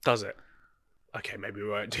 Does it? Okay, maybe we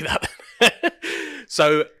won't do that.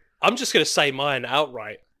 So I'm just going to say mine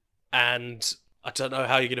outright, and I don't know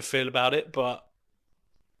how you're going to feel about it, but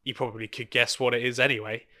you probably could guess what it is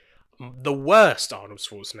anyway. The worst Arnold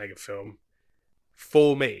Schwarzenegger film,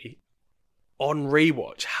 for me, on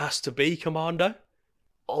rewatch, has to be Commando.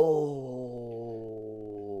 Oh.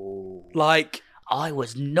 Like, I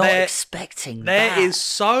was not expecting that. There is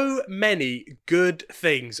so many good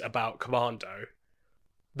things about Commando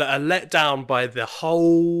that are let down by the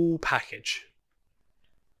whole package.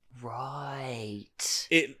 Right.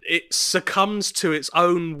 It succumbs to its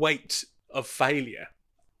own weight of failure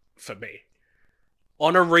for me.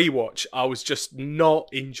 On a rewatch, I was just not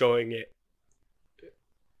enjoying it.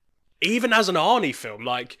 Even as an Arnie film,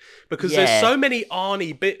 like, because there's so many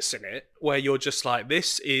Arnie bits in it where you're just like,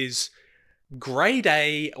 this is grade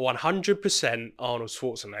A, 100% Arnold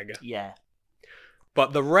Schwarzenegger. Yeah.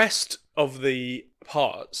 But the rest of the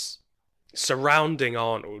parts surrounding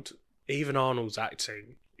Arnold, even Arnold's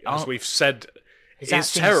acting, as we've said,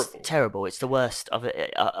 is terrible. Terrible. It's the worst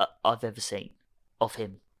I've ever seen of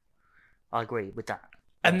him. I agree with that.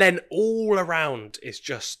 And then all around is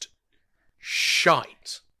just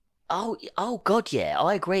shite. Oh God, yeah,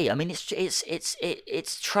 I agree. I mean,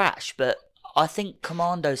 it's trash, but I think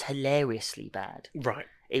Commando's hilariously bad. Right.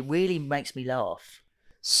 It really makes me laugh.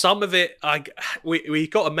 Some of it, we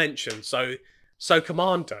got to mention. So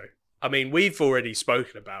Commando. I mean, we've already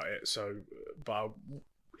spoken about it. But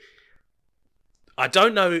I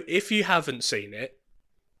don't know if you haven't seen it.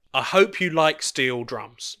 I hope you like steel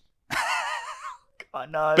drums. I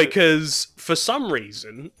know. Because for some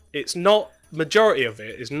reason, majority of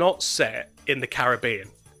it is not set in the Caribbean.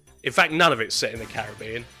 In fact, none of it's set in the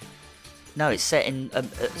Caribbean. No, it's set in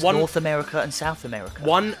North America and South America.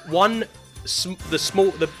 The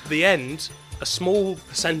end, a small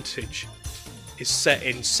percentage is set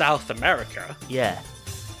in South America, Yeah.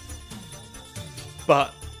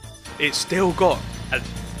 but it's still got an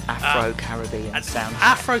Afro-Caribbean sound.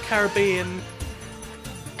 Afro-Caribbean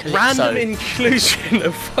Calypso. random inclusion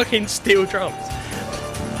of fucking steel drums.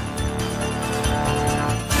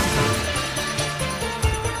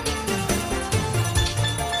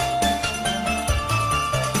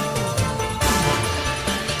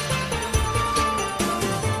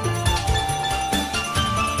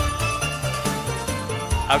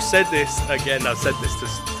 I've said this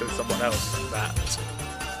to someone else, that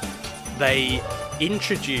they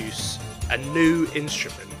introduce a new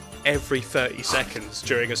instrument every 30 seconds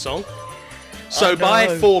during a song. So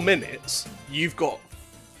by 4 minutes, you've got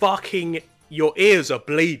fucking... Your ears are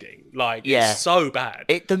bleeding. Like, Yeah. it's so bad.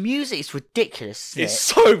 The music is ridiculous. Isn't It's it?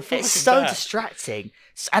 so fucking It's so bad. distracting.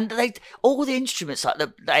 And all the instruments like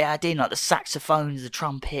they add in, like the saxophones, the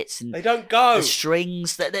trumpets, and They don't go. the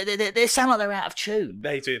strings. They sound like they're out of tune.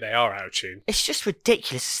 They do. They are out of tune. It's just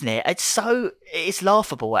ridiculous, isn't it? It's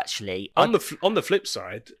laughable, actually. On the flip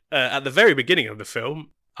side, at the very beginning of the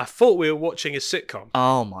film, I thought we were watching a sitcom.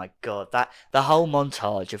 Oh my god, the whole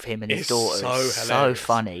montage of him and his It's daughter so is so hilarious.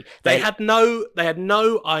 funny. They had no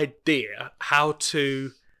idea how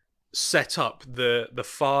to set up the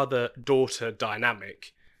father-daughter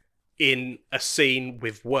dynamic in a scene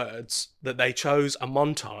with words, that they chose a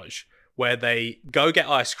montage where they go get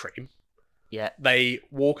ice cream, Yeah, they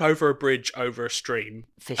walk over a bridge over a stream,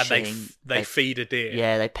 fishing. and they feed a deer.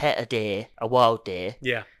 Yeah, they pet a deer, a wild deer.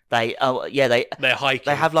 Yeah. They They're hiking.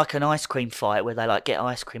 They have like an ice cream fight where they like get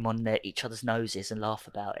ice cream on each other's noses and laugh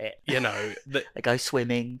about it. You know, They go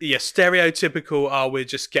swimming. yeah, stereotypical, we're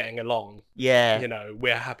just getting along. Yeah. You know,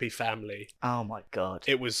 we're a happy family. Oh my god.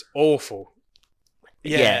 It was awful.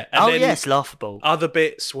 Yeah. Yeah. And Oh then yeah, it's laughable. other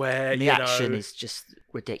bits where, And the you action know, is just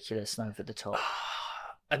ridiculous and over the top.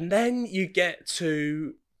 and then you get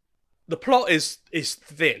to the plot is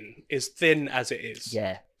thin as it is.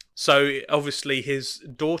 Yeah. So obviously his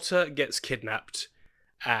daughter gets kidnapped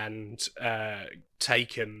and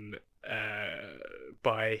taken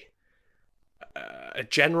by a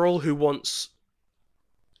general who wants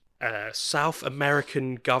South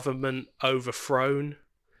American government overthrown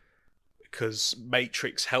because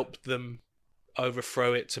Matrix helped them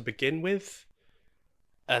overthrow it to begin with.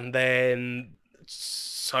 And then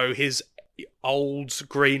so his old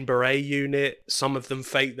Green Beret unit, some of them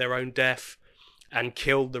fake their own death and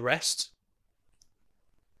killed the rest.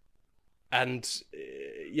 And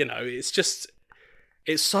you know, it's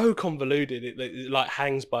so convoluted, it like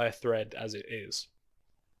hangs by a thread as it is.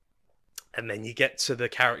 And then you get to the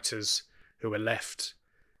characters who are left,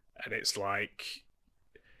 and it's like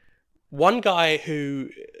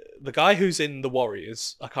the guy who's in the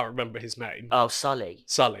Warriors, I can't remember his name. Oh, Sully.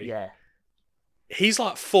 Sully. Yeah. He's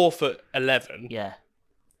like 4'11", Yeah.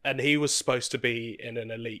 and he was supposed to be in an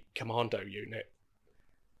elite commando unit.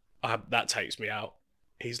 That takes me out.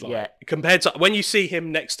 He's like, Yeah. compared to when you see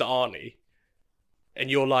him next to Arnie, and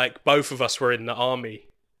you're like, both of us were in the army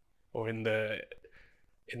or in the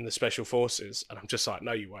special forces, and I'm just like,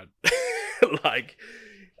 no, you weren't. Like,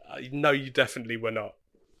 no, you definitely were not.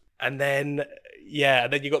 And then, yeah,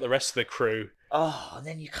 and then you got the rest of the crew. Oh, and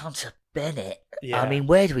then you come to Bennett. Yeah. I mean,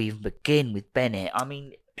 where do we even begin with Bennett? I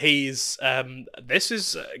mean, He's this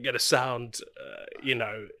is gonna sound, you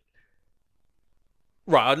know,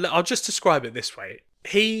 right. I'll just describe it this way.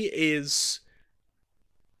 He is.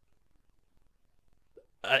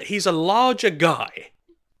 He's a larger guy,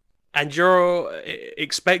 and you're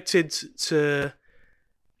expected to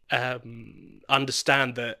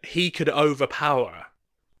understand that he could overpower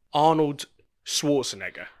Arnold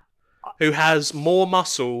Schwarzenegger, who has more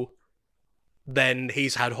muscle than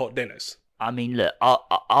he's had hot dinners. I mean, look,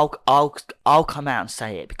 I'll come out and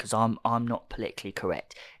say it because I'm not politically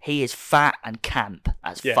correct. He is fat and camp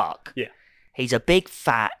as fuck. Yeah. He's a big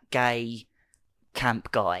fat gay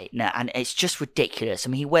camp guy now, and it's just ridiculous. I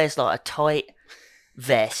mean, he wears like a tight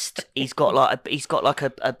vest. He's got like a man got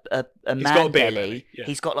a bit of belly. belly, yeah.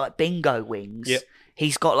 He's got like bingo wings. Yep.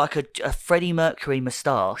 He's got like a Freddie Mercury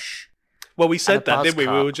moustache. Well, we And said a that, didn't we?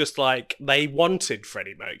 buzz We cut. were just like, they wanted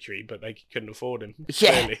Freddie Mercury, but they couldn't afford him.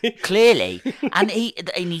 Yeah, Clearly. clearly. And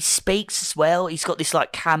he speaks as well. He's got this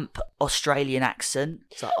like camp Australian accent.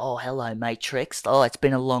 It's like, oh, hello, Matrix. Oh, it's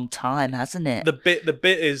been a long time, hasn't it? The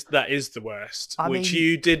bit is the worst, I which mean-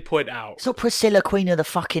 you did point out. It's not Priscilla, Queen of the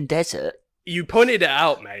fucking Desert. You pointed it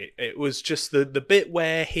out, mate. It was just the bit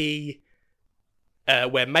where he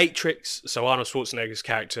where Matrix, so Arnold Schwarzenegger's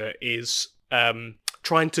character, is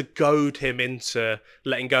trying to goad him into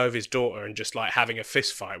letting go of his daughter and just like having a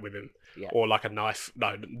fist fight with him, or like a knife.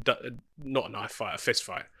 No, not a knife fight, a fist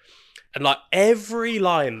fight. And like every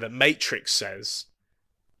line that Matrix says,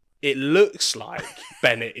 it looks like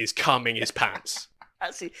Bennett is cumming his pants.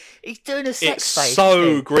 Actually, he's doing a sex It's face.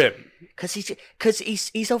 so grim. Because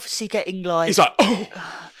he's obviously getting like. He's like, oh.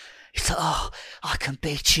 He's like, oh, I can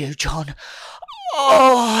beat you, John.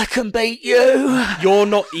 Oh, I can beat you. You're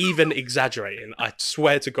not even exaggerating. I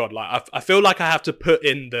swear to God. Like, I feel like I have to put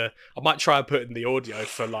in the. I might try and put in the audio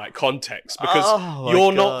for like context because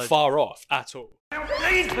you're not far off at all. I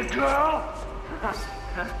don't need the girl.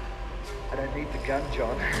 I don't need the gun,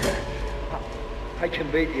 John. I can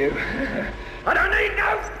beat you. I don't need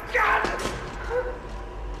no gun.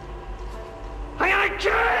 I'm gonna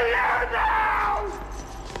kill you now.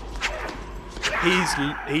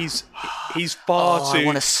 He's far too. I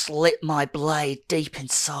want to slip my blade deep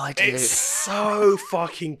inside you. It's so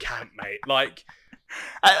fucking camp, mate. Like,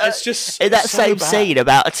 it's just in that so same bad. scene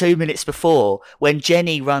about 2 minutes before, when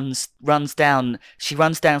Jenny runs down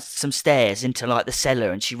some stairs into like the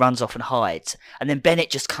cellar, and she runs off and hides, and then Bennett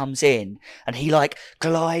just comes in, and he like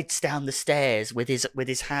glides down the stairs with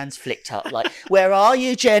his hands flicked up, like, "Where are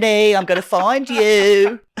you, Jenny? I'm gonna find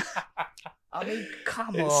you." I mean,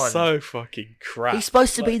 come on. It's so fucking crap. He's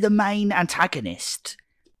supposed to be the main antagonist.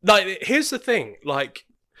 Like, here's the thing. Like,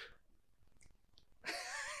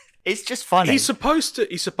 It's just funny. he's supposed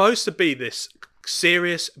to be this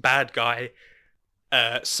serious bad guy.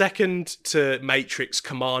 Second to Matrix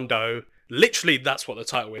Commando. Literally, that's what the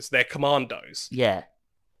title is. They're commandos. Yeah.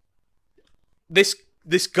 This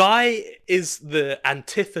guy is the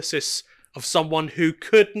antithesis of someone who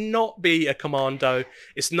could not be a commando.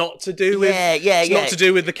 It's not to do with not to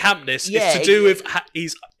do with the campness. It's to do with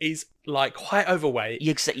he's like quite overweight.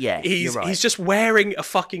 You're right. He's just wearing a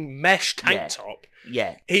fucking mesh tank top.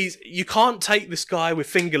 Yeah. You can't take this guy with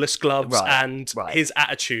fingerless gloves and his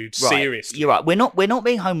attitude seriously. You're right. We're not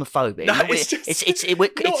being homophobic. No,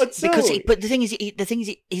 But the thing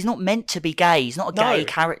is, he's not meant to be gay. He's not a gay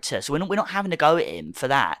character. So we're not having to go at him for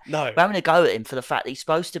that. No, we're having to go at him for the fact that he's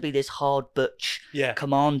supposed to be this hard butch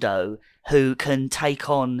commando who can take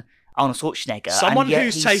on Arnold Schwarzenegger. Someone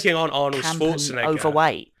who's taking on Arnold Schwarzenegger,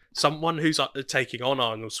 overweight. Someone who's taking on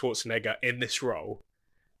Arnold Schwarzenegger in this role.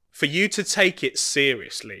 For you to take it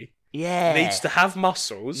seriously, needs to have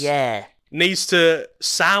muscles, needs to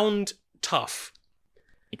sound tough,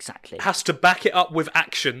 exactly, has to back it up with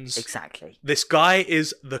actions, exactly. This guy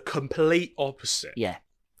is the complete opposite,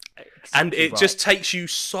 and it just takes you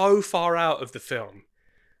so far out of the film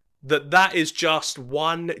that is just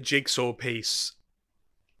one jigsaw piece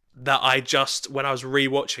that when I was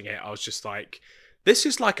rewatching it, I was just like, this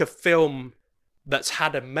is like a film that's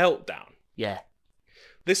had a meltdown. Yeah.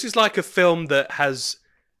 This is like a film that has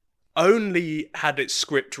only had its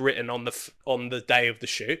script written on the day of the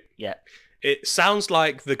shoot. Yeah. It sounds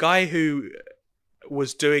like the guy who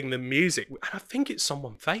was doing the music, and I think it's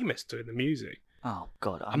someone famous doing the music. Oh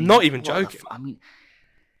God, I'm not even joking. I'm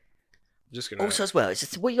just gonna. Also, as well, it's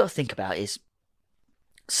just, what you got to think about is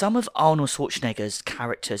some of Arnold Schwarzenegger's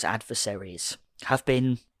characters' adversaries have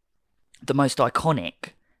been the most iconic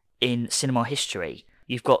in cinema history.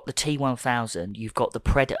 You've got the T-1000, you've got the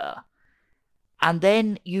Predator, and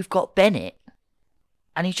then you've got Bennett.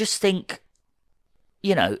 And you just think,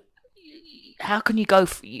 how can you go?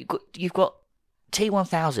 You've got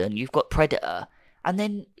T-1000, you've got Predator, and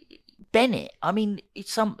then Bennett. I mean,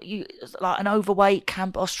 it's like an overweight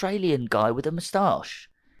camp Australian guy with a moustache.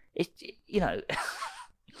 It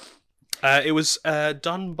was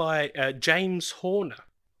done by James Horner.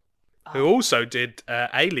 Who also did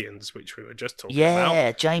Aliens, which we were just talking about.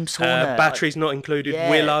 Yeah, James Horner. Batteries Not Included.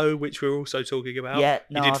 Willow, which we were also talking about. Yeah,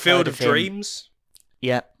 he did Field of Dreams.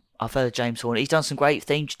 Yeah, I've heard of James Horner. He's done some great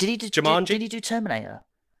things. Did he do Jumanji? Did he do Terminator?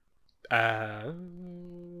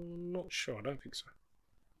 Not sure. I don't think so.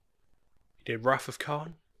 He did Wrath of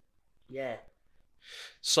Khan. Yeah.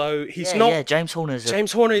 So he's not. Yeah, James Horner is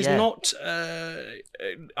not. I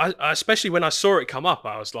especially when I saw it come up,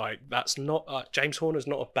 I was like, "That's not James Horner's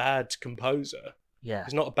not a bad composer. Yeah,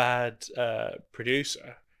 he's not a bad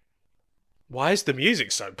producer. Why is the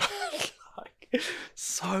music so bad? Like,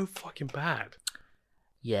 so fucking bad."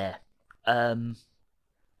 Yeah.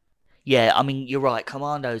 Yeah. I mean, you're right.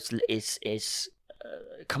 Commando's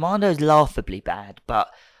Commando's laughably bad,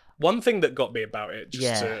 but one thing that got me about it,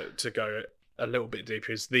 just to go a little bit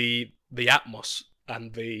deeper, is the atmos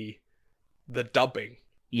and the dubbing.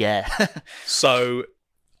 Yeah. So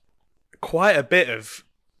quite a bit of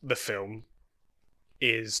the film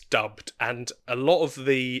is dubbed, and a lot of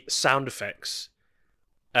the sound effects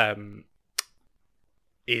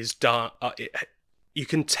is done. You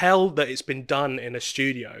can tell that it's been done in a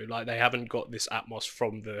studio. Like, they haven't got this Atmos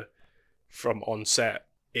from on set.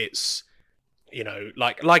 It's, you know,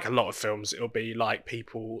 like a lot of films, it'll be like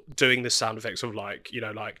people doing the sound effects of, like, you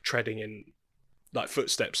know, like treading in like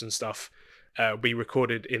footsteps and stuff. Be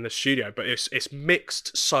recorded in the studio, but it's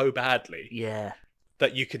mixed so badly Yeah.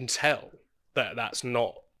 that you can tell that that's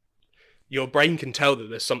not. Your brain can tell that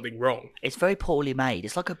there's something wrong. It's very poorly made.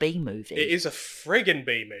 It's like a B movie. It is a friggin'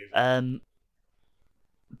 B movie.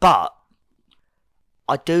 But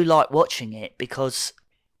I do like watching it because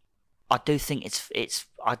I do think it's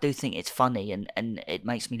funny and it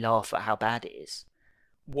makes me laugh at how bad it is.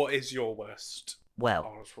 What is your worst Well,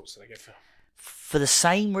 Arnold Schwarzenegger film? for the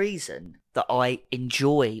same reason that I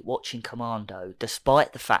enjoy watching Commando,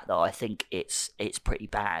 despite the fact that I think it's pretty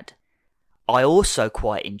bad, I also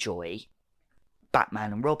quite enjoy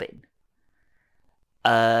Batman and Robin.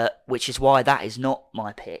 Which is why that is not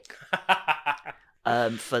my pick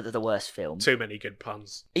for the worst film. Too many good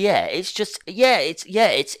puns. Yeah,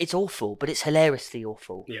 it's awful, but it's hilariously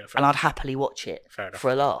awful. Yeah, and I'd happily watch it Fair enough.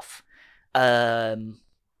 for a laugh.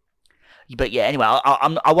 But yeah, anyway,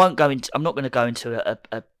 I won't go into. I'm not going to go into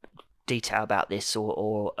a detail about this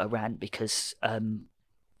or a rant because I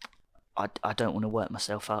don't want to work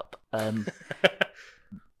myself up. But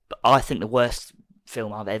I think the worst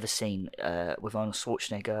film I've ever seen with Arnold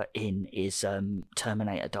Schwarzenegger in is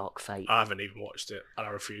Terminator: Dark Fate. I haven't even watched it, and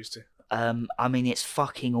I refuse to. I mean, it's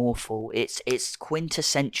fucking awful. It's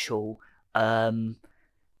quintessential. You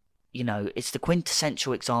know, it's the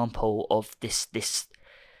quintessential example of this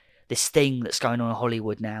thing that's going on in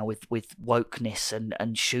Hollywood now with wokeness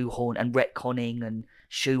and shoehorn and retconning and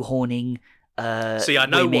shoehorning See, I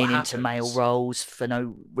know women what into male roles for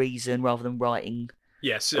no reason rather than writing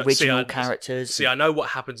Yes, original characters. See, I know what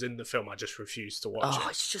happens in the film. I just refuse to watch Oh,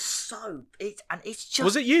 it. it's just so it's just.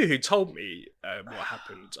 Was it you who told me what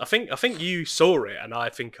happened? I think you saw it, and I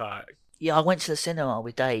think I. Yeah, I went to the cinema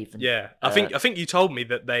with Dave. And, Yeah, I think you told me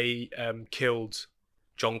that they killed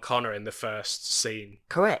John Connor in the first scene,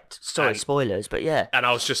 correct. Sorry, And- spoilers, but yeah. and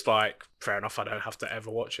I was just like, fair enough. I don't have to ever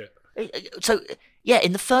watch it. So yeah,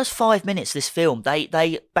 in the first 5 minutes of this film, they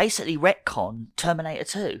basically retcon Terminator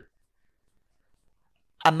 2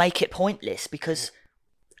 and make it pointless because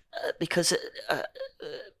at the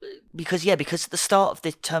start of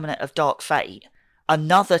the Terminator of Dark Fate,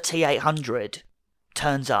 another T-800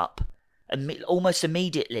 turns up, and almost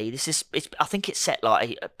immediately. I think it's set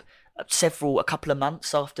like a couple of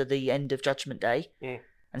months after the end of Judgment Day,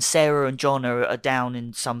 and Sarah and John are down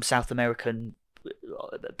in some South American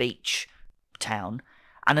beach town,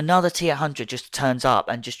 and another T-800 just turns up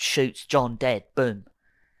and just shoots John dead. Boom.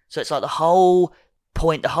 So it's like the whole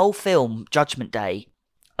film, Judgment Day,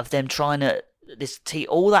 of them trying to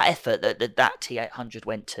all that effort that T-800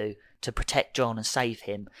 went to protect John and save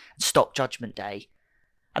him and stop Judgment Day,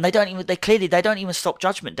 and they don't even stop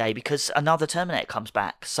Judgment Day because another Terminator comes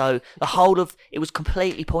back. So the whole of it was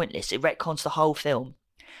completely pointless. It retcons the whole film,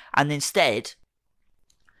 and instead.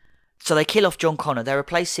 So they kill off John Connor. They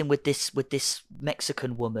replace him with this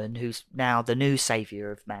Mexican woman who's now the new savior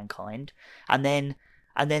of mankind, and then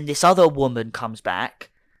this other woman comes back,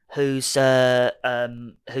 who's supposed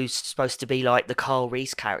to be like the Carl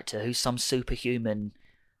Reese character, who's some superhuman.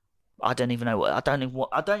 I don't even know what. I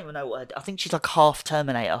think she's like half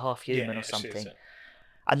Terminator, half human or something.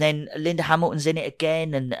 And then Linda Hamilton's in it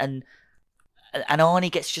again, and Arnie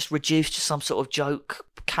gets just reduced to some sort of joke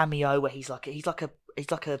cameo where he's like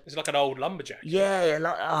an old lumberjack. Yeah,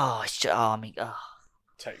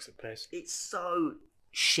 Takes the piss. it's so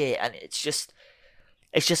shit, and it's just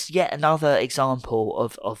yet another example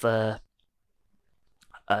of a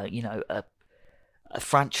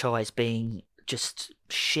franchise being just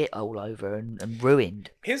shit all over and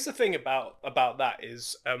ruined. Here's the thing about that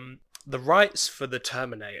is the rights for the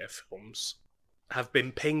Terminator films have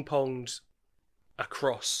been ping-ponged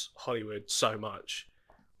across Hollywood so much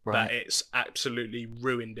that it's absolutely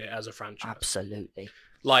ruined it as a franchise. Absolutely.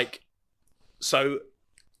 Like, so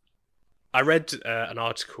I read an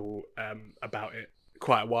article about it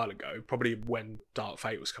quite a while ago, probably when Dark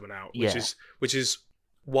Fate was coming out, which is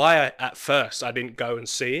why at first I didn't go and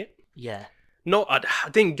see it. Yeah. I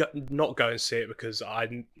didn't not go and see it because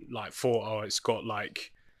I like thought, it's got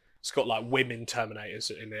like women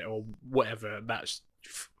Terminators in it or whatever. That's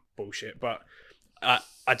bullshit. But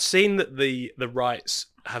I'd seen that the rights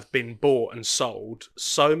have been bought and sold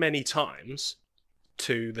so many times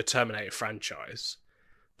to the Terminator franchise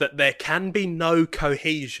that there can be no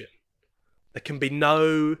cohesion. There can be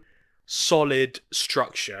no solid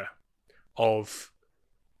structure of,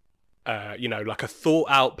 like a thought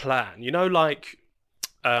out plan. Like,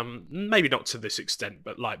 maybe not to this extent,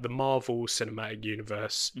 but like the Marvel Cinematic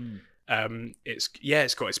Universe. It's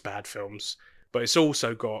got its bad films, but it's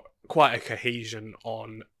also got quite a cohesion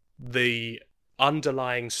on the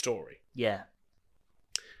underlying story. Yeah.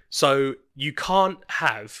 So you can't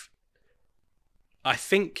have. I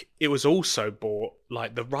think it was also bought,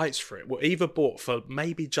 like the rights for it were either bought for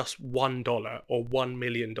maybe just $1 or $1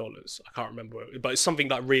 million. I can't remember, but it's something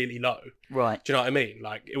like really low. Right. Do you know what I mean?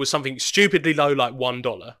 Like it was something stupidly low, like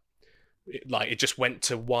 $1. It just went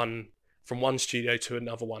to from one studio to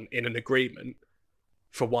another one in an agreement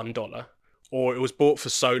for $1, or it was bought for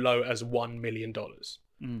so low as $1 million.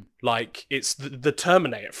 Like it's the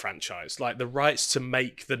Terminator franchise. Like the rights to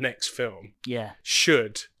make the next film,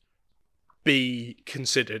 should be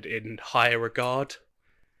considered in higher regard.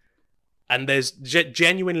 And there's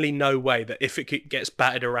genuinely no way that if it gets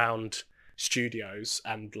battered around studios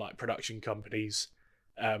and like production companies,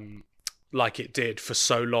 like it did for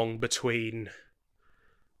so long between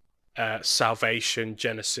Salvation,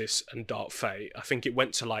 Genesis, and Dark Fate. I think it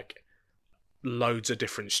went to like loads of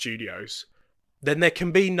different studios. Then there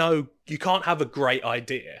can be you can't have a great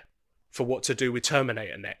idea for what to do with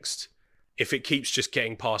Terminator next if it keeps just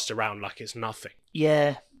getting passed around like it's nothing.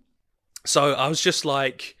 Yeah. So I was just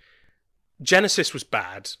like, Genesis was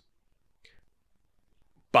bad,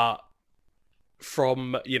 but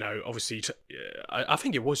from, obviously, I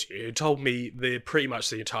think it was you who told me pretty much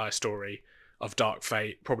the entire story of Dark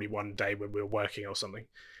Fate, probably one day when we were working or something.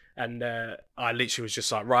 And I literally was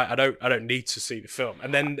just like, right, I don't need to see the film.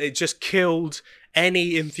 And then it just killed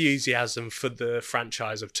any enthusiasm for the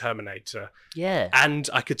franchise of Terminator. Yeah. And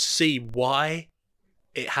I could see why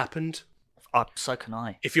it happened. So can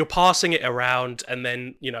I. If you're passing it around and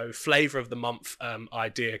then, flavor of the month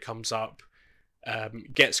idea comes up,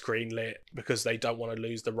 gets greenlit because they don't want to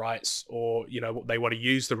lose the rights, or, they want to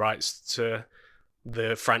use the rights to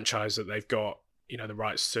the franchise that they've got, the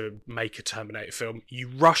rights to make a Terminator film, you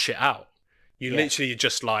rush it out. You literally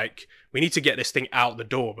just like, we need to get this thing out the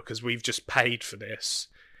door because we've just paid for this,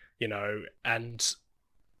 and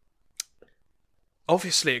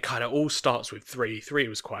obviously it kind of all starts with 3. 3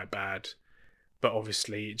 was quite bad, but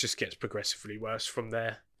obviously it just gets progressively worse from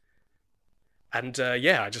there. And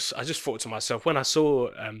I just thought to myself, when I saw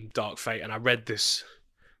Dark Fate and I read this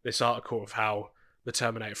article of how the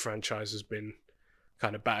Terminator franchise has been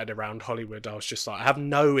kind of battered around Hollywood, I was just like, I have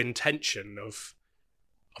no intention of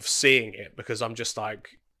seeing it, because I'm just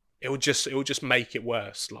like, it will just make it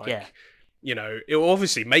worse. Like, it will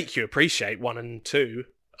obviously make you appreciate 1 and 2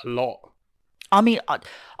 a lot. I mean,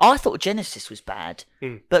 I thought Genesis was bad,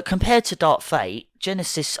 but compared to Dark Fate,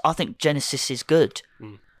 I think Genesis is good.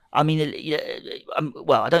 I mean,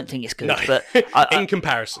 I don't think it's good, No. but in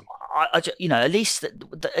comparison, at least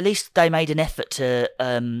they made an effort to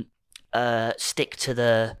stick to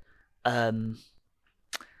the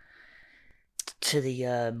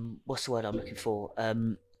what's the word I'm looking for?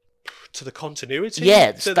 To the continuity,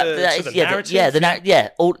 to the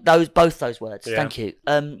narrative, all both those words. Yeah. Thank you.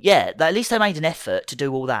 At least they made an effort to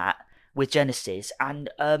do all that with Genesis, and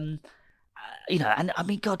and I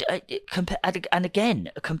mean, God,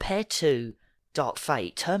 compared to Dark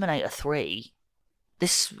Fate, Terminator 3,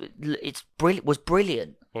 was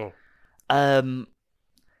brilliant. I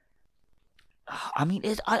mean,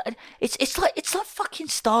 it's like fucking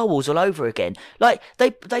Star Wars all over again. Like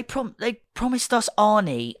they promised us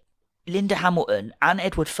Arnie, Linda Hamilton, and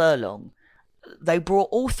Edward Furlong. They brought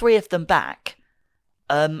all 3 of them back,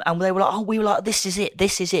 and they were like, this is it,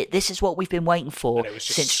 this is what we've been waiting for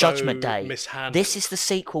since Judgment Day. Mishandled. This is the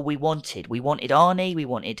sequel we wanted. We wanted Arnie, we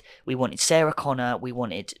wanted Sarah Connor, we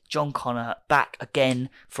wanted John Connor back again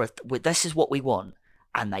this is what we want,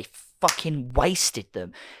 and they fucking wasted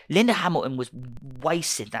them. Linda Hamilton was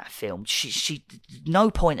wasted in that film. She no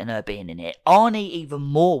point in her being in it. Arnie even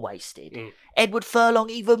more wasted. Edward Furlong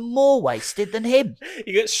even more wasted than him.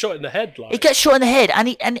 He gets shot in the head. He gets shot in the head,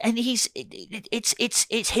 and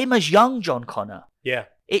it's him as young John Connor. Yeah.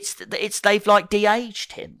 It's they've like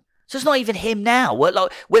de-aged him. So it's not even him now.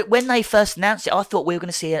 When they first announced it, I thought we were going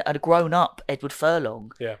to see a grown up Edward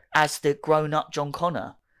Furlong as the grown up John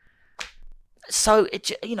Connor. So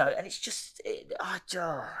and it's just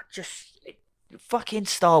fucking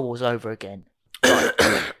Star Wars over again.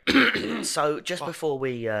 Right. So just before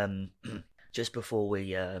we go,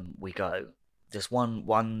 there's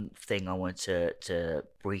one thing I wanted to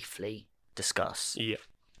briefly discuss. Yeah.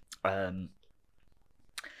 Because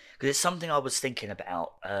it's something I was thinking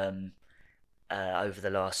about over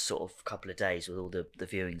the last sort of couple of days with all the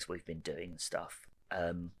viewings we've been doing and stuff.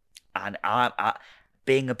 and I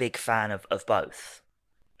being a big fan of both,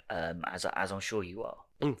 as I'm sure you are.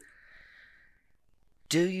 Mm.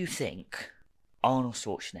 Do you think Arnold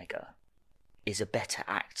Schwarzenegger is a better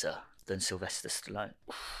actor than Sylvester Stallone?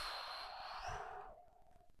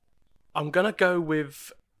 I'm gonna go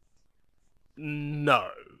with no.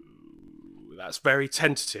 That's very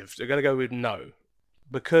tentative. I'm gonna go with no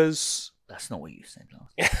because That's not what you said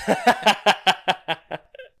last.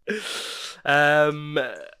 I'm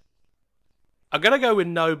gonna go with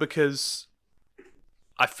no because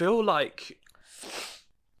I feel like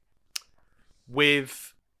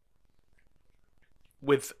with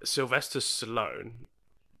Sylvester Stallone,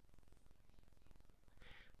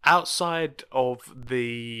 outside of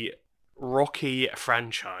the Rocky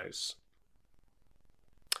franchise,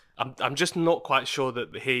 I'm just not quite sure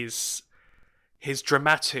that his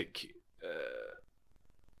dramatic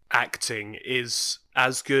acting is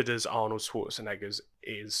as good as Arnold Schwarzenegger's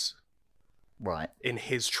is Right. in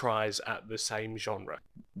his tries at the same genre.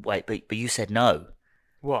 Wait, but you said no.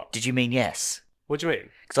 What? Did you mean yes? What do you mean?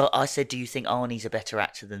 Because I said, do you think Arnie's a better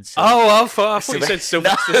actor than Sylvester? Oh, I thought you said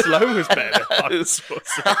Sylvester No. Stallone was better than Arnold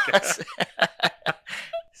Schwarzenegger.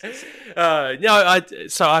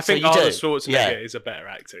 So I think you Arnold do? Schwarzenegger Yeah. is a better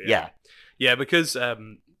actor. Yeah. Yeah, because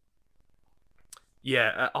Arnold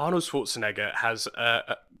Schwarzenegger has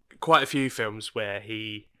quite a few films where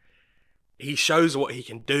he shows what he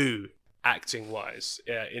can do acting wise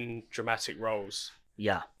in dramatic roles,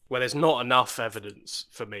 Yeah. where there's not enough evidence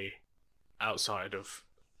for me outside of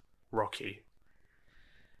Rocky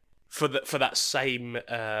for that same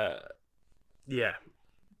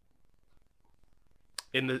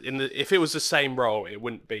in the if it was the same role, it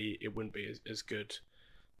wouldn't be as good.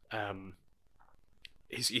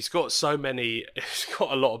 He's got so many. He's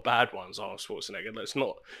got a lot of bad ones, Arnold Schwarzenegger. Let's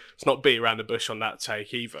not beat around the bush on that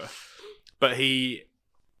take either. But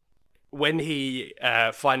when he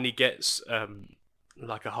finally gets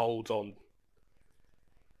like a hold on.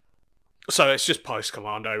 So it's just Post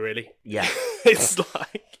Commando, really. Yeah. It's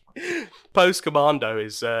like Post Commando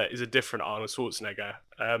is a different Arnold Schwarzenegger.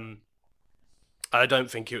 I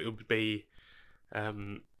don't think it would be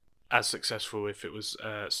as successful if it was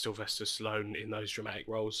Sylvester Stallone in those dramatic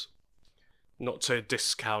roles. Not to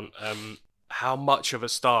discount how much of a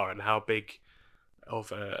star and how big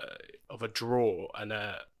of a draw and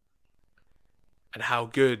how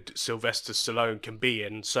good Sylvester Stallone can be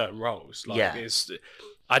in certain roles. Like, Yeah.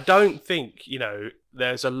 I don't think I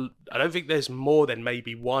don't think there's more than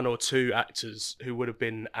maybe one or two actors who would have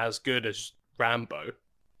been as good as Rambo.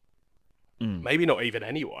 Mm. Maybe not even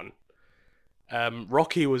anyone.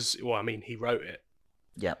 Rocky was, well, I mean, he wrote it.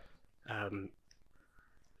 Yeah.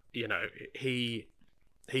 He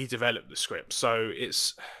developed the script, so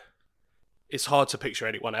it's hard to picture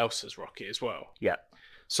anyone else as Rocky as well. Yeah.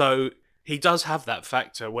 So he does have that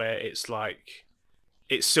factor where it's like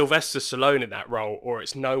it's Sylvester Stallone in that role, or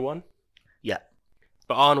it's no one. Yeah.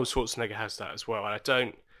 But Arnold Schwarzenegger has that as well, and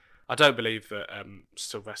I don't believe that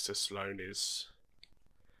Sylvester Stallone is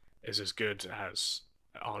as good as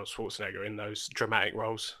Arnold Schwarzenegger in those dramatic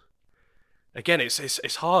roles. Again,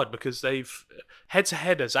 it's hard because they've head to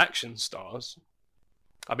head as action stars.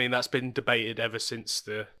 I mean, that's been debated ever since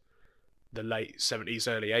the late 70s,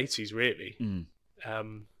 early 80s, really. Mm.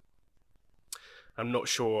 I'm not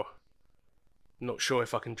sure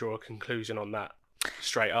if I can draw a conclusion on that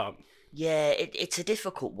straight up. Yeah, it's a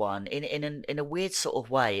difficult one in a weird sort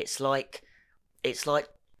of way. It's like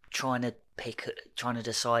trying to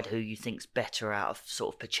decide who you think's better out of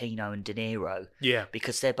sort of Pacino and De Niro. Yeah.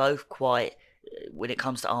 Because they're both quite, when it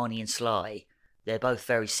comes to Arnie and Sly, they're both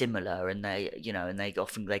very similar, and they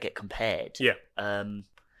often get compared. Yeah.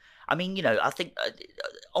 I mean, I think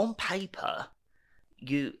on paper,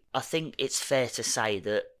 I think it's fair to say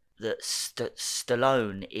that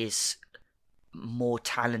Stallone is more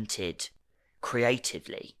talented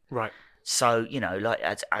creatively. Right. So like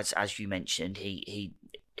as you mentioned, he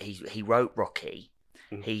wrote Rocky.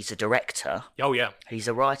 Mm. He's a director. Oh yeah. He's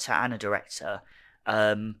a writer and a director.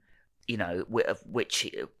 Which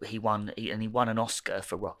he won, and he won an Oscar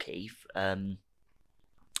for Rocky.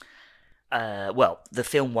 Well, the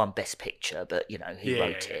film won Best Picture, but he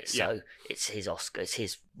wrote it, so it's his Oscar, it's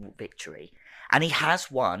his victory, and he has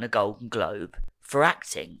won a Golden Globe for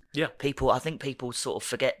acting. Yeah. I think people sort of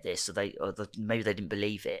forget this, maybe they didn't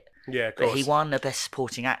believe it. Yeah, of course. But he won the Best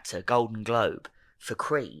Supporting Actor Golden Globe for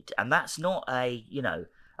Creed, and that's not a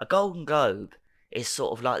Golden Globe is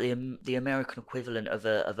sort of like the American equivalent of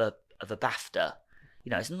a BAFTA.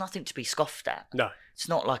 It's nothing to be scoffed at. No. It's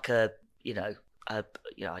not like I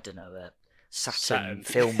don't know, Saturn Saturn.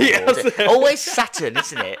 film Yeah, award. Always Saturn,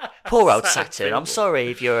 isn't it? Poor old Saturn Saturn. film I'm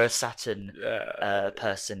sorry if you're a Saturn Yeah.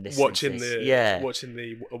 person listening to watching this. the Yeah. watching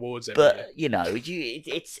the awards every year. But you know,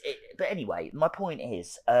 but anyway, my point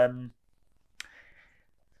is, I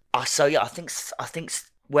think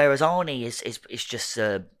whereas Arnie is just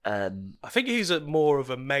I think he's more of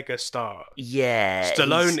a mega star. yeah,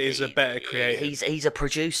 Stallone is a better creator. He's a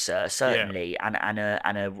producer certainly,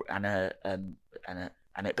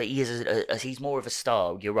 but he is he's more of a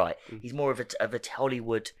star. You're right. He's more of a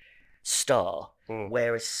Hollywood star,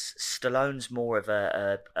 whereas Stallone's more of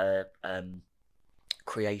a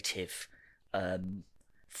creative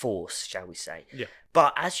force, shall we say? Yeah.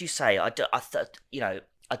 But as you say, I do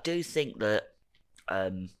think that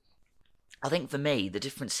I think for me the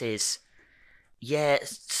difference is, yeah,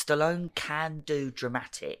 Stallone can do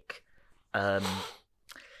dramatic,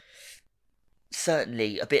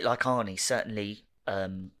 certainly a bit like Arnie, certainly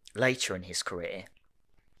later in his career.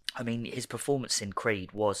 I mean, his performance in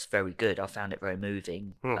Creed was very good. I found it very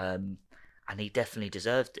moving, and he definitely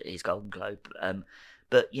deserved his Golden Globe.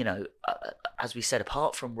 But you know, as we said,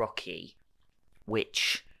 apart from Rocky,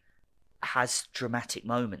 which has dramatic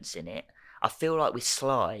moments in it, I feel like with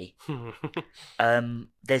Sly,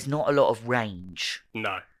 there's not a lot of range,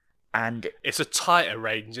 No, and it's a tighter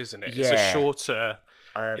range, isn't it? Yeah.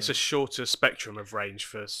 It's a shorter spectrum of range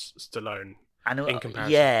for Stallone. and in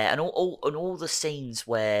comparison. yeah, and all the scenes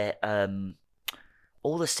where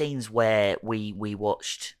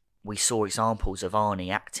we saw examples of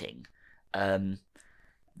Arnie acting,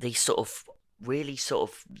 these sort of really sort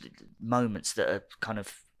of moments that are kind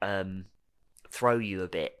of throw you a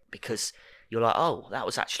bit, because you're like, oh, that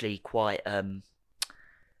was actually quite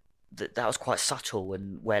that was quite subtle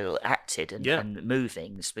and well acted and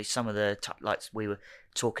moving. Some of the like we were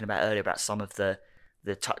talking about earlier about some of the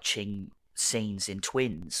touching scenes in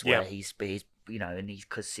Twins where he's you know, and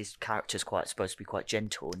because his character's supposed to be quite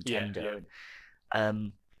gentle and tender,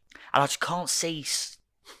 and I just can't see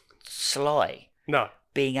Sly No,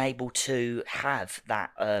 being able to have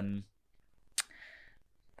that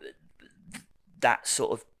that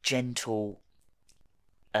sort of gentle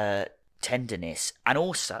tenderness, and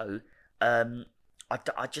also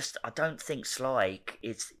I don't think Sly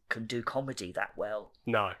can do comedy that well.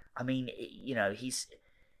 no. I mean, you know,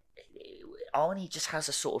 Arnie just has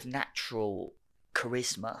a sort of natural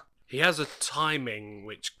charisma. He has a timing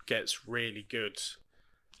which gets really good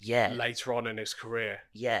Yeah, later on in his career.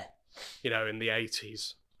 yeah, You know, in the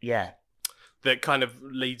 80s, yeah, that kind of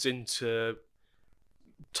leads into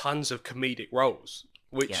tons of comedic roles,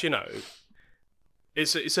 which you know,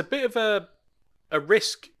 it's a bit of a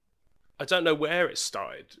risk. I don't know where it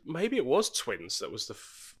started. Maybe it was Twins that was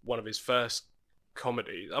one of his first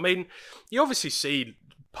comedies. I mean, you obviously see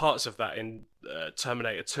parts of that in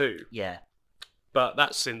Terminator 2, yeah, but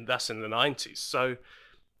that's in the 90s. So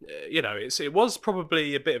you know, it was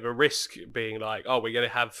probably a bit of a risk being like, oh, we're going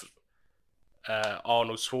to have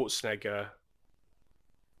Arnold Schwarzenegger,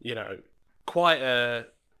 you know, quite a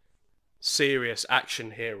serious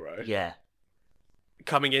action hero, yeah,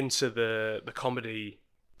 coming into the comedy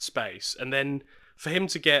space, and then for him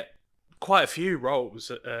to get quite a few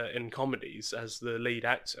roles in comedies as the lead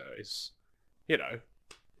actor is, you know,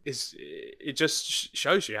 it just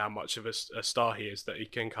shows you how much of a star he is, that he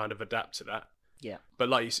can kind of adapt to that. yeah. But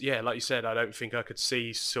like you said, I don't think I could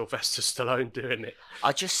see Sylvester Stallone doing it.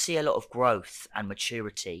 I just see a lot of growth and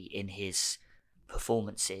maturity in his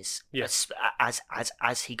performances, Yes.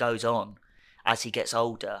 as he goes on, as he gets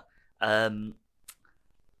older,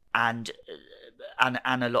 and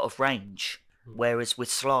a lot of range. Whereas with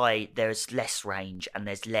Sly, there's less range and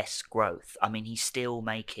there's less growth. I mean, he's still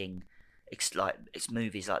making it's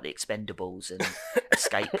movies like The Expendables and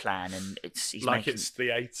Escape Plan, and he's Like making it's the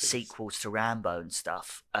 80s. sequels to Rambo and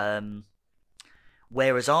stuff.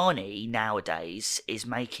 Whereas Arnie nowadays is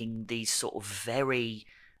making these sort of very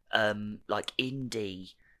like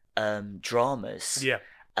indie dramas, Yeah.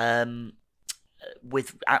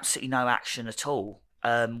 with absolutely no action at all,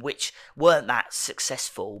 which weren't that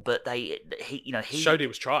successful, but he Showed he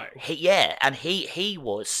was trying.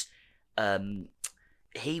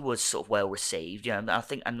 he was sort of well received, you know. I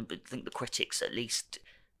think the critics at least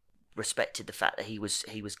respected the fact that he was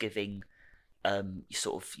giving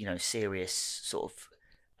sort of, you know, serious sort of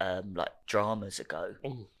like dramas a go.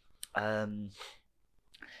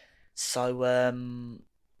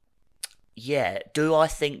 Yeah, do I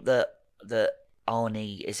think that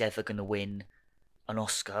Arnie is ever going to win an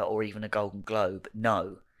Oscar or even a Golden Globe?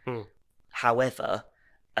 No. However,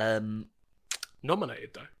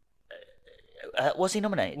 Nominated though. was he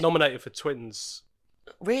nominated? Nominated for Twins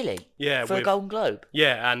Really? Yeah, For a with- Golden Globe?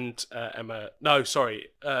 Yeah, and Emma. No, sorry,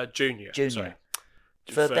 Junior. Junior. Sorry.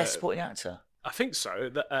 For Best Supporting Actor? I think so.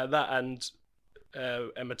 That and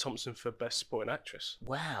Emma Thompson for Best Supporting Actress.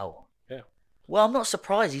 Wow. Yeah. Well, I'm not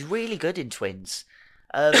surprised. He's really good in Twins.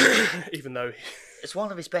 Even though. It's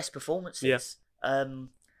one of his best performances. Yeah.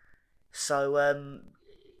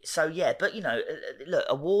 So yeah, but you know, look,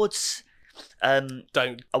 awards. Don't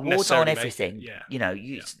Awards necessarily aren't make it, everything. Yeah. You know,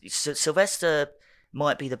 Sylvester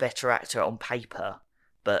might be the better actor on paper,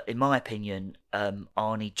 but in my opinion,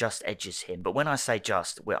 Arnie just edges him. But when I say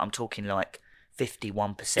just, I'm talking like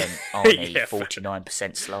 51% Arnie, Yeah, fair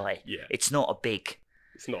 49% Sly. Yeah. It's not a big.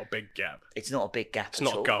 It's not a big gap. It's not a big gap. It's at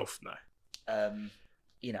not all. golf, no.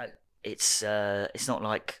 You know, it's not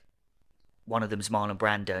like one of them's Marlon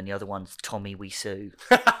Brando and the other one's Tommy Wiseau.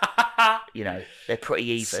 You know, they're pretty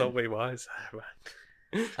even. So be wise,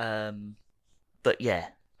 man. But yeah,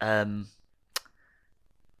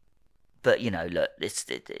 but you know, look,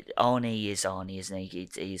 Arnie is Arnie, isn't he?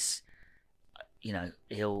 He's, you know,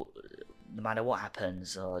 he'll, no matter what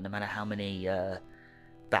happens, or no matter how many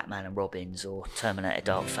Batman and Robins or Terminator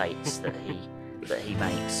Dark Fates that he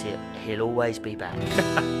makes, he'll always be back.